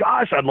 my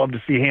gosh, I'd love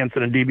to see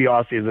Hanson and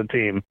DiBiase as a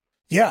team.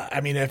 Yeah,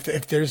 I mean,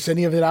 if there's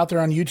any of it out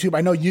there on YouTube,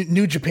 I know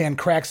New Japan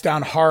cracks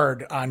down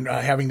hard on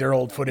having their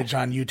old footage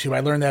on YouTube. I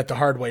learned that the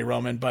hard way,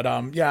 Roman. But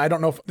I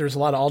don't know if there's a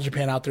lot of All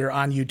Japan out there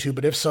on YouTube.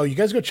 But if so, you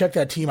guys go check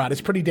that team out.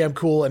 It's pretty damn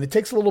cool. And it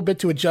takes a little bit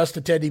to adjust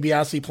to Ted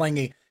DiBiase playing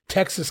a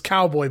Texas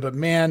Cowboy. But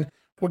man,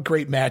 what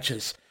great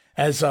matches.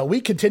 As we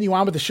continue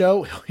on with the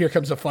show, here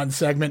comes a fun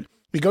segment.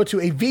 We go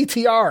to a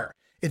VTR.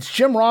 It's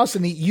Jim Ross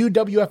in the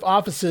UWF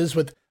offices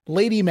with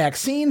Lady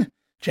Maxine,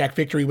 Jack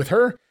Victory with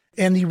her,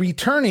 and the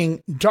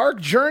returning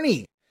Dark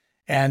Journey.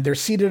 And they're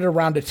seated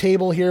around a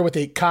table here with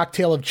a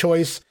cocktail of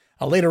choice.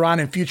 Later on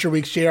in future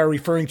weeks, JR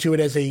referring to it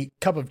as a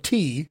cup of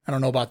tea. I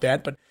don't know about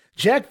that, but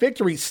Jack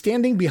Victory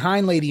standing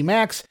behind Lady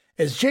Max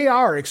as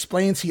JR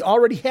explains he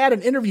already had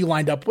an interview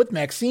lined up with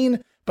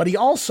Maxine, but he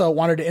also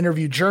wanted to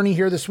interview Journey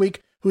here this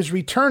week, who's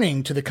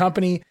returning to the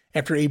company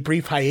after a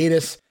brief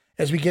hiatus.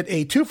 As we get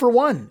a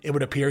 2-for-1, it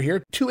would appear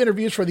here, 2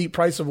 interviews for the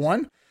price of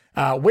 1.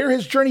 Where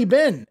has Journey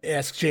been?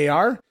 Asks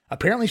JR.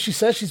 Apparently, she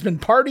says she's been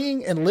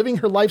partying and living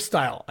her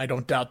lifestyle. I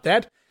don't doubt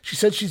that. She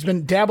said she's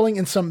been dabbling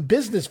in some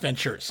business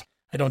ventures.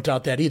 I don't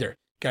doubt that either.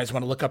 Guys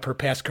want to look up her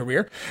past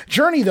career.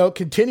 Journey, though,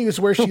 continues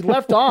where she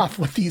left off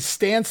with the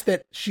stance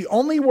that she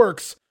only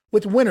works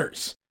with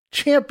winners,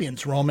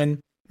 champions, Roman.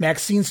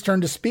 Maxine's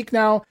turn to speak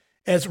now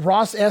as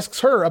Ross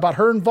asks her about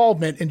her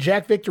involvement in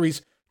Jack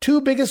Victory's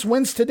 2 biggest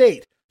wins to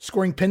date,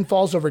 scoring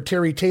pinfalls over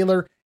Terry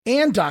Taylor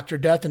and Dr.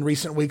 Death in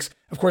recent weeks.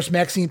 Of course,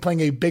 Maxine playing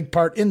a big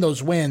part in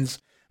those wins.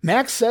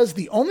 Max says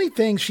the only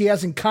thing she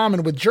has in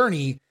common with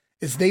Journey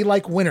is they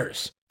like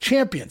winners,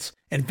 champions,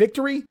 and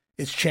Victory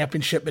is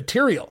championship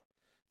material.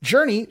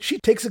 Journey, she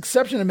takes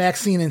exception to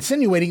Maxine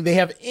insinuating they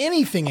have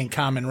anything in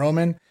common,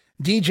 Roman.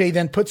 DJ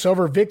then puts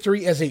over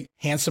Victory as a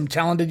handsome,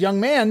 talented young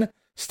man,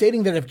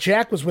 stating that if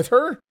Jack was with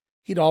her,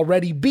 he'd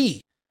already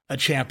be a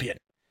champion.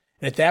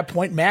 And at that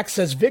point, Max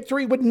says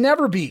Victory would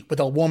never be with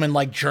a woman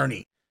like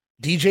Journey.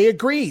 DJ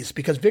agrees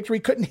because Victory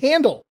couldn't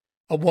handle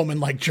a woman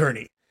like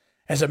Journey.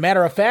 As a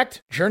matter of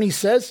fact, Journey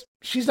says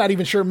she's not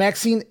even sure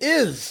Maxine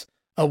is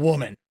a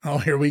woman. Oh,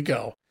 here we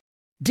go.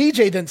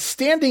 DJ then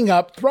standing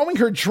up, throwing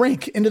her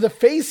drink into the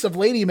face of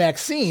Lady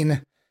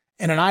Maxine,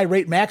 and an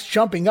irate Max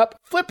jumping up,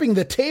 flipping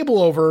the table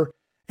over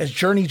as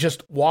Journey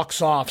just walks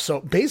off.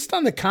 So based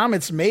on the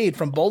comments made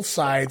from both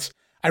sides,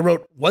 I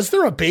wrote, was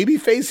there a baby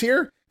face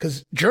here?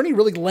 Because Journey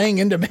really laying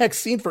into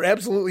Maxine for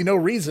absolutely no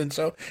reason.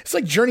 So it's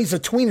like Journey's a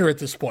tweener at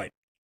this point.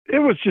 It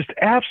was just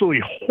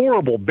absolutely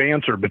horrible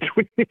banter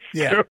between these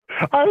two.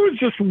 I was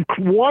just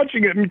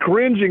watching it and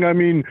cringing. I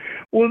mean,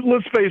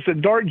 let's face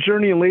it, Dark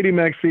Journey and Lady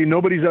Maxine,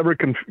 nobody's ever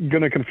going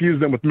to confuse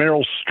them with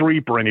Meryl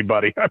Streep or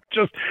anybody.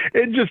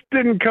 It just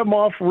didn't come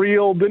off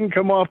real, didn't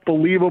come off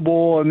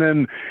believable. And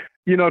then,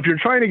 if you're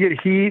trying to get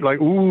heat, like,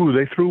 ooh,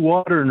 they threw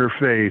water in her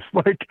face,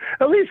 like,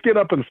 at least get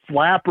up and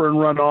slap her and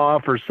run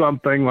off or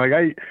something. Like,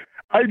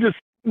 I just,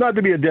 not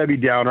to be a Debbie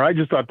Downer, I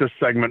just thought this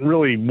segment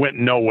really went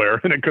nowhere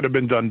and it could have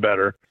been done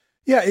better.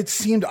 Yeah, it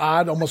seemed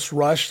odd, almost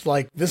rushed,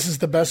 like this is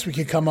the best we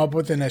could come up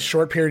with in a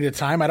short period of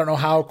time. I don't know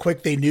how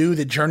quick they knew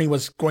that Journey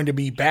was going to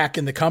be back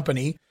in the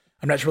company.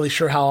 I'm not really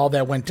sure how all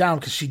that went down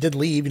because she did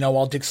leave,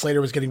 while Dick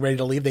Slater was getting ready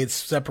to leave, they'd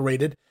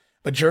separated.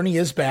 But Journey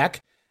is back,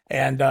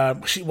 and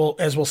she will,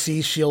 as we'll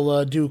see,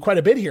 she'll do quite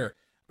a bit here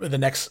for the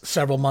next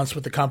several months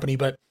with the company.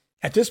 But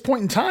at this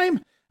point in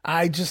time,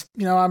 I just,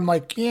 I'm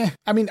like,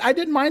 I mean, I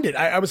didn't mind it.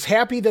 I was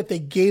happy that they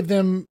gave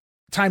them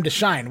time to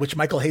shine, which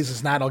Michael Hayes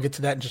is not. I'll get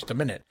to that in just a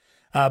minute.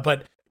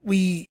 But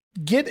we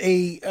get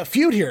a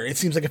feud here. It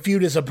seems like a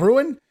feud is a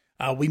brewing.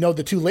 We know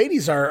the two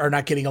ladies are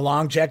not getting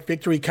along. Jack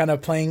Victory kind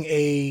of playing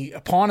a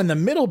pawn in the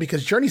middle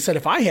because Journey said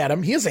if I had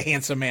him, he is a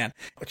handsome man,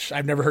 which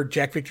I've never heard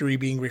Jack Victory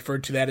being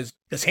referred to that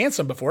as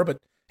handsome before, but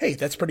hey,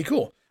 that's pretty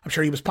cool. I'm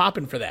sure he was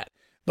popping for that.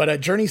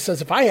 But Journey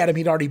says if I had him,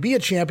 he'd already be a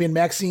champion.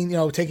 Maxine,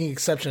 taking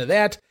exception to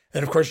that.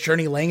 Then, of course,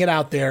 Journey laying it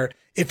out there.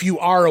 If you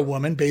are a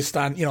woman based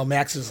on,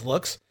 Max's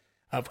looks.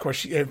 Of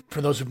course,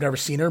 for those who've never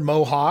seen her,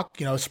 mohawk,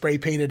 spray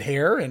painted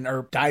hair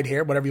or dyed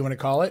hair, whatever you want to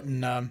call it.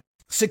 And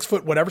 6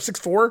 foot, whatever,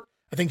 6'4",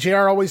 I think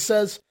JR always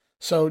says.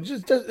 So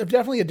just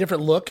definitely a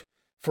different look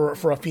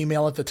for a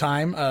female at the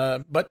time.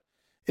 But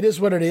it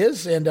is what it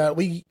is. And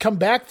we come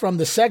back from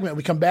the segment.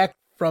 We come back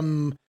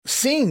from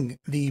seeing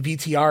the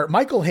VTR.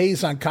 Michael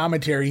Hayes on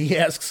commentary, he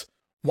asks,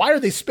 why are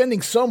they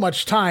spending so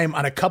much time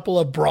on a couple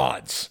of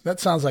broads? That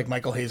sounds like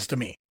Michael Hayes to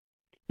me.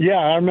 Yeah,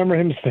 I remember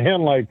him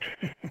saying, like,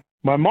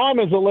 my mom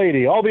is a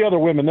lady. All the other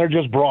women, they're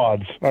just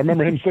broads. I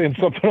remember him saying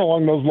something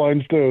along those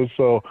lines, too.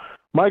 So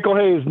Michael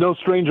Hayes, no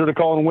stranger to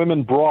calling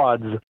women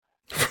broads.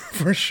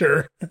 For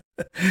sure.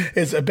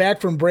 As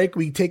back from break,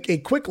 we take a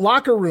quick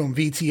locker room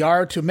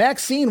VTR to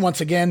Maxine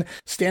once again,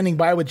 standing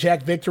by with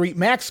Jack Victory.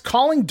 Max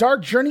calling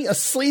Dark Journey a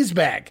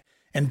sleazebag,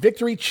 and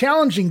Victory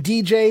challenging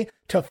DJ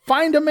to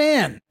find a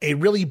man, a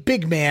really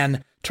big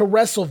man, to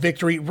wrestle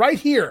Victory right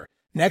here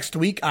next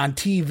week on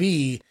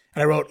TV.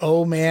 And I wrote,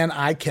 oh man,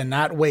 I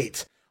cannot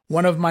wait.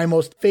 One of my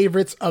most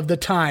favorites of the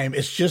time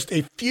is just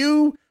a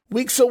few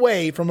weeks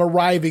away from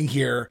arriving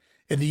here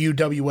in the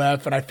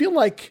UWF, and I feel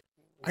like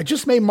I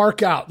just may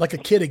mark out like a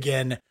kid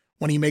again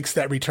when he makes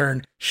that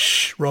return.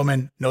 Shh,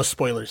 Roman, no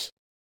spoilers.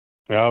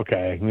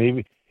 Okay,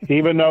 maybe,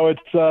 even though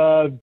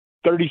it's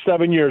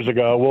 37 years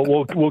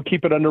ago, we'll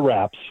keep it under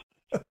wraps.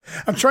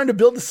 I'm trying to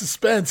build the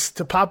suspense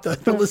to pop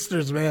the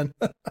listeners, man.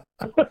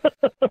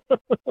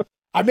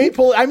 I may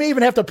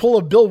even have to pull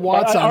a Bill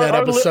Watts on that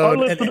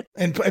episode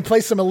and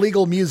play some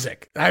illegal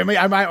music. I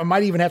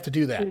might even have to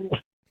do that.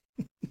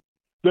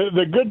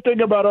 The good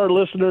thing about our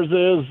listeners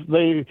is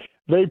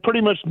they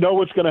pretty much know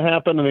what's going to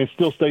happen, and they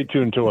still stay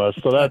tuned to us.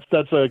 So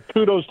that's a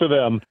kudos to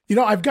them.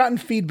 I've gotten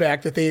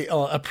feedback that they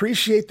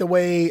appreciate the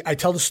way I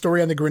tell the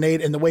story on the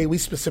Grenade and the way we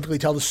specifically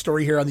tell the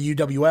story here on the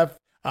UWF.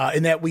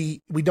 In that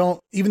we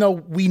don't, even though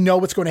we know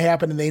what's going to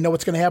happen and they know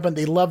what's going to happen,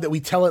 they love that we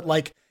tell it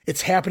like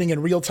it's happening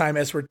in real time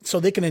so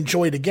they can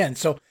enjoy it again.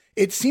 So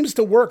it seems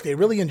to work. They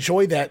really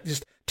enjoy that,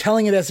 just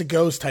telling it as it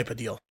goes type of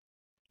deal.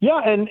 Yeah,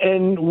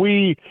 and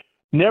we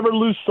never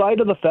lose sight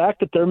of the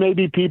fact that there may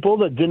be people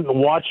that didn't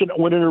watch it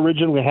when it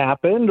originally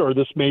happened, or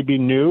this may be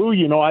new.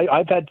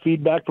 I've had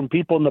feedback from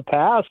people in the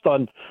past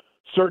on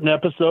certain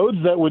episodes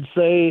that would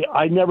say,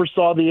 I never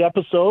saw the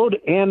episode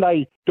and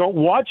I don't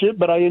watch it,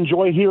 but I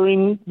enjoy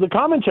hearing the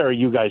commentary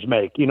you guys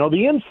make,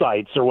 the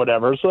insights or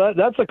whatever. So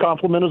that's a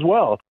compliment as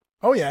well.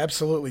 Oh yeah,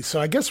 absolutely. So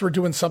I guess we're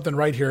doing something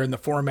right here in the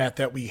format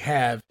that we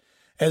have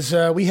as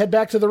we head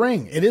back to the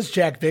ring. It is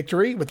Jack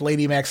Victory with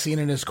Lady Maxine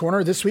in his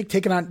corner this week,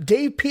 taking on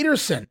Dave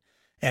Peterson.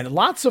 And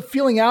lots of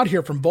feeling out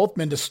here from both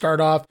men to start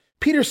off.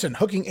 Peterson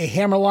hooking a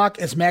hammerlock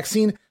as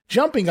Maxine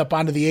jumping up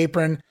onto the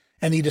apron,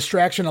 and the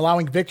distraction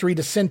allowing Victory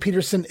to send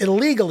Peterson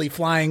illegally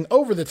flying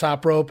over the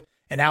top rope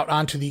and out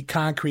onto the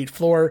concrete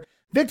floor.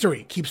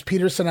 Victory keeps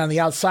Peterson on the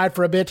outside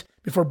for a bit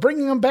before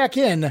bringing him back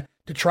in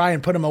to try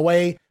and put him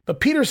away. But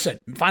Peterson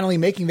finally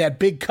making that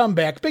big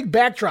comeback, big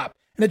backdrop,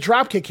 and a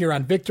drop kick here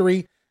on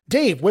Victory.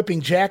 Dave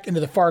whipping Jack into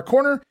the far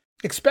corner,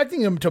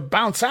 expecting him to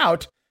bounce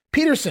out.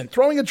 Peterson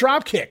throwing a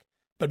drop kick,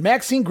 but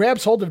Maxine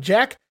grabs hold of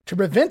Jack to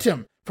prevent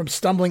him from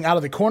stumbling out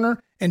of the corner,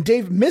 and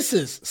Dave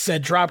misses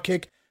said drop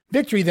kick.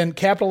 Victory then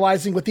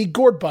capitalizing with the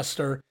Gourd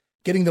Buster,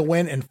 getting the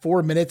win in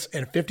 4 minutes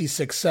and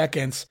 56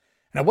 seconds.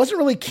 And I wasn't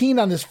really keen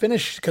on this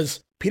finish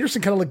because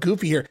Peterson kind of looked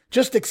goofy here,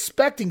 just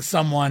expecting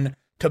someone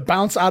to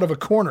bounce out of a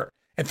corner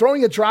and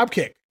throwing a drop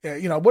kick.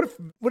 What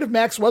if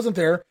Max wasn't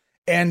there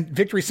and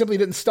Victory simply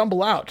didn't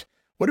stumble out?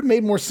 Would have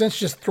made more sense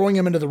just throwing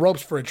him into the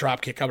ropes for a drop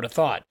kick, I would have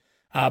thought.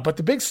 But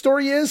the big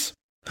story is,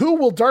 who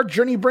will Dark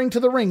Journey bring to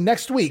the ring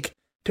next week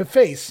to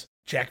face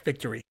Jack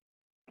Victory?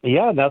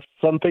 Yeah, that's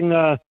something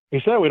you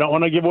said. We don't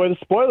want to give away the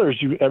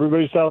spoilers.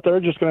 Everybody's out there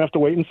just going to have to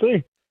wait and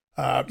see.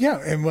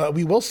 And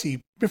we will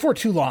see before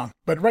too long.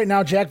 But right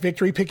now, Jack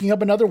Victory picking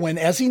up another win,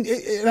 and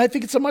I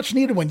think it's a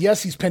much-needed one.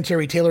 Yes, he's pinned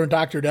Terry Taylor and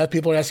Dr. Death.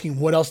 People are asking,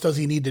 what else does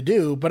he need to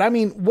do? But I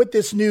mean, with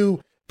this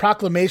new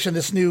proclamation,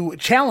 this new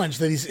challenge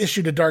that he's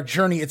issued to Dark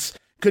Journey, it's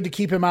good to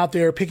keep him out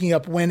there picking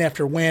up win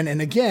after win.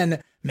 And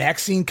again,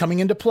 Maxine coming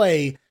into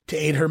play to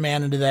aid her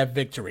man into that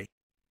victory.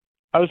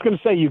 I was going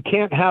to say, you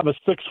can't have a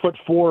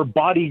 6'4"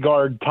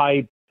 bodyguard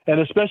type, and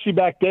especially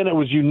back then, it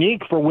was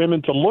unique for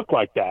women to look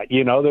like that.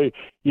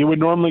 You would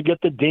normally get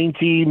the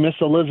dainty Miss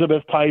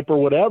Elizabeth type or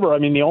whatever. I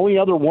mean, the only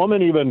other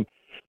woman even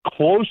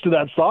close to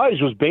that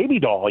size was Baby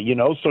Doll,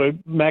 So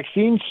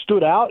Maxine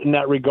stood out in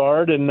that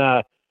regard. And,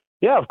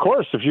 of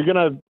course, if you're going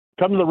to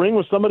come to the ring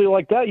with somebody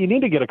like that, you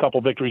need to get a couple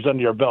victories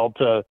under your belt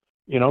to,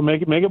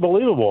 make it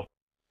believable.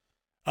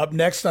 Up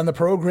next on the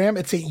program,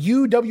 it's a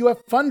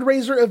UWF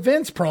fundraiser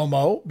events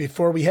promo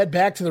before we head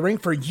back to the ring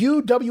for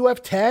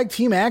UWF tag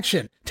team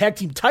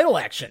title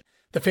action.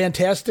 The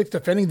Fantastics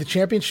defending the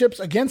championships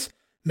against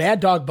Mad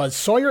Dog Buzz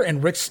Sawyer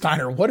and Rick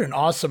Steiner. What an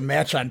awesome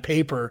match on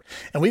paper.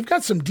 And we've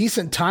got some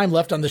decent time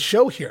left on the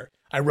show here,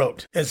 I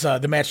wrote, as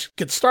the match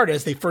gets started,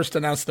 as they first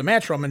announced the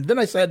match room. And then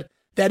I said,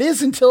 that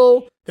is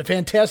until the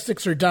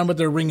Fantastics are done with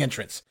their ring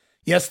entrance.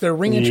 Yes, their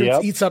ring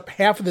entrance eats up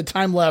half of the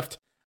time left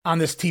on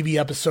this TV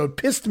episode.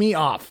 Pissed me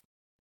off.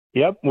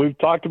 Yep, we've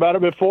talked about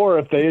it before.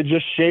 If they had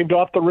just shaved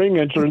off the ring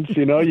entrance,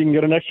 you can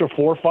get an extra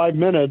 4 or 5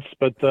 minutes.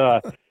 But,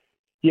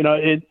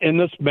 in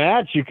this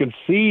match, you can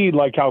see,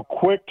 like, how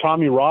quick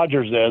Tommy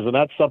Rogers is, and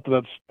that's something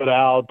that stood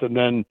out. And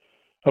then,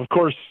 of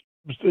course,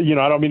 I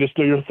don't mean to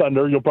steal your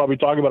thunder. You'll probably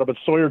talk about it, but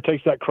Sawyer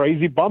takes that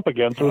crazy bump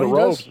again through the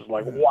ropes. It's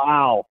like,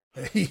 wow.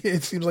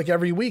 It seems like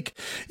every week.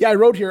 Yeah, I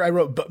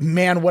wrote, but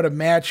man, what a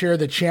match here.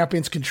 The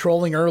champions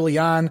controlling early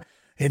on.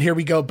 And here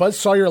we go. Buzz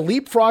Sawyer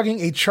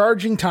leapfrogging a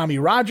charging Tommy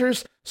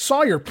Rogers.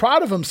 Sawyer,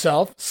 proud of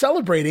himself,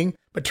 celebrating,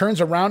 but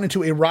turns around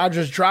into a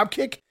Rogers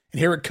dropkick. And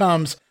here it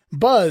comes.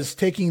 Buzz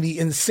taking the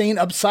insane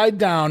upside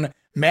down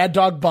Mad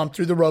Dog bump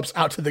through the ropes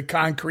out to the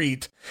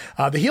concrete.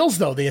 The heels,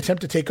 though, they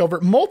attempt to take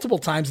over multiple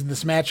times in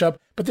this matchup,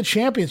 but the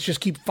champions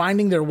just keep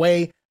finding their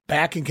way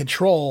back in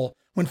control.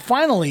 When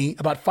finally,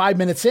 about 5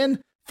 minutes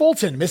in,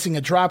 Fulton missing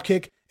a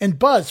dropkick and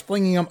Buzz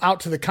flinging him out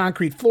to the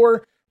concrete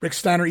floor. Rick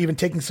Steiner even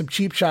taking some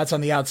cheap shots on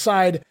the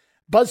outside.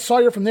 Buzz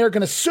Sawyer from there going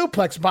to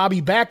suplex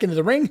Bobby back into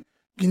the ring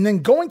and then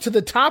going to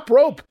the top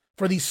rope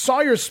for the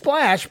Sawyer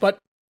splash, but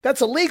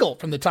that's illegal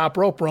from the top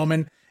rope,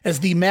 Roman, as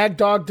the Mad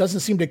Dog doesn't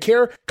seem to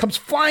care, comes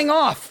flying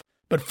off.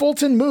 But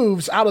Fulton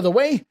moves out of the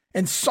way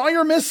and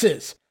Sawyer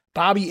misses.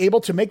 Bobby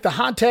able to make the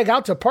hot tag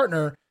out to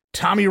partner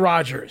Tommy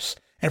Rogers.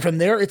 And from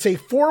there, it's a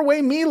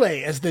 4-way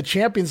melee as the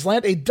champions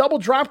land a double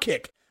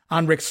dropkick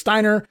on Rick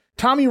Steiner.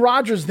 Tommy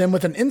Rogers then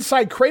with an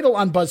inside cradle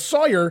on Buzz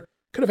Sawyer.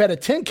 Could have had a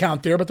 10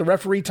 count there, but the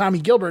referee, Tommy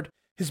Gilbert,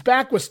 his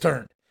back was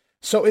turned.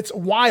 So it's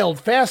wild,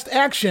 fast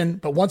action.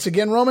 But once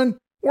again, Roman,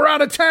 we're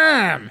out of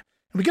time.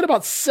 And we get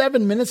about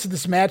 7 minutes of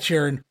this match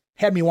here and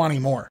had me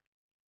wanting more.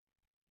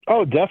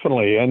 Oh,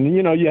 definitely. And,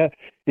 you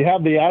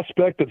have the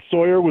aspect that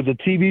Sawyer was a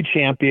TV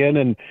champion.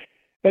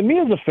 And me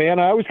as a fan,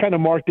 I always kind of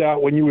marked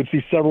out when you would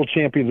see several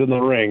champions in the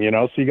ring,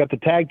 So you got the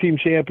tag team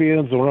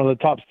champions, one of the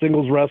top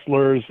singles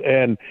wrestlers.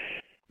 And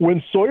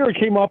when Sawyer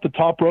came off the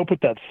top rope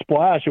with that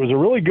splash, it was a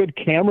really good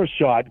camera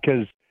shot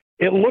because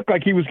it looked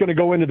like he was going to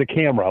go into the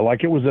camera,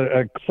 like it was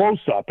a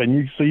close-up,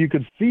 and so you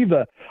could see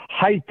the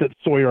height that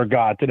Sawyer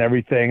got and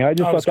everything. I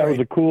just thought that was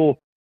a cool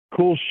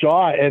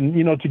shot. And,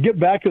 to get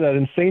back to that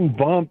insane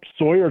bump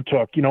Sawyer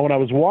took, when I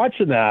was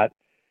watching that,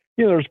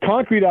 there's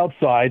concrete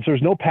outside, so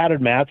there's no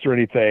padded mats or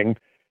anything.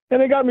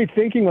 And it got me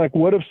thinking, like,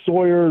 what if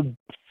Sawyer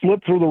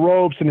slipped through the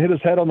ropes and hit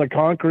his head on the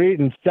concrete?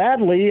 And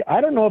sadly,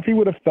 I don't know if he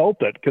would have felt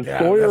it because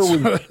Sawyer was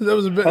a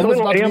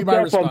little amped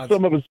up on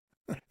some of his,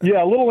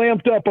 a little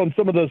amped up on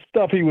some of the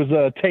stuff he was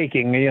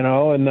taking,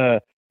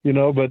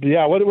 but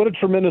yeah, what a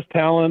tremendous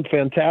talent.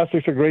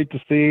 Fantastic. So great to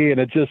see. And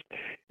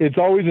it's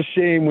always a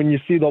shame when you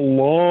see the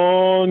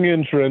long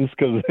entrance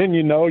because then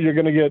you're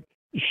going to get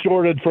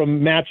shorted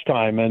from match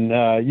time,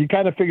 and you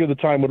kind of figure the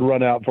time would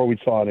run out before we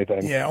saw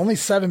anything. Yeah, only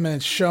 7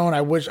 minutes shown.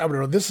 I would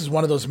know. This is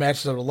one of those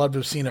matches I would love to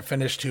have seen a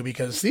finish to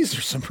because these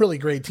are some really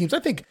great teams. I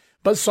think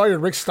Buzz Sawyer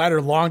and Rick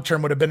Steiner long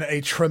term would have been a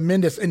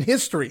tremendous in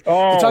history.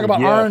 Oh, they talk about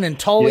yes. Arn and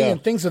Tully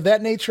and things of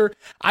that nature.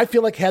 I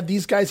feel like had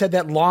these guys had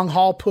that long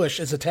haul push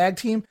as a tag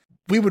team,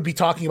 we would be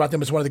talking about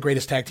them as one of the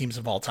greatest tag teams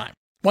of all time.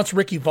 Once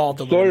Rick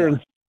evolved a little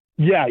more.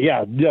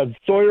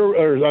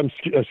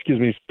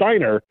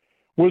 Steiner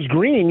was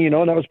green, and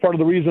that was part of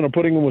the reason of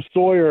putting him with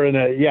Sawyer. And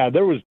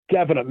there was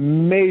definite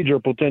major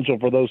potential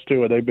for those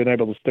two, and they've been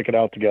able to stick it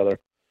out together.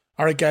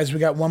 All right, guys, we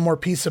got one more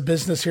piece of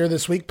business here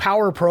this week.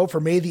 Power Pro for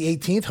May the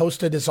 18th,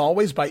 hosted as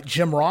always by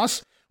Jim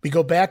Ross. We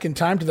go back in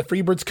time to the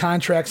Freebirds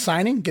contract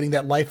signing, getting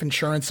that life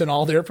insurance and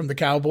all there from the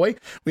Cowboy.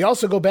 We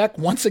also go back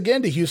once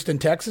again to Houston,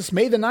 Texas,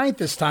 May the 9th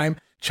this time.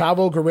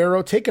 Chavo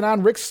Guerrero taking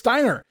on Rick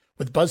Steiner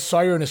with Buzz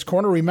Sawyer in his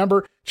corner.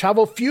 Remember,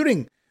 Chavo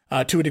feuding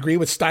to a degree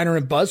with Steiner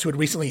and Buzz, who had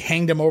recently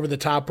hanged him over the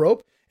top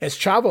rope, as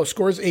Chavo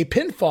scores a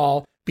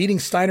pinfall, beating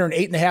Steiner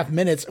in 8.5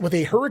 minutes with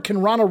a Hurricane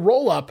Rana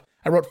roll-up.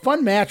 I wrote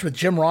fun match with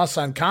Jim Ross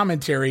on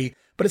commentary,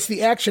 but it's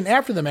the action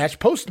after the match,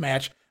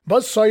 post-match,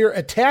 Buzz Sawyer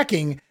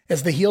attacking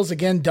as the heels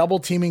again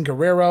double-teaming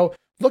Guerrero,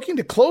 looking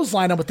to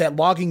clothesline him with that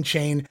logging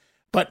chain,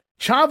 but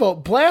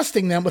Chavo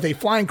blasting them with a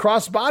flying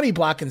cross body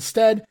block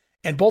instead,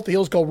 and both the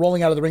heels go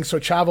rolling out of the ring, so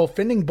Chavo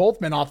fending both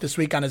men off this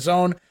week on his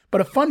own,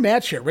 but a fun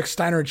match here, Rick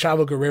Steiner and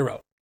Chavo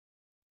Guerrero.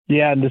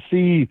 Yeah, and to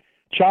see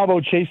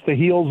Chavo chase the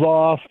heels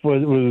off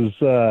was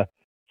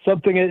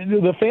something.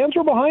 The fans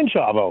were behind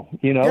Chavo,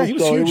 Yeah, he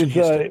was so huge it in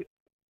was. Houston.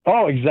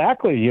 Oh,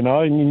 exactly.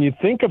 And you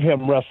think of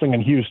him wrestling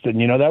in Houston.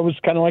 That was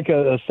kind of like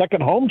a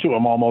second home to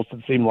him, almost. It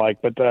seemed like.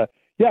 But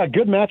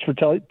good match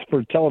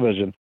for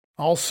television.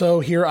 Also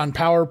here on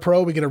Power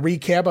Pro, we get a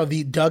recap of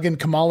the Duggan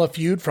Kamala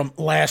feud from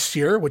last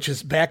year, which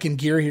is back in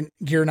gear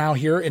now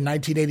here in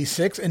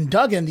 1986, and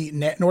Duggan,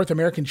 the North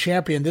American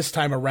champion this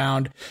time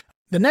around.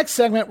 The next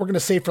segment we're going to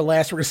save for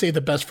last. We're going to save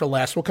the best for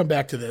last. We'll come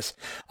back to this.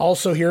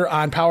 Also here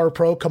on Power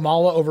Pro,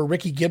 Kamala over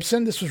Ricky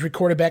Gibson. This was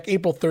recorded back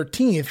April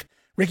 13th.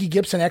 Ricky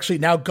Gibson actually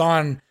now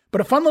gone,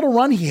 but a fun little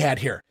run he had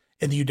here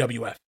in the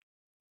UWF.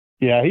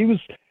 Yeah, he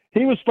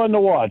was fun to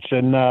watch,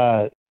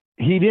 and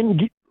he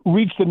didn't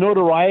reach the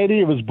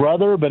notoriety of his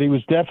brother, but he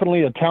was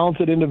definitely a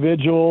talented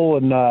individual,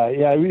 and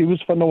he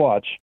was fun to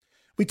watch.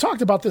 We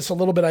talked about this a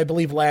little bit, I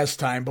believe, last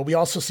time, but we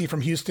also see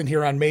from Houston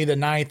here on May the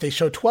 9th, they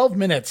show 12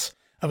 minutes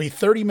of a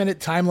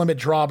 30-minute time limit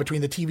draw between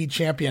the TV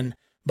champion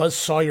Buzz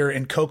Sawyer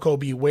and Koko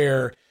B.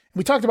 Ware.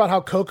 We talked about how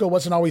Koko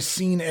wasn't always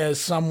seen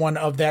as someone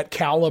of that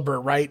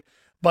caliber, right?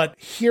 But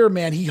here,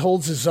 man, he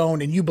holds his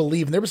own, and you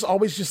believe. And there was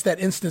always just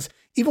that instance,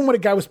 even when a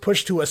guy was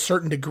pushed to a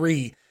certain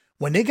degree,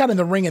 when they got in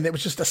the ring and it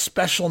was just a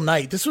special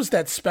night. This was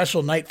that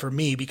special night for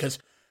me because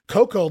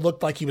Koko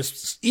looked like he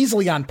was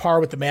easily on par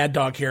with the Mad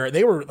Dog here.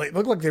 They were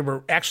looked like they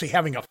were actually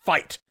having a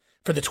fight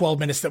for the 12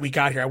 minutes that we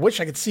got here. I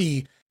wish I could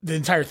see the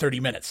entire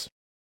 30 minutes.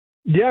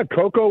 Yeah,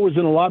 Koko was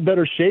in a lot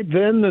better shape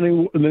then than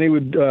he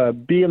would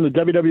be in the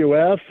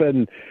WWF.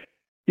 And,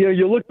 you know,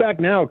 you look back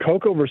now,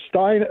 Koko versus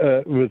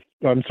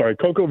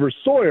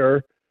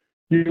Sawyer,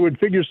 you would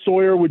figure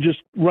Sawyer would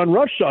just run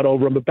roughshod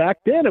over him. But back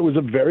then, it was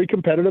a very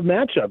competitive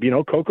matchup. You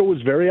know, Koko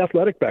was very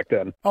athletic back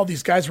then. All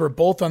these guys were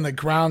both on the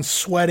ground,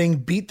 sweating,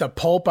 beat the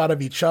pulp out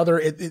of each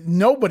other.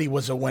 Nobody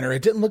was a winner.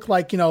 It didn't look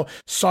like, you know,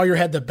 Sawyer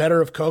had the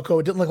better of Koko.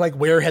 It didn't look like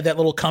Ware had that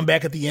little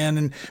comeback at the end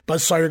and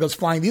Buzz Sawyer goes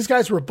flying. These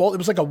guys were both, it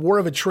was like a war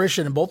of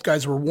attrition, and both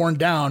guys were worn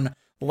down,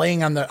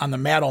 laying on the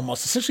mat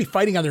almost, essentially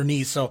fighting on their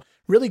knees. So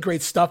really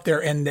great stuff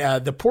there. And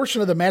the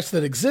portion of the match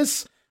that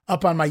exists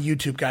up on my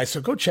YouTube, guys,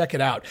 so go check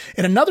it out.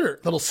 And another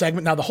little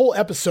segment, now the whole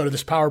episode of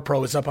this Power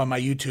Pro is up on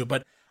my YouTube,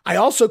 but I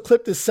also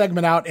clipped this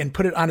segment out and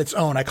put it on its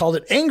own. I called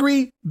it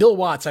Angry Bill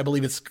Watts, I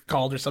believe it's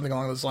called, or something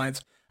along those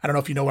lines. I don't know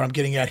if you know what I'm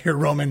getting at here,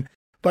 Roman,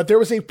 but there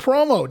was a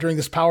promo during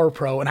this Power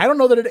Pro, and I don't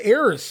know that it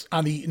airs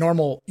on the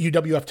normal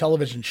UWF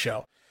television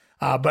show,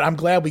 but I'm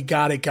glad we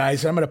got it,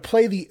 guys. I'm going to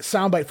play the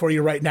soundbite for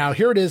you right now.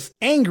 Here it is,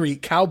 Angry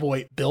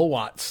Cowboy Bill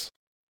Watts.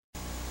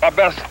 I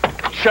best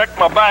check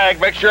my bag,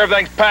 make sure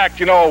everything's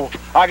packed. You know,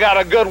 I got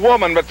a good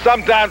woman, but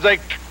sometimes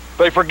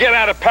they forget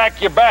how to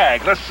pack your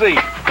bag. Let's see.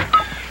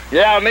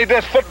 Yeah, I'll need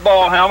this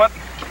football helmet.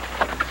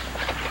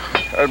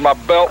 There's my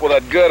belt with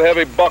a good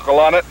heavy buckle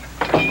on it.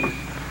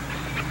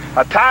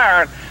 A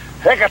tire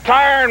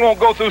iron won't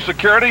go through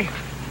security.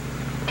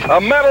 A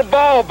metal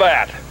ball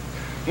bat.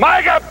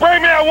 Micah,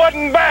 bring me a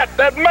wooden bat.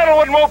 That metal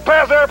one won't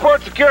pass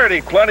airport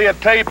security. Plenty of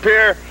tape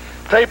here.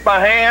 Tape my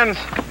hands.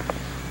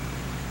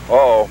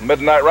 Oh,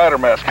 Midnight Rider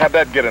mask. How'd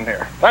that get in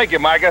here? Thank you,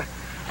 Micah.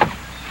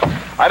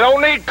 I don't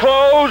need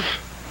clothes.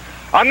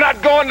 I'm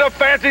not going to a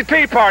fancy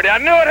tea party. I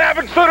knew it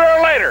happened sooner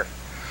or later.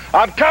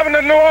 I'm coming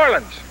to New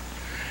Orleans.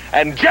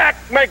 And Jack,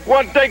 make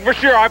one thing for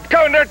sure. I'm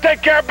coming there to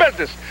take care of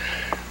business.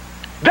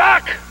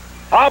 Doc,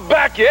 I'll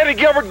back you. Eddie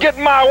Gilbert, get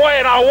in my way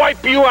and I'll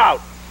wipe you out.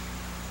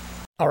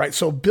 All right,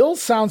 so Bill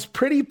sounds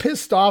pretty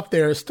pissed off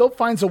there. Still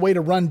finds a way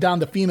to run down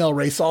the female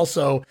race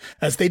also,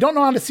 as they don't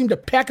know how to seem to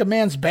pack a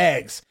man's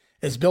bags.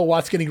 As Bill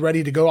Watts getting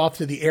ready to go off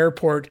to the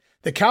airport,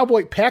 the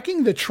Cowboy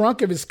packing the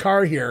trunk of his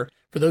car here,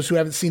 for those who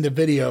haven't seen the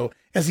video,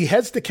 as he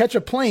heads to catch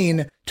a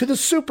plane to the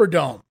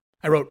Superdome.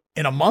 I wrote,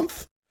 in a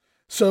month?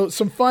 So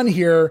some fun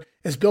here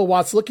as Bill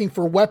Watts looking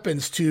for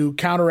weapons to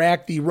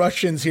counteract the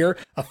Russians here.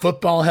 A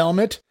football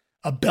helmet,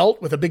 a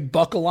belt with a big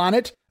buckle on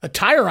it, a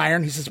tire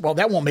iron. He says, well,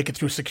 that won't make it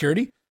through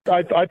security.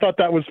 I thought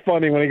that was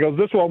funny when he goes,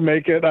 this won't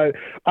make it.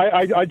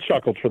 I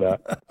chuckled for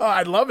that. Oh,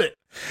 I love it.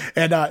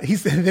 And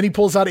then he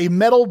pulls out a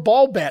metal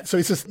ball bat. So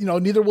he says, you know,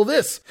 neither will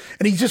this.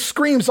 And he just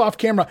screams off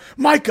camera,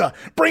 Micah,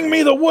 bring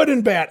me the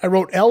wooden bat. I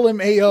wrote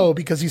LMAO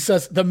because he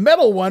says the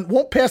metal one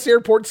won't pass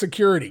airport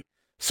security.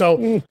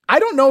 So I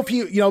don't know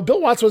if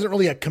Bill Watts wasn't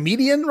really a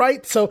comedian,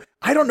 right? So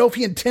I don't know if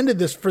he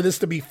intended for this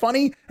to be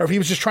funny or if he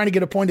was just trying to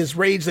get a point his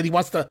rage that he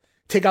wants to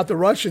take out the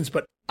Russians.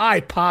 But I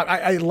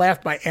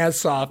laughed my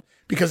ass off.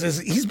 Because as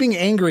he's being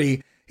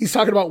angry, he's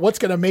talking about what's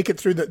going to make it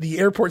through the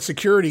airport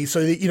security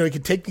so that, you know, he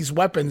can take these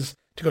weapons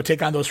to go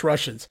take on those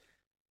Russians.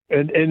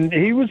 And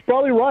he was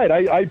probably right.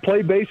 I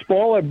play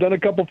baseball. I've done a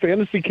couple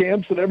fantasy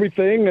camps and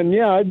everything. And,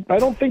 yeah, I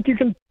don't think you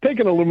can take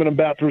an aluminum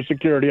bat through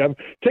security. I've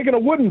taken a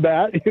wooden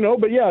bat, you know,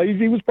 but, yeah,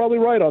 he was probably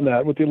right on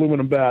that with the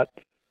aluminum bat.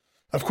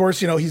 Of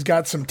course, you know, he's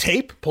got some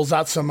tape, pulls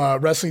out some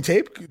wrestling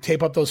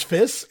tape up those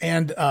fists.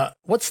 And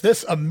what's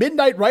this? A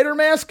Midnight Rider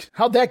mask?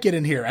 How'd that get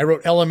in here? I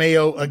wrote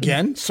LMAO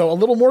again. So a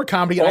little more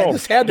comedy.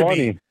 This had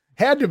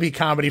to be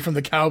comedy from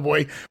the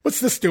Cowboy.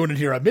 What's this doing in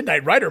here? A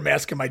Midnight Rider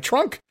mask in my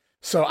trunk?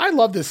 So I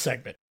love this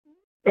segment.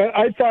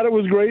 I thought it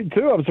was great,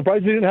 too. I'm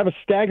surprised he didn't have a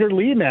Stagger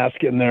Lee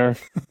mask in there.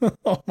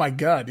 Oh, my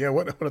God. Yeah,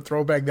 what a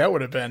throwback that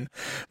would have been.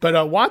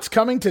 But Watts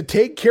coming to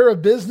take care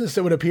of business,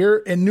 it would appear,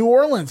 in New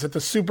Orleans at the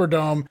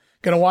Superdome.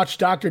 Going to watch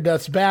Dr.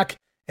 Death's back,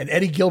 and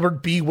Eddie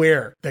Gilbert,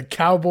 beware. The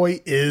Cowboy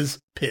is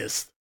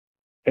pissed.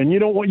 And you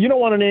don't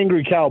want an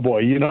angry Cowboy.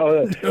 You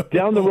know,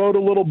 down the road a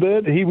little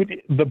bit,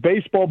 the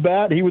baseball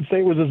bat, he would say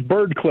it was his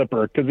bird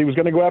clipper because he was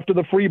going to go after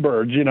the free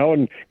birds, you know,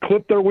 and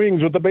clip their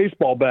wings with the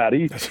baseball bat.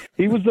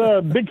 He was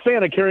a big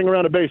fan of carrying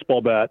around a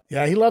baseball bat.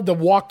 Yeah, he loved to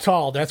walk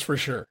tall, that's for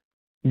sure.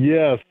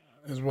 Yes.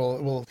 As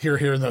we'll hear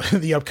here in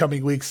the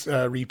upcoming weeks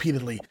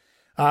repeatedly.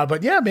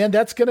 But yeah, man,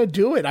 that's going to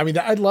do it. I mean,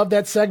 I love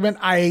that segment.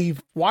 I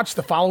watched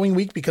the following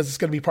week because it's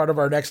going to be part of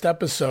our next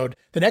episode.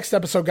 The next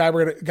episode,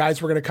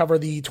 guys, we're going to cover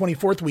the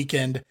 24th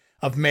weekend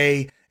of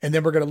May. And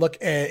then we're going to look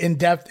in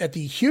depth at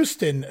the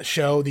Houston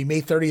show, the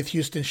May 30th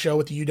Houston show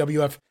with the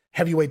UWF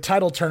heavyweight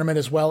title tournament,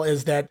 as well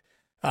as that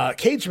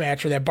cage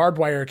match, or that barbed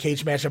wire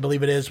cage match, I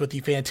believe it is, with the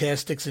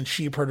Fantastics and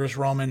Sheep Herders,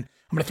 Roman.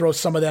 I'm going to throw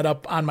some of that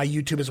up on my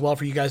YouTube as well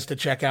for you guys to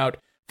check out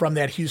from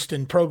that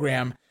Houston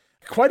program.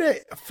 Quite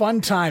a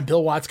fun time.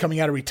 Bill Watts coming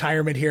out of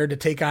retirement here to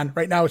take on,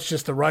 right now it's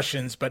just the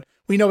Russians, but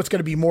we know it's going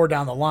to be more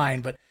down the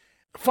line. But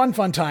fun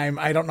time.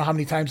 I don't know how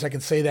many times I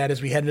can say that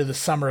as we head into the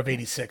summer of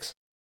 86.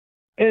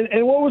 And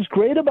what was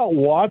great about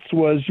Watts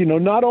was,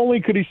 not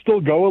only could he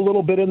still go a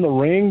little bit in the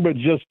ring, but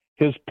just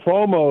his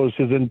promos,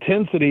 his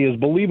intensity, his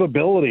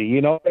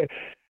believability.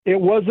 It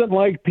wasn't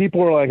like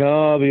people were like,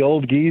 oh, the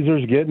old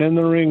geezer's getting in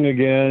the ring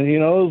again. It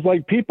was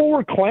like people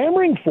were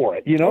clamoring for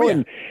it, Oh,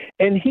 yeah.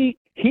 and he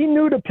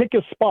knew to pick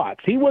his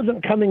spots. He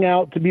wasn't coming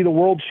out to be the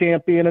world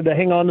champion and to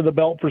hang on to the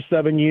belt for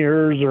 7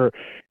 years, or,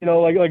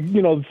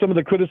 some of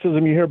the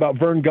criticism you hear about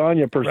Vern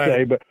Gagne per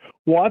se, but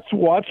Watts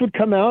would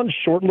come out in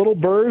short little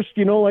bursts,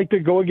 like to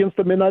go against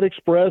the Midnight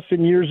Express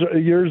in years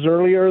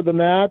earlier than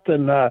that.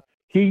 And,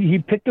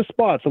 he picked the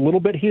spots a little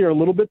bit here, a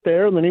little bit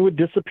there, and then he would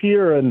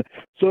disappear. And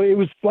so it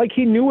was like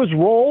he knew his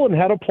role and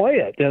how to play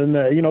it.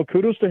 And,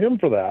 kudos to him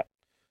for that.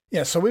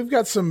 Yeah, so we've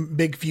got some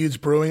big feuds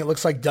brewing. It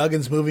looks like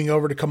Duggan's moving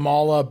over to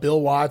Kamala, Bill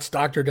Watts,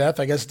 Dr.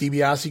 Death. I guess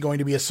Dibiase going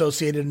to be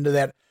associated into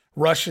that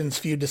Russians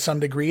feud to some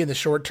degree in the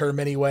short term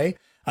anyway.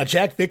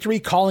 Jack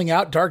Victory calling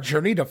out Dark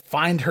Journey to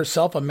find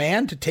herself a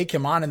man to take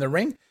him on in the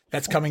ring.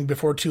 That's coming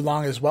before too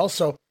long as well.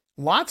 So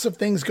lots of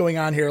things going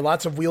on here,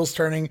 lots of wheels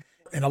turning,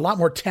 and a lot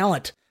more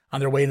talent on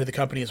their way into the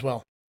company as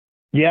well.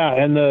 Yeah,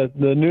 and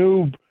the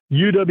new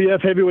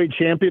UWF heavyweight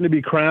champion to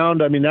be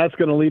crowned, I mean, that's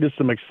going to lead to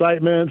some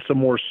excitement, some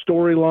more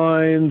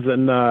storylines.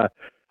 And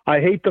I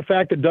hate the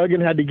fact that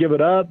Duggan had to give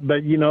it up, but,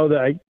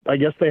 I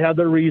guess they had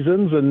their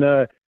reasons, and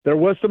there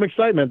was some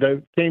excitement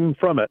that came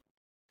from it.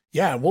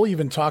 Yeah, we'll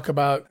even talk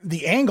about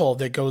the angle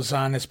that goes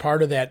on as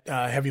part of that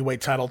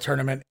heavyweight title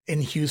tournament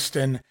in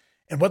Houston,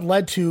 and what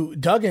led to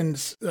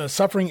Duggan's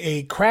suffering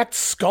a cracked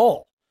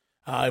skull.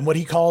 And what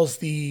he calls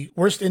the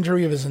worst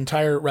injury of his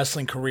entire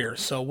wrestling career.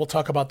 So we'll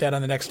talk about that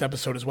on the next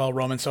episode as well,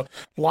 Roman. So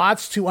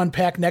lots to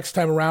unpack next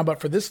time around.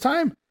 But for this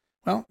time,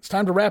 well, it's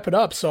time to wrap it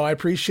up. So I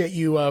appreciate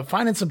you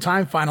finding some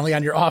time finally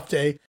on your off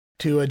day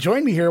to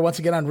join me here once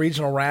again on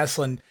Regional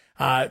Wrestling.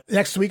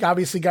 Next week,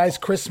 obviously, guys,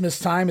 Christmas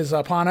time is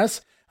upon us.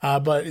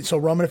 But so,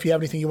 Roman, if you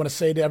have anything you want to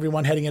say to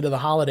everyone heading into the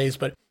holidays,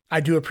 but I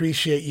do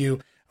appreciate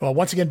you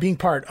once again being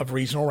part of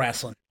Regional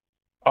Wrestling.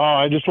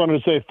 I just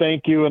wanted to say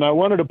thank you, and I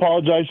wanted to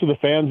apologize to the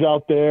fans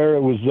out there.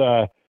 It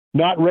was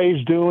not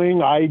Ray's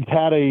doing. I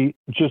had a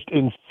just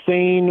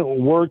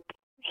insane work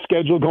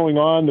schedule going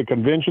on. The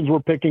conventions were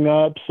picking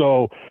up,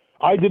 so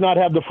I did not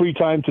have the free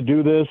time to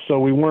do this, so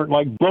we weren't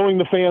like blowing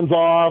the fans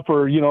off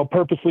or,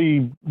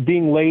 purposely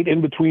being late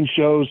in between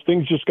shows.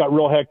 Things just got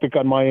real hectic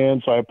on my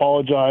end, so I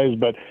apologize,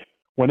 but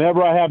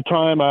whenever I have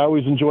time, I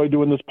always enjoy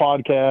doing this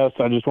podcast.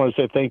 I just want to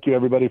say thank you,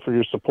 everybody, for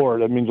your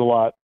support. It means a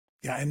lot.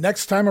 Yeah, and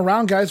next time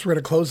around, guys, we're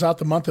going to close out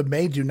the month of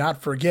May. Do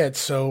not forget.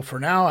 So for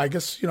now, I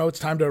guess, it's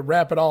time to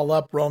wrap it all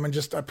up. Roman,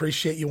 just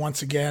appreciate you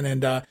once again.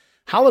 And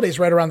holidays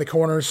right around the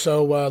corner.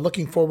 So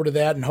looking forward to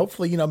that. And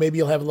hopefully, maybe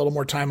you'll have a little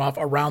more time off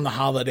around the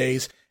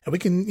holidays. And we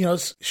can,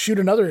 shoot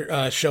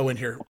another show in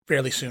here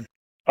fairly soon.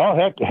 Oh,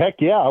 heck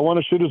yeah. I want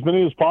to shoot as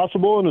many as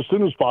possible and as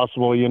soon as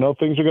possible.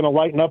 Things are going to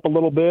lighten up a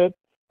little bit.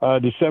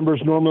 December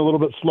is normally a little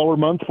bit slower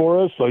month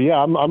for us. So, yeah,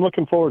 I'm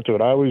looking forward to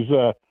it. I always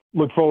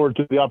look forward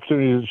to the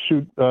opportunity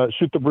to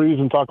shoot the breeze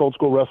and talk old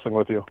school wrestling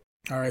with you.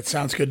 All right.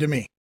 Sounds good to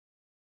me.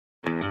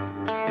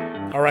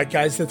 All right,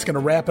 guys, that's going to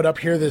wrap it up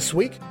here this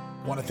week.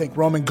 I want to thank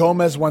Roman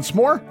Gomez once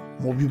more.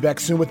 We'll be back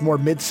soon with more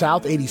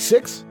Mid-South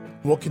 86.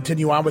 We'll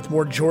continue on with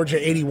more Georgia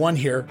 81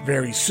 here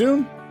very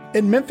soon.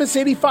 And Memphis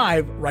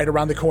 85 right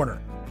around the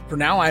corner. For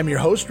now, I'm your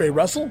host, Ray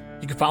Russell.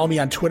 You can follow me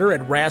on Twitter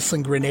at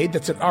Wrestling Grenade.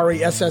 That's at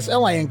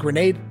RASSLIN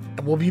Grenade.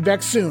 And we'll be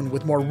back soon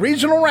with more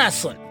Regional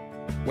Wrestling,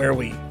 where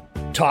we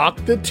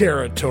talk the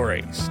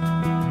territories.